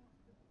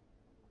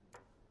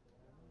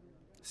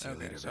 See you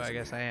Okay, later, so I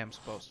guess Vesemir. I am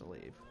supposed to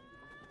leave.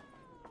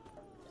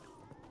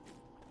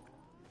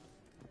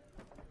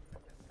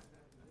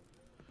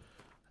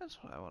 That's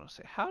what I want to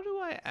say. How do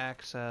I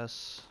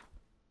access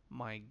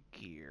my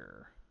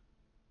gear?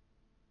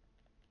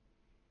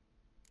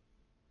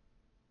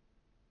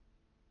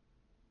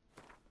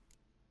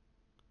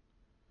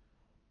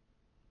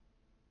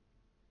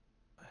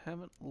 I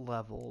haven't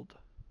leveled.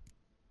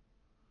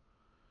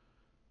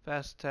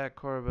 Fast attack,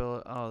 core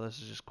ability. Oh,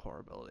 this is just core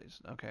abilities.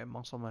 Okay,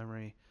 muscle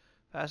memory.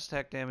 Fast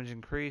attack damage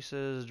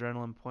increases.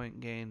 Adrenaline point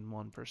gain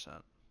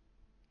 1%.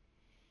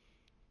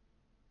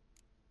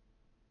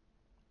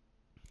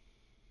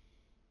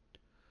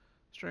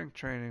 Strength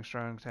training,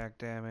 strong attack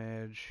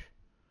damage.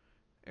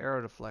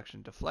 Arrow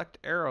deflection. Deflect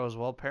arrows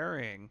while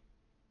parrying.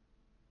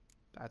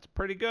 That's a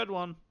pretty good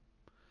one.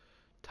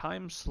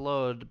 Time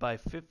slowed by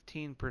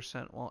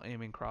 15% while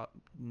aiming cross.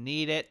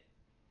 Need it.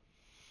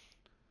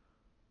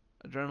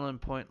 Adrenaline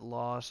point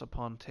loss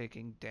upon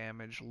taking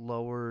damage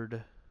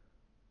lowered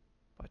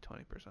by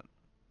 20%.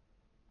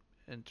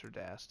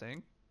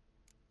 Interdasting.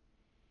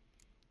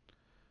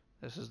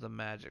 This is the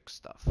magic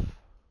stuff.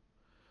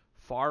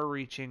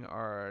 Far-reaching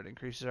art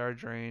increases our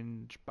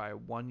range by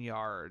 1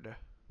 yard.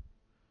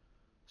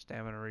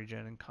 Stamina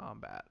regen in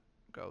combat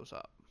goes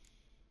up.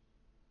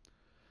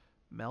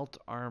 Melt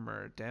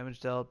armor. Damage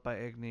dealt by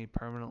Igni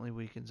permanently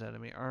weakens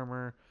enemy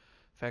armor.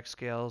 Effect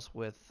scales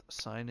with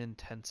sign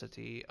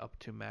intensity up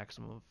to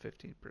maximum of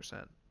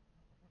 15%.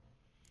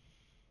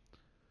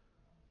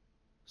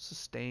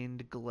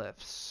 Sustained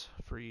glyphs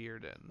for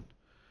Yrden.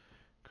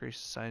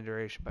 Increases sign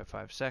duration by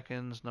 5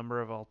 seconds. Number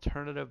of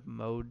alternative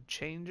mode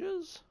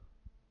changes.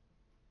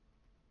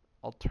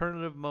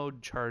 Alternative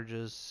mode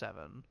charges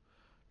 7.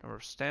 Number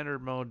of standard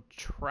mode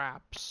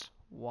traps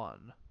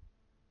 1.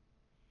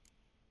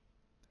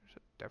 There's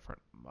a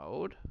different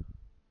mode.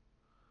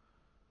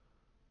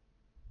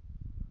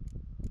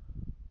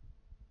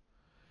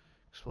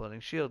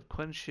 Exploding shield.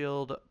 Quinn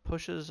shield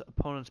pushes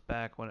opponents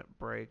back when it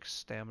breaks.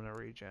 Stamina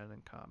regen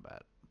in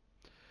combat.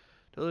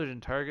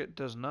 Delusion. Target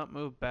does not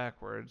move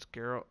backwards.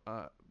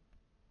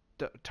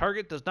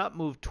 Target does not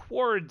move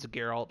towards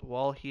Geralt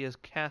while he is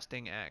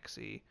casting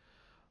Axii.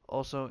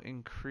 Also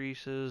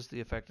increases the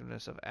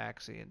effectiveness of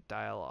Axii in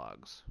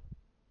dialogues.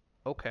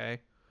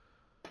 Okay.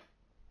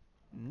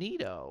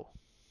 Neato.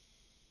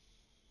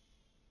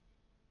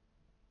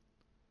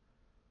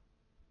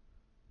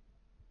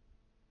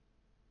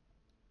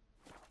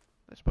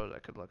 I suppose I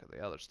could look at the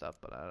other stuff,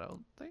 but I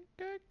don't think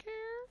I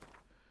care.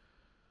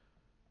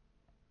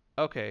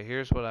 Okay,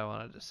 here's what I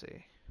wanted to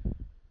see.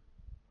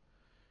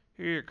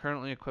 Here are your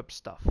currently equipped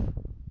stuff.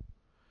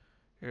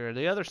 Here are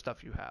the other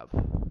stuff you have.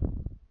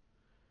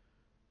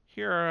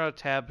 Here are a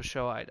tab to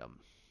show item.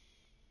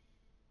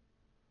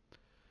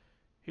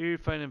 Here you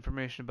find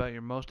information about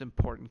your most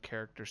important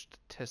character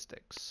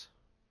statistics.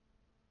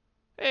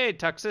 Hey,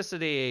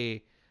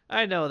 toxicity!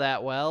 I know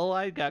that well.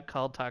 I got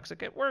called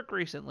toxic at work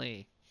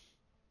recently.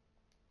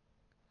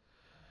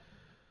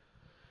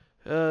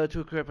 To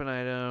equip an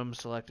item,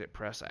 select it,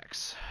 press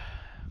X.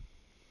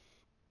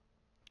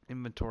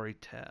 Inventory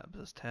tab.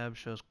 This tab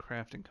shows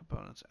crafting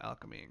components,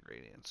 alchemy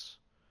ingredients.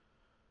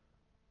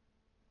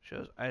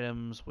 Shows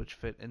items which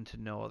fit into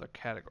no other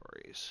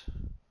categories.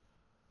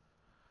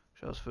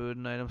 Shows food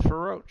and items for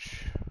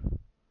Roach.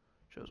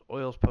 Shows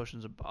oils,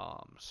 potions, and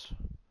bombs.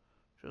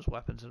 Shows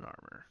weapons and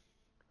armor.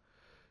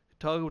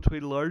 Toggle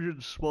between large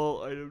and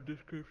small item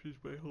descriptions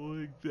by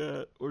holding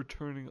that or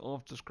turning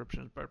off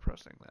descriptions by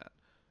pressing that.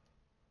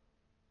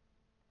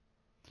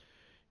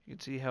 You can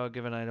see how a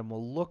given item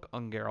will look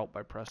on Geralt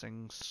by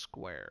pressing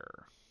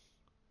square.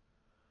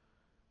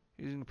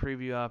 Using the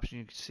preview option,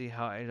 you can see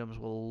how items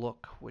will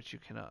look, which you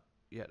cannot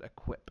yet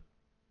equip.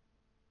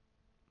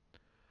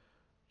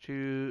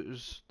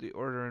 Choose the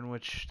order in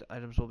which the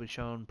items will be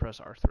shown, press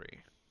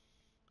R3.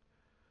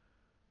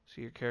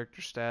 See your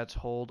character stats,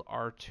 hold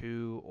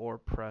R2 or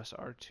press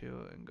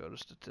R2 and go to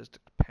Statistics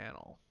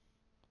panel.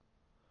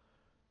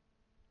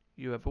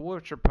 You have a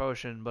Witcher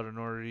potion, but in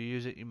order to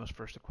use it, you must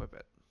first equip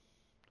it.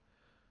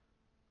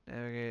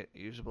 Navigate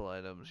usable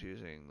items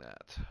using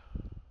that.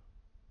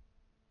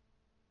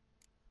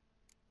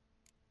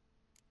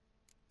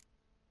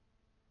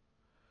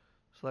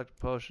 Select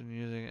potion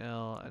using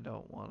L. I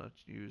don't want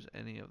to use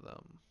any of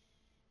them.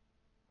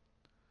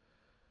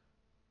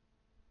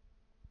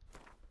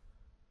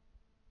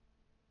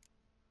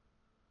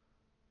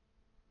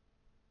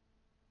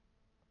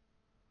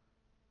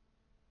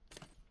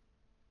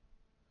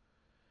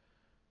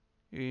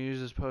 You can use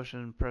this potion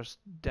and press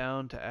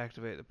down to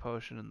activate the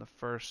potion in the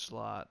first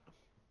slot.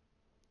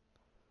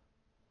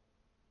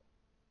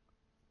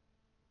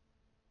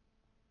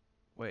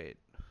 Wait.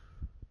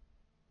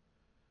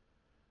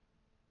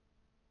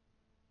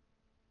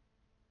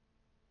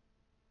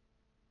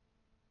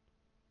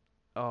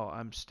 Oh,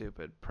 I'm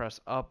stupid. Press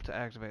up to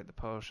activate the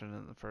potion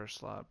in the first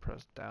slot.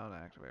 Press down to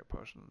activate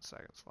potion in the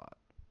second slot.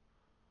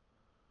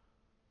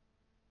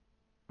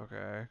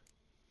 Okay.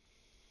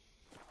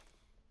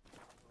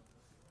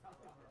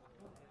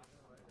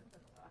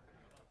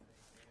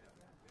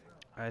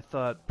 I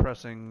thought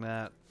pressing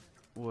that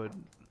would,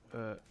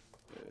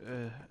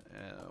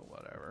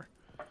 whatever.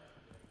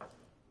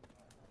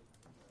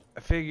 I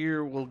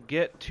figure we'll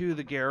get to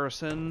the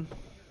garrison,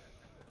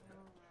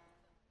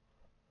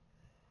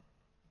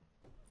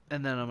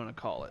 and then I'm gonna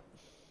call it,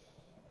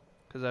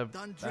 because I've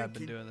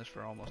been doing this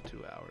for almost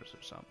 2 hours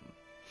or something.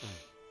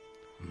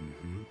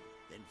 Mm-hmm.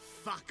 Then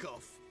fuck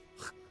off.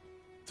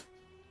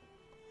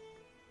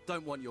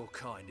 Don't want your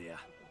kind here.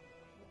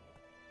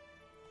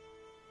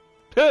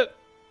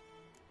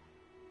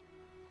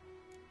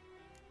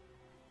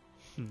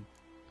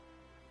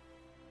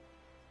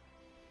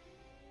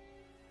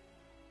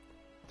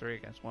 Three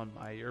against one,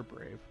 you're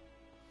brave.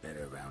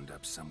 Better round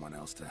up someone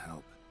else to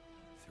help.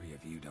 3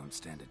 of you don't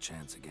stand a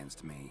chance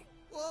against me.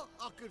 Well,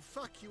 I could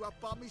fuck you up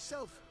by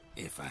myself.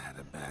 If I had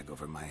a bag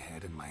over my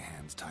head and my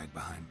hands tied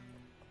behind...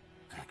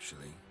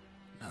 Actually,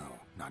 no,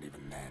 not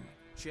even then.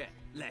 Chet,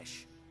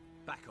 Lesh,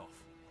 back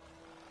off.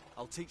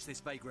 I'll teach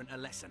this vagrant a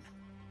lesson.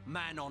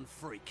 Man on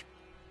freak.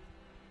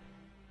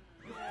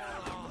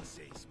 Yours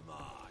is mine.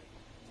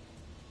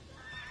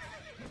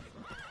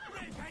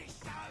 Rip his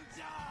stones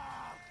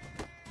off!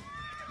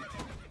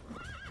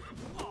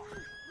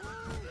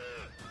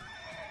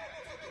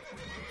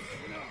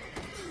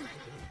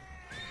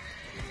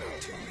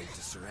 Too late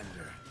to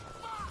surrender.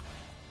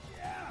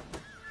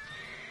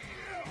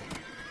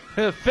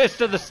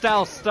 Fist of the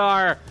Stealth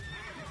Star!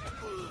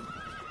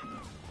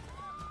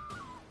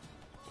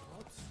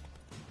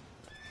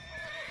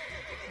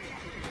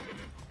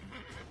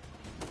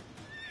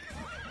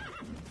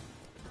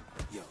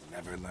 You'll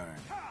never learn.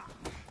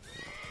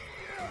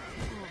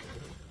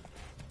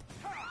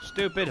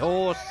 Stupid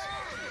horse!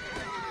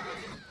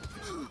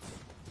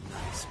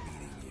 Nice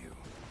meeting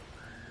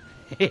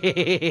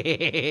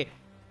you.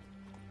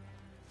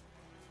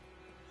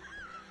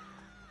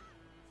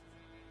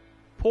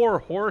 Poor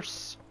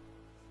horse.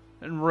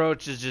 And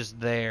Roach is just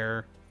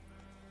there.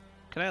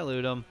 Can I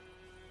loot them?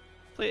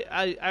 Please,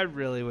 I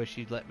really wish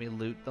you'd let me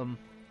loot them.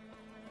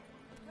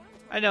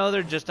 I know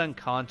they're just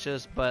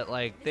unconscious, but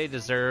like they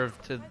deserve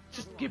to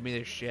just give me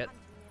their shit.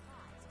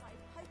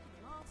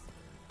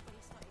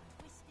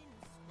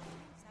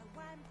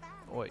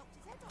 Wait.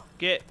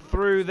 Get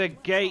through the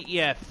gate,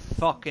 you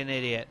fucking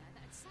idiot.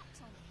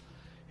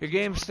 Your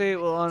game state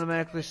will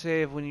automatically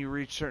save when you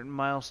reach certain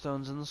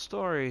milestones in the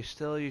story.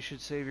 Still, you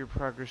should save your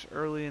progress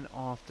early and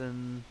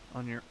often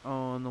on your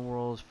own. The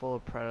world is full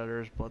of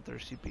predators,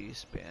 bloodthirsty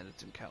beasts,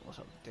 bandits, and countless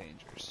other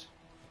dangers.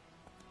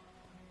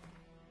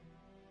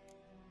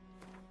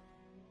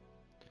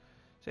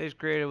 Saves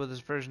created with this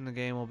version of the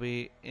game will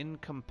be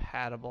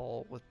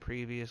incompatible with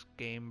previous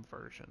game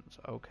versions.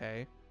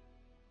 Okay.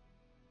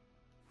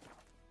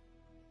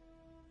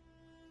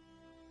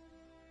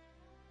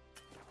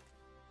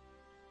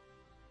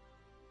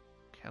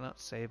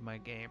 Cannot save my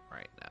game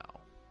right now.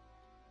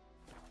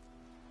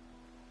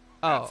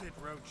 Oh. That's it,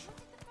 Roach.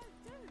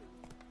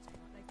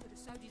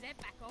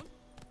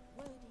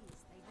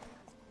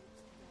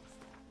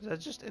 Is that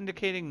just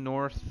indicating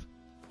north?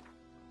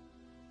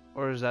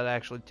 Or is that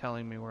actually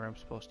telling me where I'm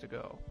supposed to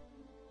go?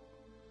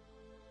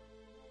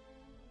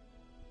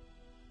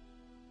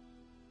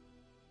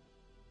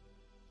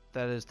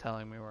 That is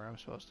telling me where I'm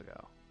supposed to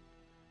go.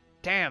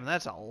 Damn,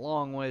 that's a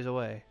long ways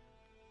away.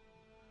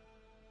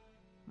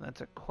 That's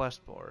a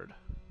quest board.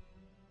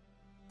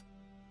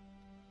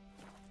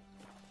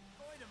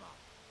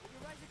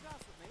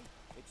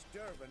 It's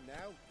Dervan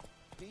now.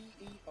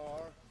 D-E-R-V-A-N.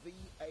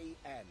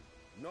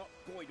 Not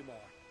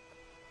Goidamar.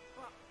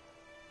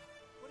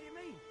 What do you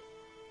mean?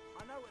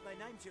 I know what they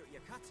named you at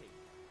your cutty.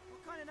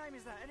 What kind of name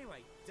is that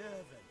anyway?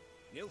 Dervan.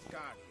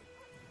 Nilfgaardian.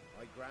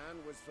 My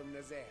gran was from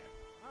Nazaire.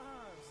 Oh,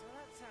 so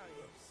that's how it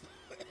is.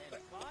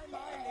 Then by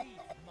my leave,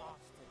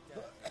 Master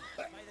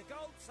Dervan. May the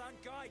Gold Sun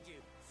guide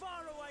you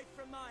far away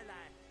from my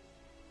land.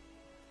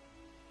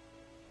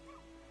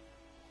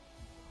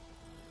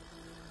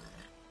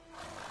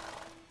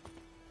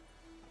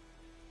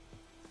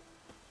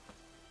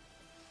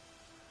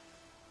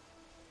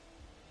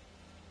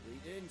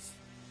 Greetings.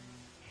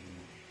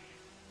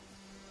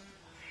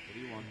 What do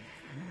you want?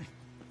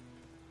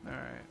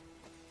 Alright.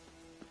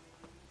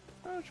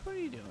 Roach, what are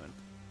you doing?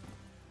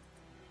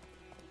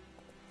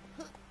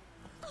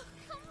 Oh,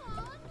 come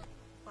on!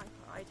 My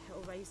pride,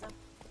 Hellraiser.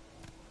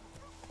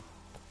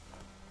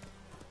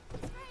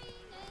 It's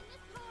raining, it's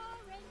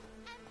pouring,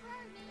 and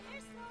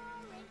Vermeer's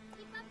snoring.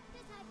 He bumped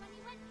his head when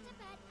he went to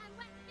bed and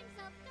wet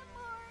himself the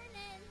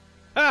morning.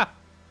 Ha!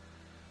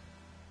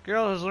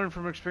 Geralt has learned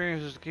from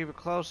experiences to keep a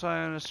close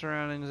eye on his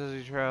surroundings as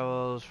he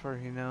travels, for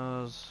he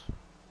knows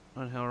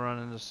when he'll run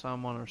into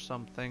someone or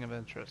something of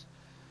interest.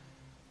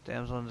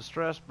 Damsel in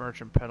distress,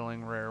 merchant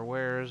peddling rare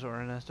wares, or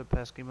a nest of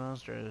pesky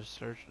monsters.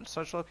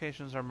 Such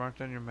locations are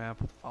marked on your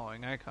map with the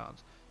following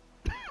icons.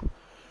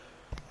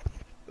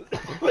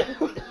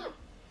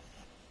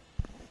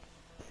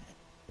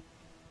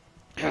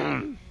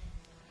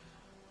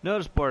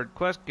 Notice board,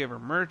 quest giver,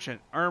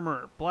 merchant,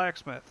 armorer,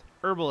 blacksmith,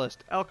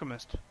 herbalist,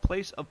 alchemist,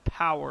 place of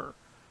power,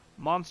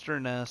 monster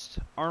nest,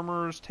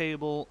 armorer's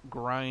table,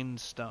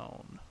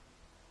 grindstone.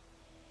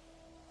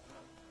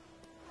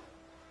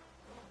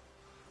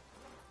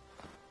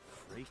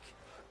 Freak.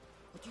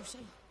 What do you say?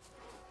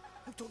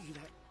 Who taught you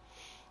that?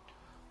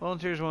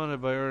 Volunteers wanted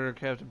by order of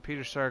Captain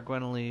Peter Sar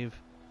Gwenolive.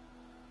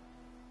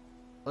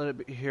 Let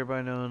it be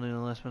hereby known the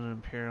enlistment of the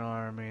Imperial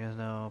Army is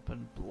now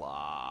open.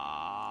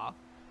 Blah.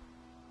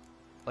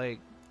 Like,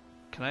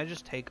 can I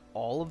just take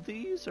all of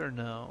these or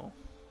no?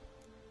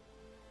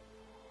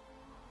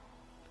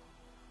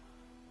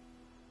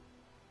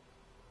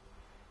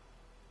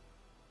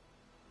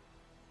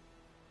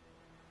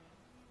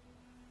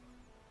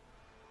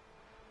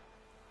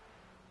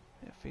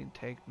 If he'd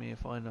take me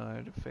if I know how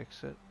to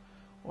fix it,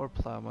 or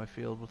plow my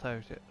field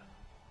without it.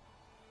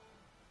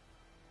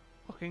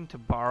 Looking to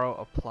borrow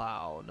a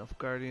plow.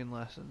 Nilfgaardian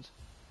lessons.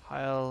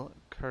 Heil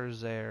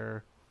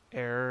Kurzer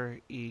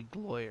e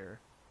Gloyer.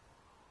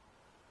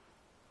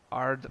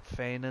 Ard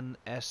Fanen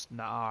es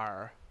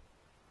Nar.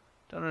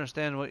 Don't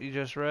understand what you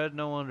just read?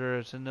 No wonder,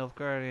 it's in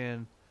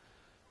Nilfgaardian.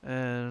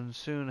 And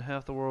soon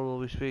half the world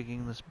will be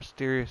speaking this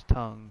mysterious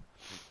tongue.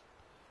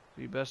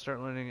 So you best start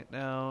learning it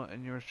now,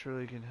 and yours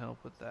truly can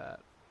help with that.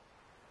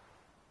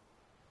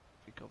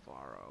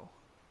 Vicovaro.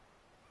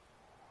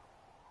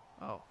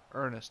 Oh,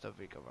 Ernest of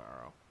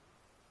Vicovaro.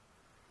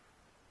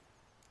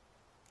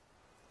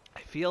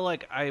 I feel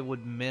like I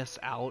would miss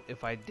out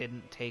if I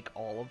didn't take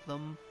all of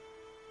them.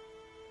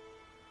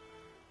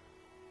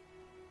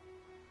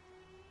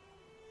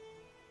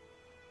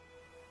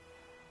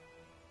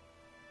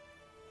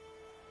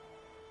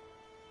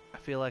 I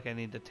feel like I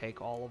need to take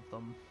all of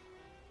them.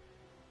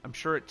 I'm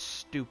sure it's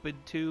stupid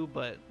to,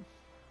 but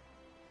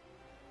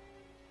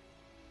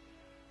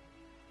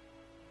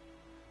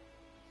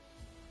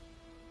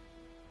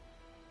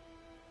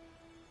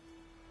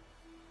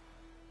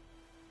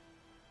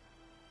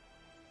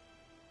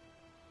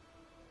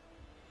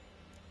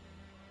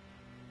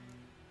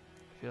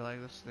I feel like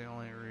this is the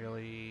only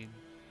really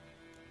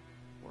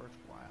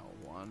worthwhile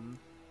one.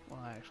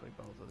 Well, actually,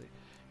 both of these.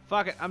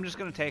 Fuck it, I'm just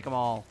gonna take them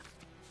all.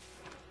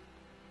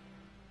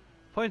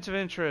 Points of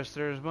interest.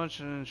 There is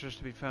much interest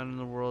to be found in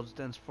the world's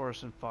dense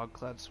forests and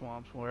fog-clad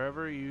swamps.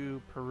 Wherever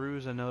you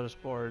peruse a notice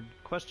board,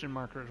 question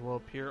markers will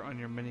appear on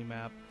your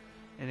mini-map,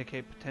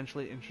 indicate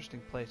potentially interesting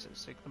places.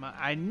 Seek them out.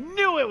 I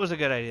knew it was a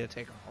good idea to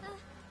take all of them.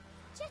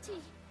 Jetty!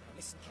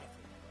 Listen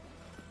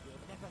carefully.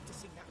 You're never to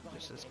sing that line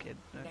Just this again. kid.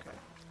 Okay. Never.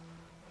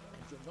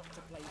 And you're not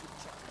to play with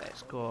Chetty.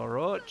 Let's go,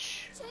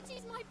 Roach.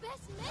 Jetty's my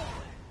best mate!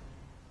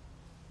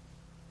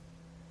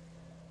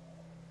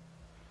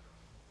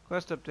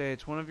 Quest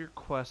updates. One of your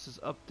quests is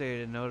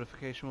updated.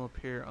 Notification will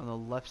appear on the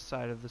left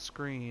side of the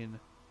screen.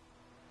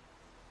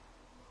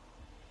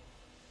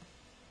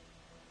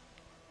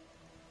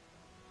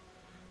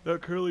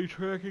 Not currently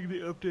tracking the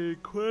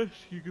updated quest.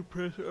 You can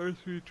press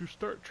R3 to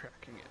start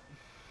tracking it.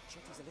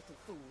 Chetty's a little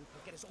fool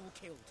who'll get us all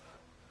killed.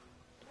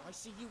 If I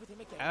see you with him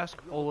again,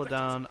 Ask you'll regret it.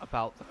 Oladan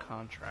about the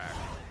contract.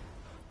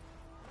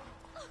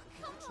 Oh,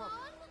 come on!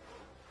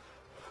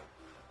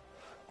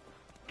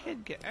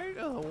 Kid, get out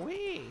of the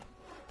way.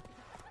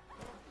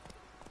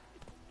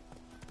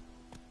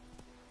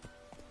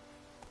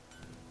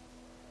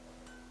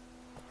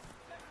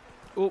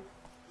 Oh,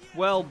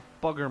 well,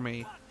 bugger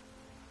me.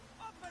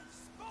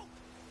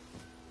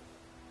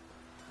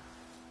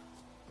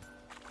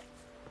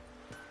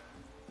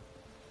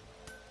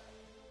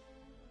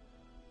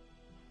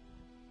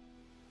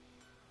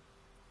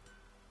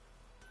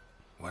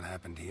 What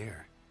happened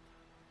here?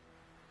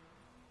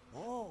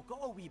 Oh, got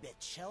a wee bit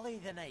chilly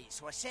the night,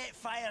 so I set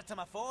fire to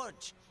my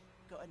forge.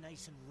 Got it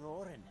nice and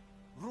roaring.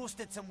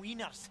 Roasted some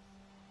wieners.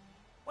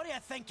 What do you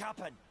think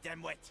happened,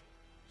 dimwit?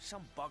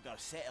 Some bugger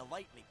set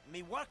alight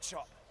me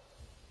workshop.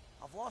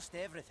 I've lost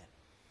everything.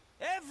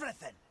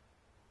 Everything!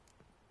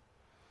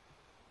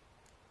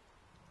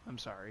 I'm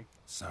sorry.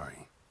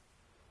 Sorry.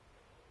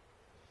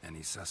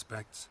 Any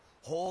suspects?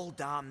 Whole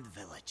damned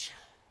village.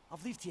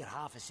 I've lived here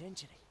half a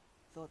century.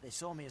 Thought they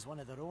saw me as one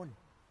of their own.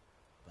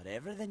 But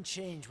everything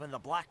changed when the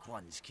Black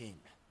Ones came.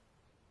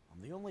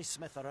 I'm the only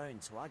smith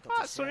around, so I got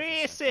That's to serve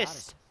as their racist!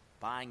 garrison.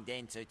 Bang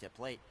dents out of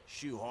plate,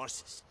 shoe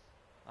horses.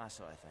 That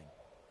sort of thing.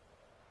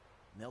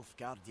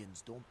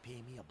 Nilfgaardians don't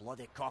pay me a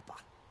bloody copper.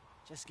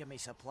 Just give me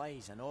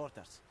supplies and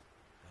orders.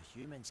 The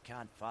humans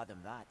can't fathom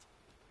that.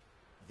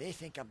 They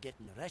think I'm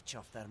getting rich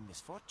off their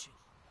misfortune.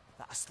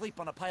 That I sleep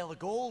on a pile of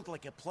gold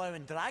like a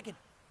ploughing dragon.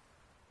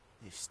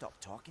 They've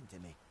stopped talking to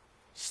me.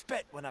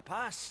 Spit when I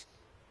pass.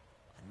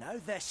 And now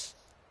this.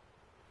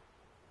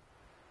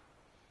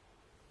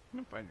 I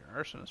can find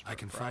your arsonist. I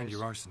can find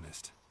your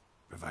arsonist,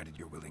 provided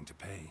you're willing to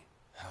pay.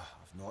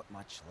 I've not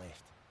much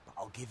left, but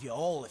I'll give you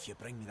all if you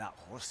bring me that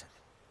horse in,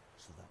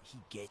 so that he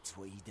gets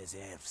what he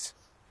deserves.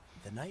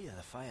 The night of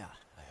the fire,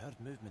 I heard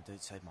movement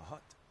outside my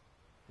hut.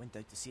 Went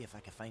out to see if I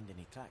could find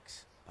any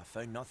tracks, but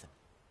found nothing.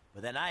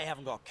 But then I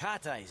haven't got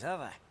cat eyes, have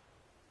I?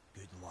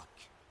 Good luck.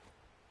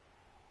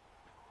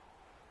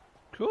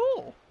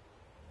 Cool.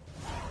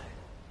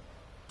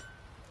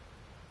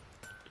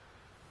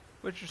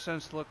 Witcher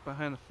sends to look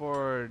behind the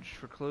forge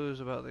for clues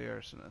about the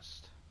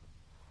arsonist.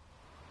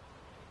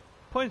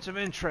 Points of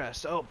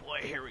interest. Oh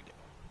boy, here we go.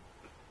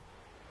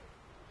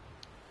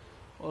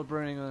 While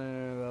burning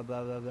blah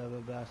blah blah blah blah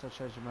blah. Such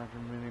as a marker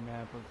mini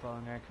map with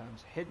following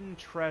icons. Hidden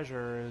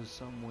treasure is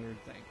some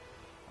weird thing.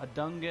 A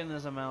dungeon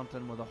is a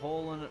mountain with a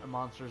hole in it. A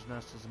monster's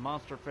nest is a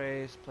monster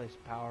face. Place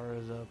of power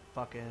is a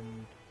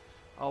fucking...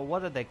 Oh,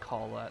 what did they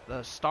call that?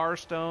 The star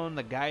stone,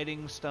 the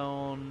guiding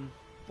stone,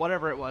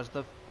 whatever it was.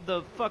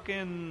 The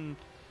fucking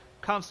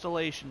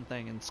constellation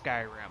thing in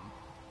Skyrim.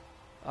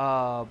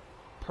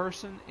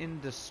 Person in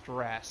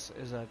distress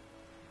is a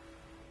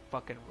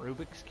fucking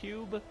Rubik's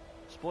Cube.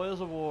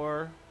 Spoils of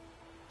war,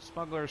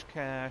 smuggler's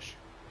cache,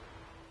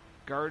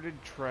 guarded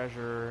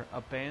treasure,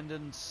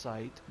 abandoned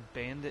site,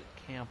 bandit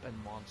camp,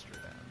 and monster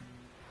den.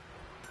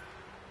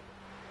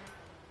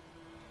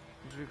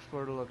 As you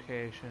explore the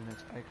location,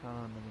 its icon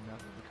on the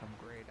minimap will become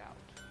grayed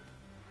out.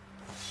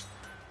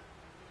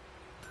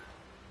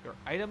 Your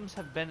items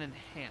have been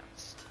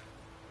enhanced.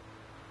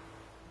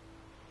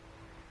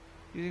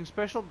 Using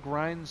special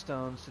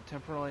grindstones to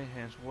temporarily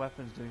enhance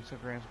weapons, doing so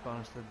grants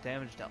bonus to the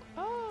damage dealt.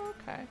 Oh,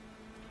 okay.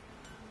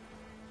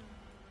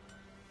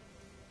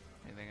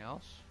 Anything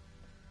else?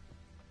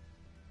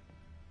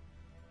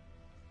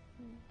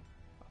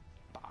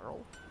 A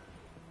bottle?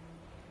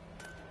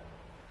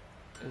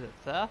 Is it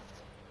theft?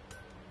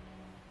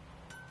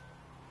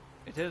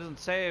 It didn't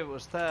say it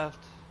was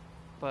theft,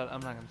 but I'm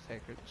not going to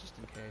take it just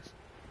in case.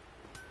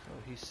 So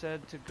he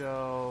said to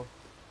go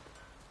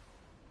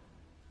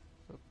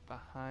look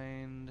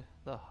behind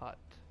the hut.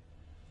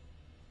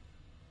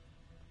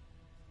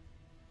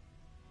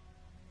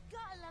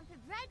 Got a lump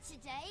of bread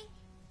today?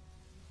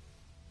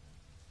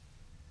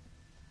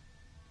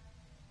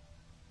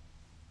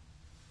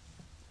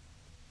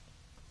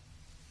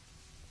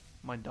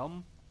 Am I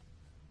dumb?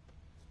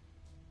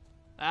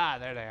 Ah,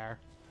 there they are.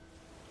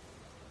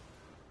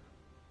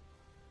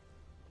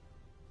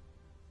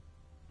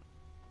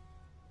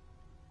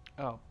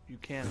 Oh, you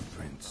can.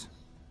 Footprints.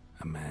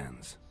 A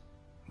man's.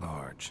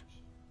 Large.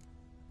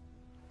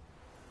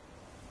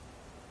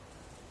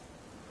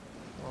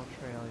 Wall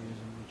trail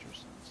using Witcher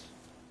sense.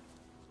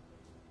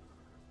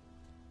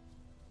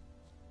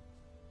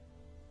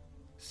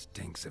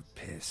 Stinks of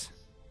piss.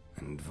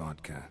 And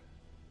vodka.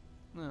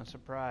 No,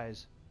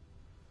 surprise.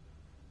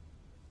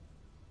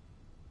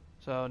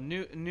 So,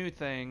 new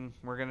thing.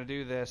 We're gonna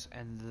do this,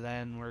 and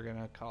then we're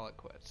gonna call it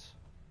quits.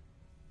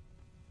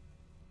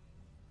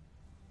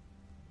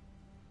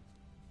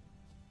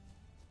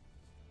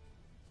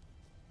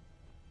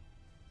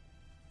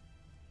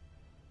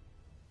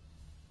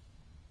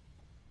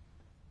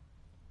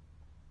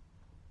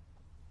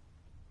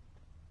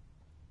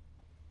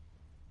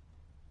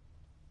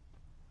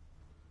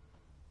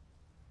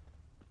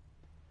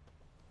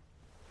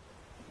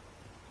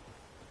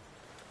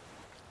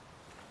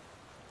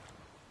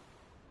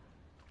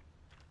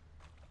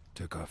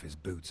 Took off his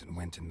boots and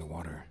went in the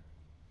water.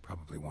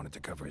 Probably wanted to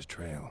cover his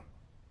trail.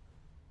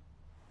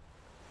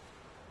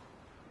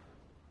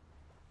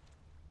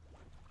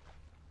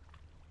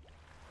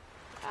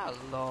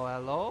 Hello,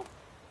 hello.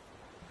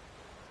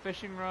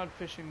 Fishing rod,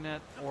 fishing net,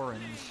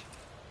 orange.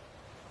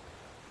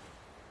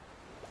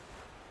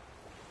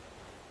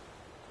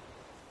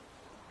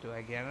 Do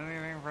I get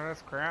anything for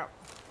this crap?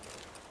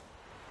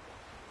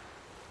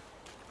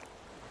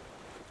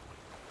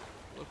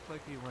 Looks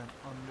like he went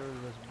under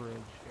this bridge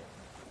here.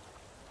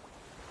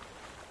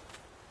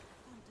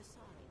 Can't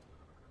decide.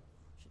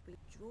 Should we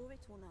draw it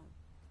or no?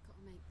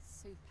 Gotta make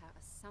soup out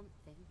of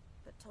something.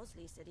 But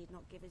Tosley said he'd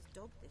not give his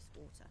dog this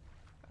water.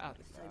 Out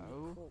With of so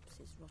many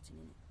corpses rotting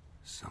in it.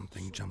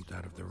 Something jumped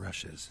out of the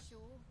rushes.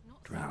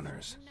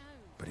 Drowners.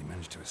 But he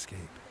managed to escape.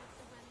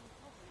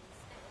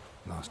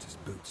 Lost his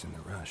boots in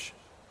the rush.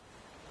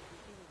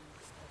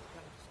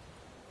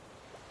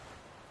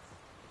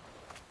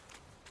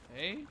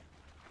 Hey?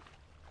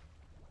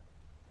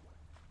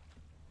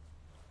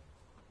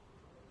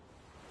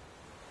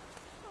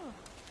 Huh.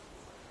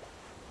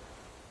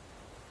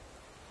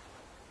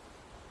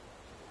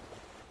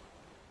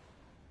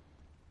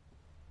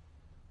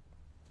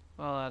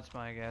 Well, that's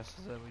my guess,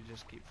 is that we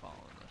just keep following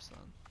this then.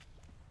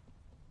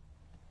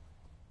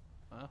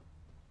 Huh?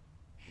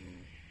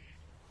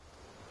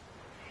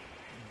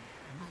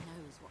 I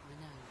knows what I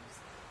knows.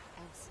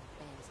 Elsa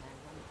bears her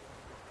run for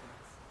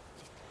us.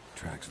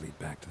 Tracks lead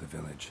back to the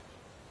village.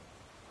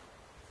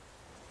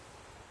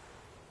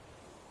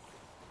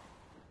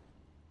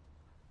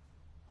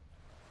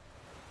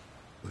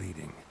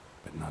 Bleeding,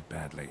 but not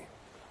badly.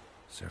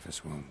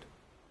 Surface wound.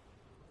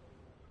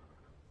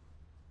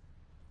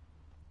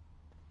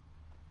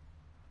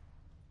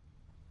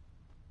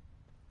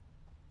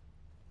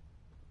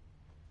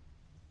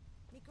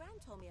 Me gran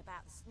told me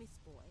about the Smith's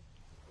boy.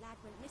 Lad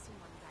went missing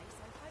one day,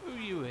 so Who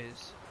you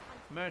is?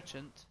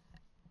 Merchant.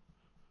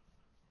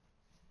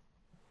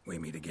 We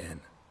meet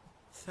again.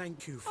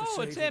 Thank you for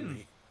Oh, it's saving him.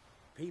 me.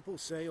 People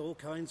say all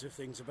kinds of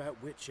things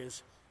about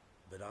witches,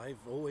 but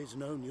I've always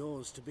known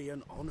yours to be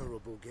an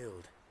honorable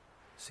guild.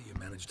 So you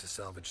managed to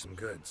salvage some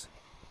goods.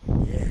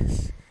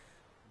 Yes,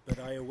 but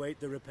I await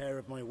the repair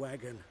of my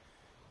wagon.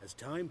 As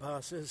time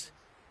passes,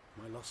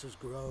 my losses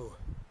grow.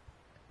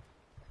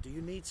 Do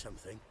you need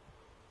something?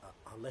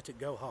 I'll let it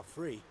go half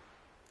free.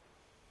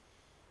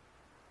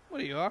 What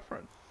are you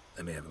offering?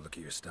 Let me have a look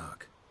at your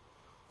stock.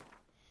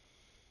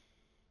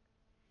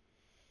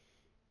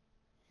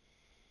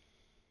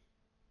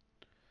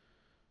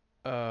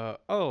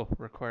 Oh,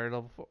 required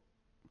level 4.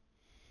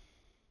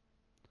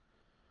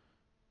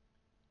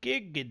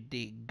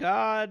 Giggity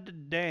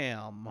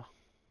goddamn.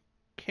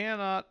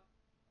 Cannot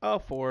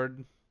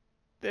afford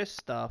this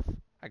stuff.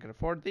 I can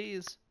afford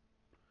these.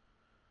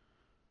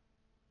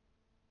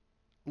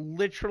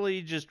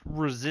 Literally just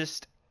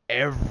resist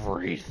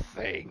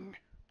everything.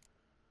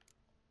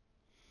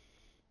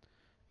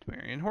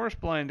 Temerian horse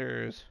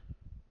blinders.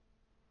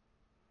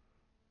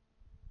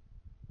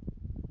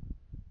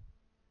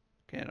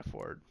 Can't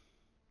afford.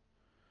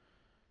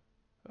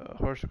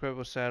 Horse equipped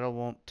with saddle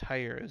won't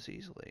tire as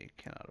easily.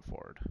 Cannot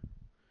afford.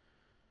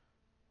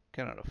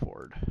 Cannot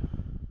afford.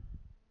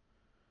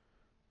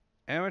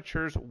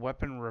 Amateur's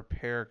weapon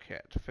repair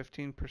kit.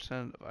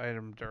 15% of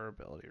item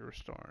durability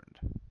restored.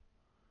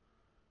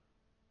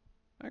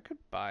 I could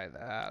buy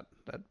that.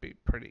 That'd be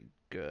pretty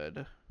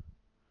good.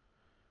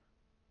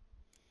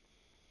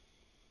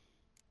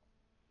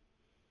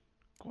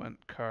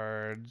 Gwent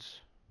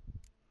cards.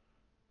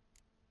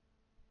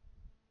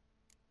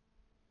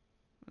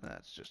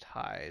 That's just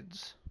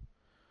hides.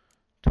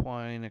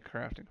 Twine, a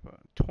crafting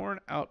component. Torn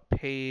out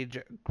page,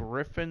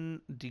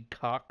 Griffin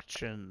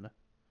decoction.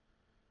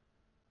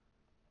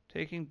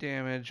 Taking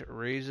damage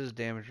raises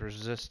damage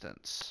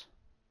resistance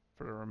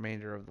for the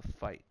remainder of the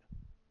fight.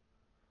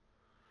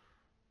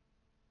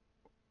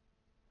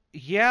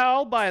 Yeah,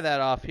 I'll buy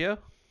that off you.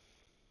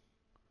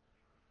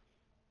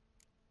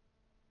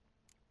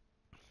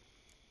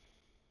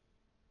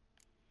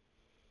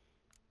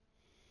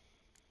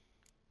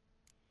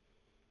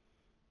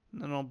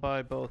 And then I'll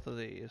buy both of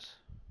these.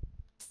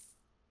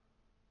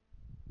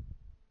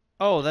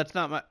 Oh, that's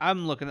not my...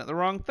 I'm looking at the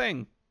wrong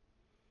thing.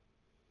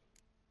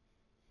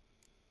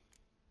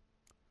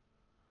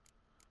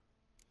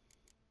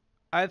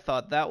 I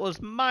thought that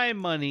was my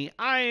money.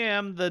 I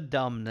am the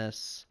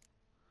dumbness.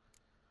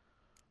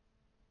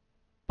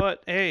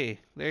 But hey,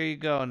 there you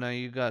go. Now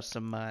you got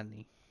some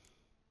money.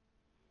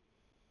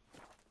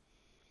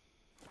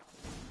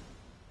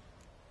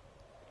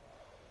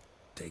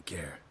 Take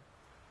care.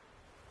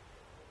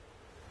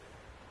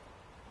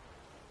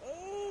 My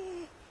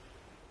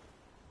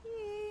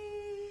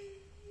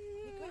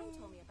gran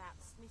told me about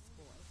the Smith's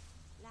boy.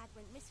 Lad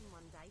went missing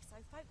one day, so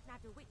folk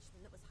nabbed a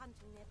witchman that was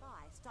hunting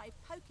nearby. Started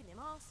poking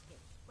him, asking.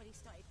 When he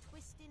started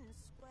twisting and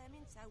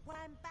squirming, so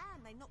wham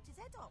bam, they knocked his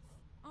head off.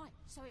 Aye,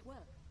 so it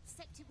worked.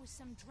 Except it was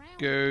some drowned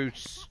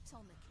Goose.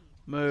 on the kid.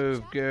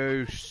 Move,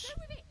 goose.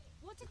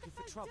 What did the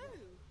folk do?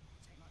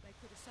 Seemed like they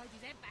could have sewed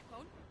his head back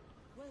on.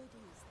 Word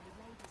is, they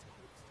laid his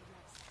corpse to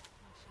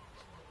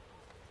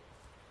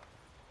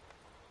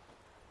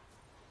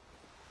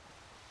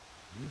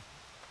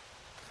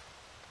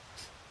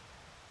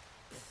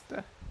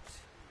rest.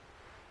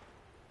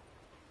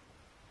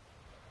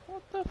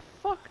 What the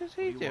fuck is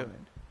he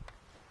doing?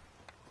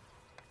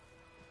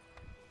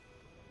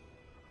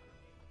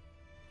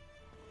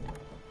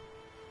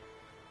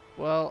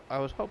 Well, I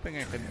was hoping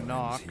I could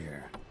knock.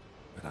 Here,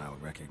 but I'll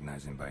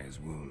recognize him by his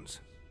wounds.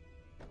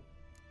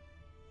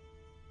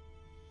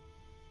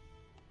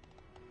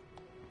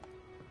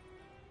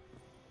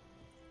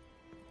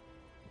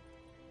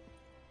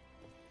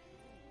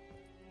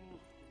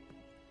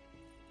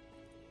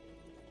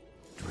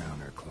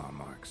 claw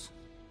marks.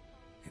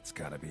 It's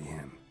gotta be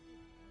him.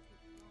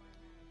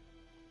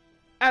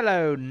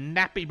 Hello,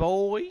 nappy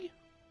boy.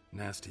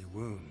 Nasty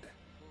wound.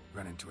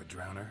 Run into a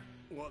drowner?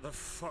 What the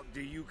fuck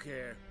do you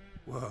care?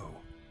 Whoa,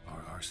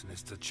 our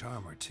arsonist's a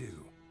charmer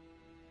too.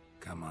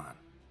 Come on,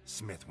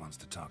 Smith wants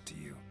to talk to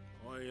you.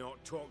 I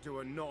not talk to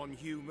a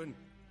non-human.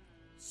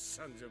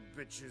 Sons of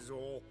bitches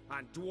all,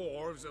 and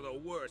dwarves are the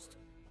worst.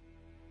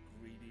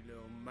 Greedy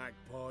little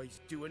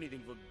magpies, do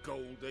anything for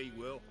gold they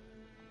will.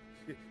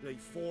 They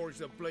forge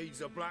the blades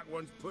the black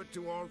ones put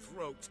to our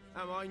throats,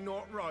 am I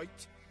not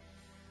right?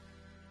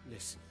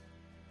 Listen,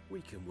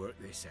 we can work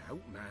this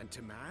out man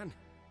to man.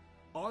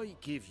 I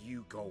give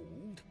you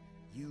gold,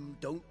 you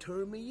don't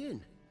turn me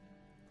in.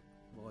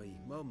 My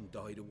mum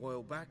died a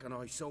while back and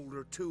I sold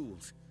her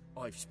tools.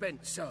 I've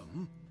spent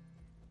some,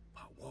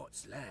 but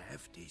what's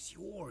left is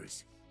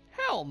yours.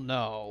 Hell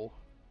no.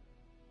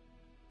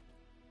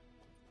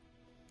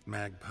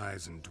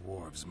 Magpies and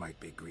dwarves might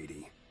be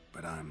greedy,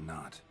 but I'm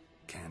not.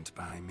 Can't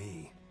buy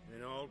me.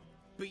 And I'll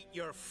beat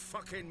your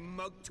fucking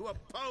mug to a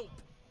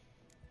pulp!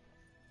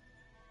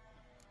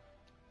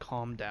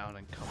 Calm down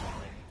and come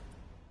away.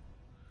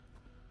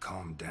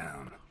 Calm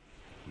down.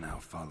 Now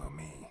follow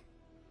me.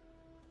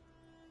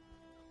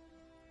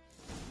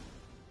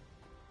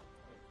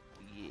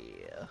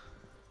 Yeah.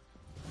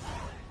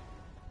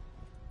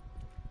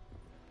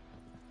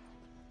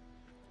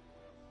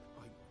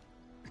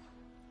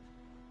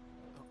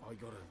 I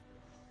gotta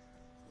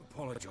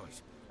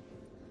apologize.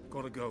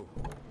 Gotta go.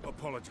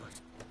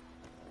 Apologize.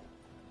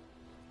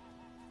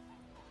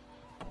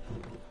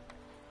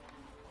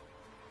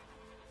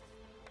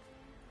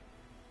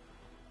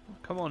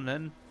 Come on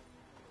then.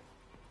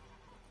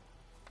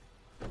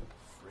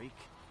 Freak.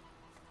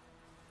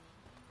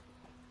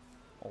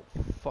 I'll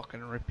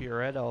fucking rip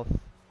your head off.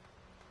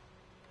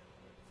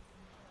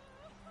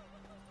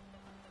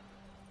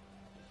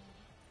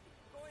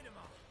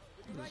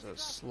 This is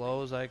as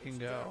slow as I can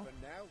go.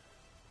 Now,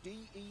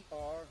 D-E-R-V-A-N,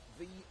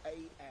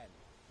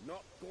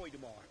 not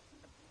Goidemar.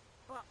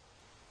 But,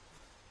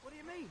 what do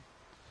you mean?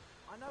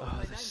 I know Oh,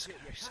 what they this is named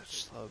gonna it be such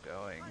slow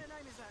going. What kind of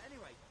name is that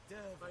anyway?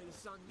 May the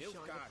sun shine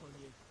Nilfgaard. upon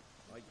you.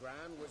 My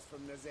gran was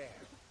from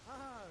Nazaire.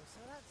 Oh, so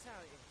that's how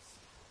it is.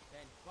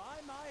 Then by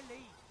my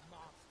leave,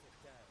 Master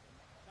Durban,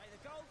 may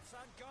the gold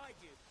sun guide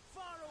you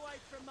far away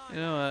from my...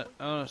 You know what?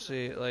 I want to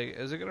see, like,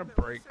 is it gonna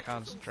break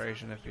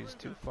concentration if he's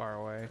too far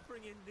away?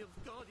 Bring in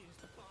Nilfgaardians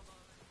to farm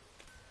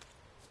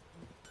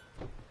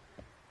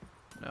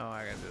our... No,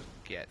 I can just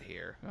get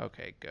here.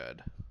 Okay,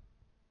 good.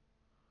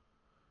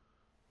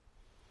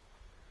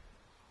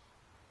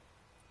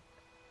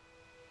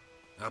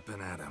 Up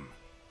and at him.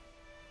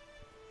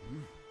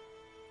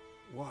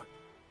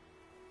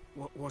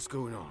 What's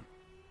going on?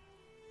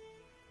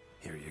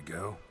 Here you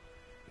go.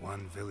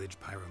 One village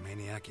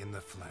pyromaniac in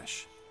the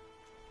flesh.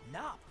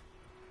 Nap?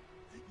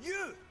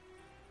 You?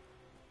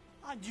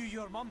 I knew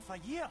your mum for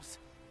years.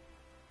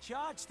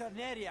 Charged her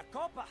nary a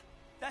copper.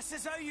 This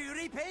is how you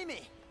repay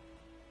me.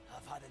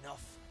 I've had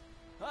enough.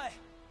 Hey,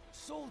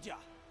 soldier.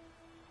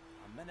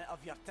 A minute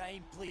of your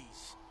time,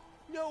 please.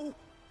 No!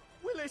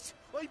 Willis,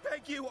 I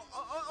beg you,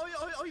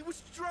 I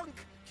was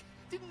drunk.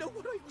 Didn't know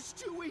what I was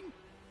doing.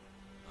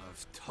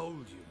 I've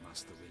told you,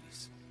 Master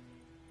Willis.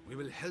 We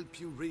will help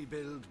you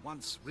rebuild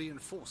once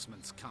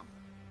reinforcements come.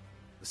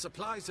 The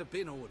supplies have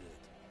been ordered.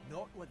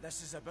 Not what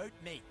this is about,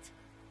 mate.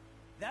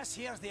 This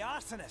here's the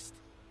arsonist.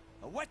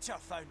 The Witcher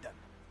found him.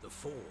 The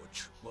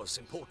forge was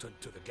important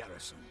to the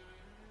garrison.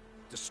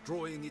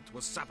 Destroying it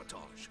was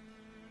sabotage.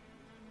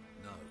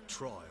 No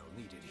trial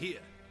needed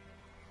here.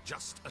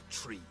 Just a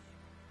tree.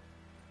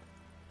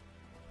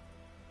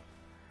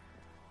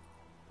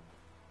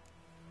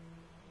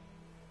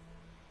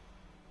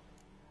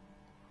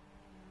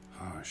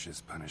 Harsh as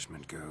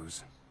punishment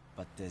goes.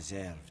 But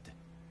deserved.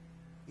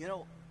 You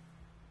know,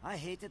 I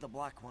hated the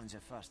Black Ones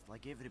at first,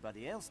 like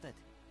everybody else did.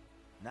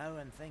 Now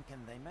I'm thinking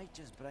they might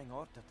just bring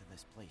order to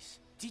this place.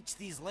 Teach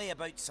these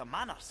layabouts some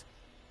manners.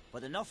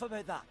 But enough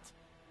about that.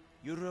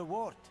 Your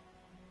reward.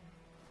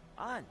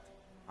 And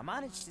I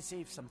managed to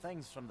save some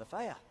things from the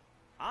fire.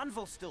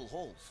 Anvil still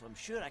holds, so I'm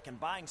sure I can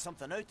bang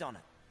something out on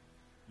it.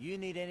 You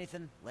need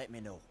anything, let me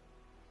know.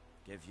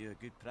 Give you a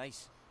good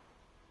price.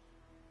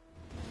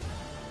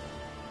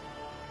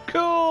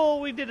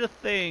 Cool, we did a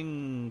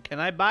thing. Can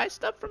I buy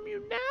stuff from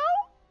you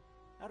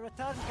now? A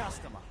return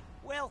customer.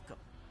 Welcome.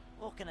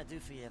 What can I do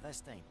for you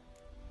this time?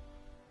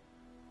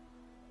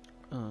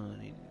 I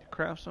need to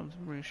craft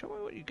something for you. Show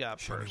me what you got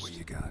Show first. me what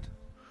you got.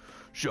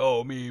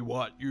 Show me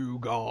what you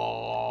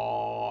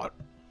got.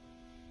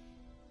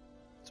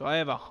 So I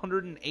have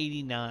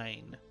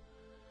 189.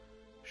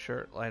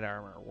 Shirt, light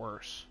armor,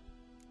 worse.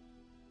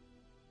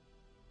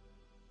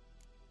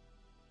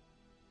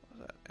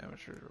 What's that?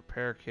 Amateur's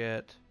repair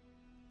kit.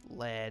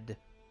 Lead.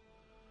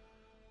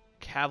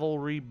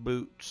 Cavalry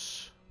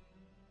boots.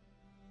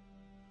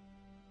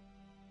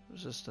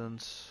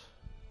 Resistance.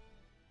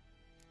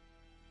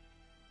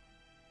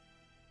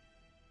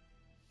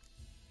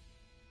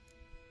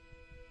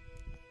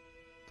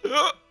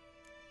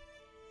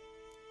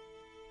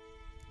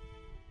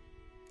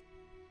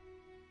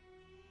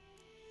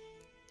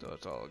 So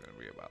it's all gonna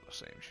be about the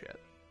same shit.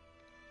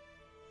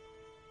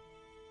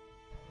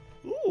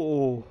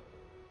 Ooh.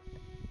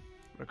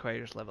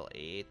 Requires level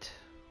 8.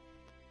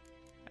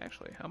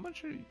 Actually, how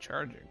much are you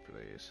charging for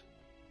these?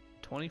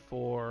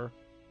 24,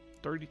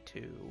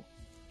 32,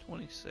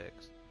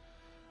 26.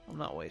 I'm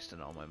not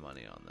wasting all my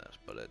money on this,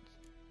 but it's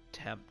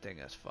tempting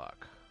as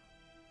fuck.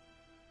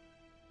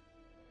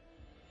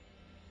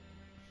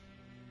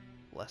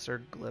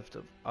 Lesser glyph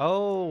of...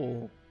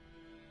 Oh!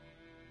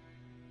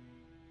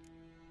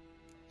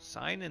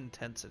 Sign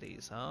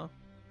intensities, huh?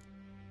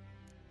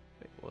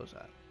 Wait, what was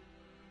that?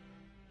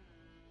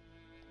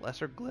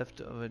 Lesser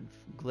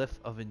glyph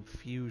of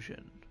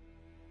infusion.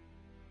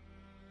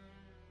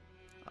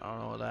 I don't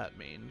know what that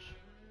means.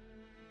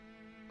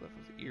 Glyph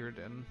of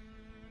Irden.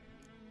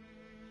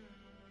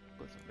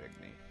 Glyph of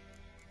Igni.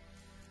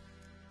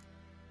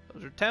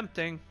 Those are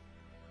tempting.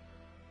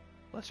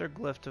 Lesser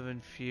glyph of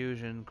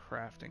infusion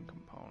crafting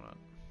component.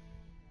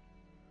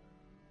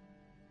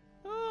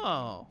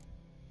 Oh.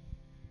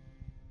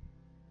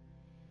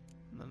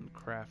 And then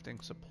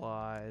crafting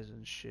supplies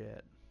and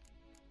shit.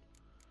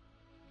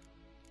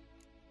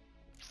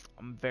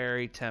 I'm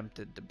very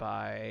tempted to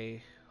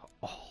buy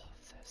all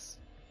of this.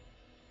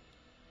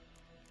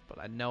 But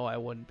I know I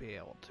wouldn't be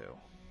able to.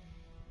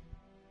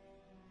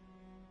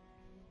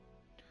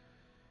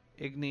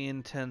 Igni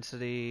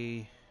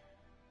intensity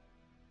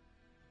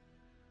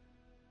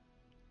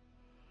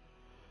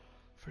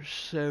for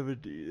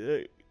 70.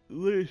 That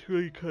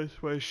literally cuts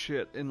my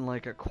shit in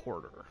like a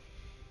quarter.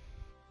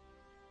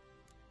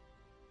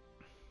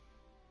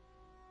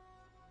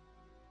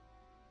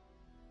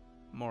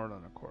 More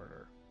than a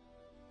quarter.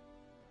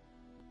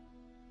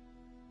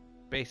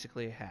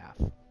 Basically half.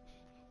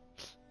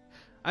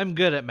 I'm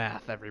good at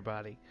math,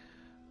 everybody.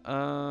 Fuck,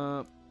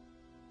 I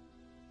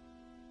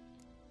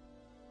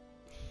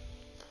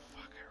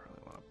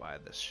really want to buy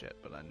this shit,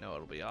 but I know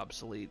it'll be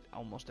obsolete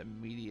almost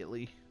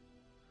immediately.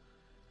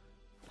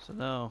 So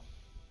no.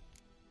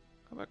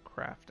 How about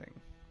crafting?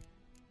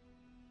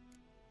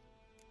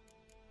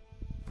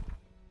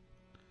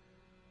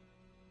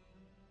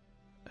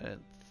 I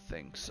didn't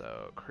think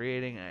so.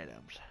 Creating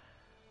items.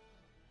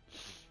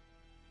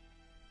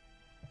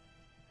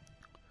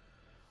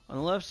 On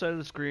the left side of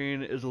the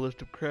screen is a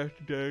list of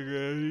crafting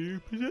diagrams in your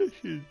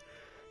possession.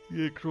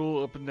 You can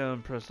scroll up and down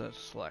and press that to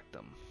select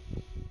them.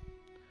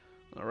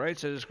 On the right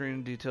side of the screen,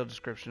 a detailed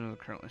description of the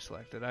currently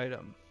selected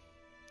item.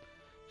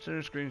 The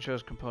center screen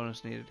shows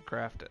components needed to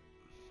craft it.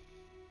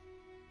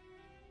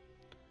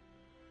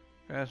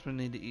 Craftsmen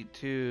need to eat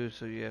too,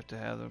 so you have to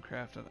have them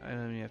craft an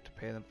item. You have to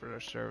pay them for their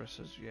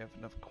services. If you have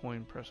enough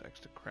coin, press X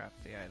to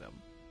craft the item.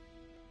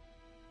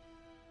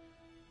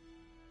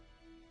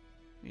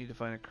 You need to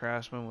find a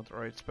craftsman with the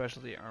right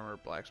specialty, armor,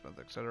 blacksmith,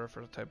 etc. for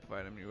the type of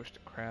item you wish to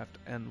craft,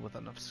 and with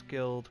enough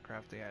skill to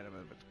craft the item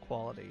of its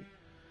quality.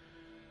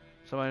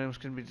 Some items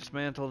can be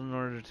dismantled in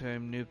order to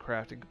obtain new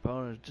crafting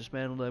components.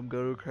 Dismantle them,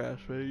 go to a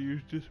craftsman, and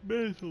use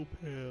dismantle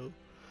pail.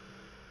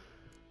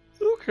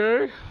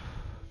 Okay.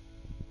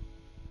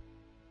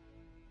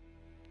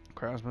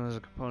 Craftsman is a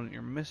component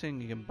you're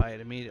missing. You can buy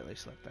it immediately.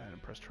 Select the item,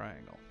 press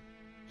triangle.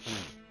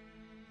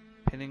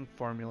 Pinning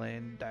formulae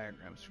and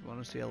diagrams. If you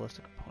want to see a list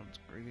of components,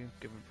 ingredients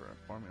given for a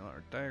formula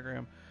or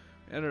diagram,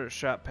 enter a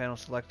shop panel,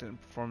 select it, and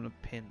perform the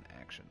pin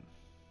action.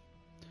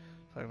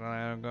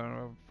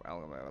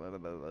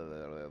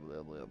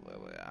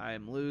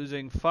 I'm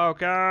losing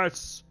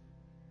focus!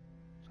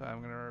 So I'm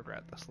going to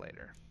regret this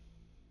later.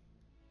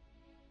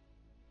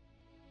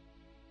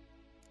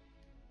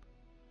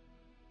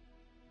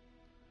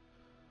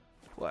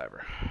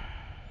 Whatever.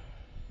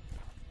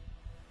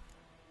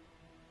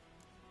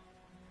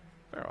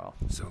 Farewell.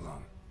 So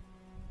long.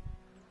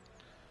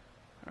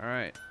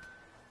 Alright.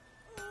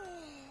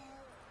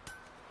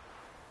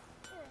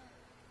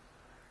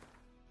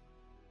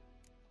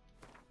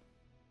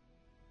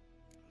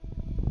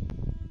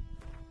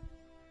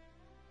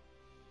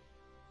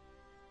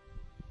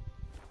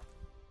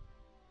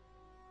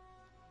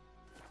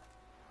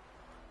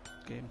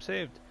 Game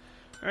saved.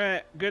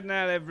 Alright, good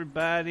night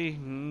everybody.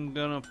 I'm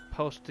gonna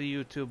post to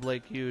YouTube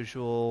like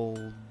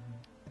usual.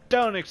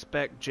 Don't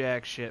expect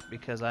jack shit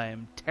because I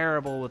am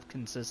terrible with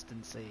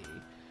consistency.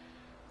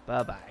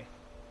 Bye bye.